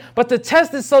thing. But the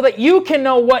test is so that you can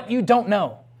know what you don't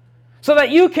know. So that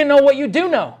you can know what you do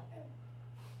know.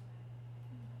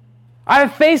 I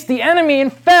have faced the enemy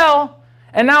and fell,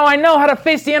 and now I know how to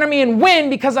face the enemy and win,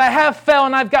 because I have fell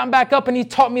and I've gotten back up and he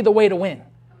taught me the way to win.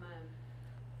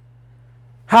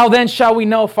 How then shall we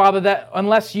know, Father, that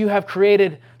unless you have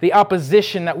created the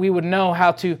opposition, that we would know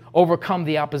how to overcome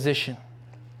the opposition?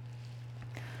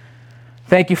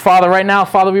 Thank you, Father. Right now,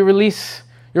 Father, we release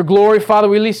your glory, Father.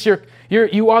 We release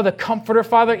you are the comforter,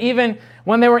 Father. Even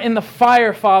when they were in the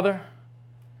fire, Father,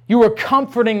 you were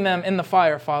comforting them in the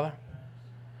fire, Father.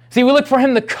 See, we look for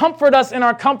him to comfort us in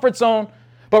our comfort zone,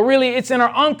 but really it's in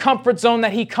our uncomfort zone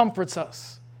that he comforts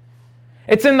us.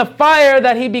 It's in the fire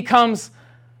that he becomes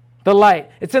the light.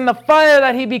 It's in the fire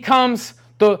that he becomes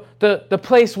the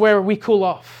place where we cool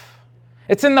off.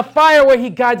 It's in the fire where he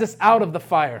guides us out of the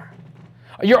fire.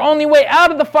 Your only way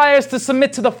out of the fire is to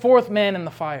submit to the fourth man in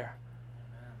the fire.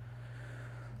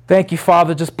 Thank you,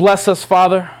 Father. Just bless us,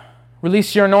 Father.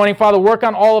 Release your anointing, Father. Work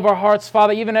on all of our hearts,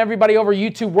 Father. Even everybody over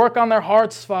YouTube, work on their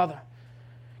hearts, Father.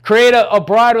 Create a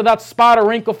bride without spot or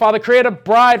wrinkle, Father. Create a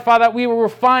bride, Father, that we will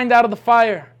refined out of the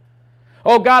fire.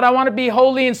 Oh, God, I want to be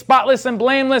holy and spotless and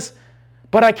blameless,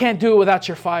 but I can't do it without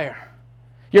your fire.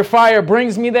 Your fire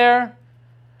brings me there.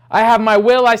 I have my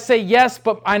will. I say yes,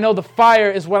 but I know the fire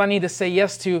is what I need to say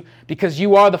yes to, because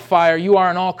you are the fire. You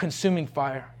are an all-consuming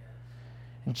fire.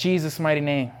 In Jesus' mighty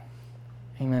name,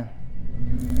 amen.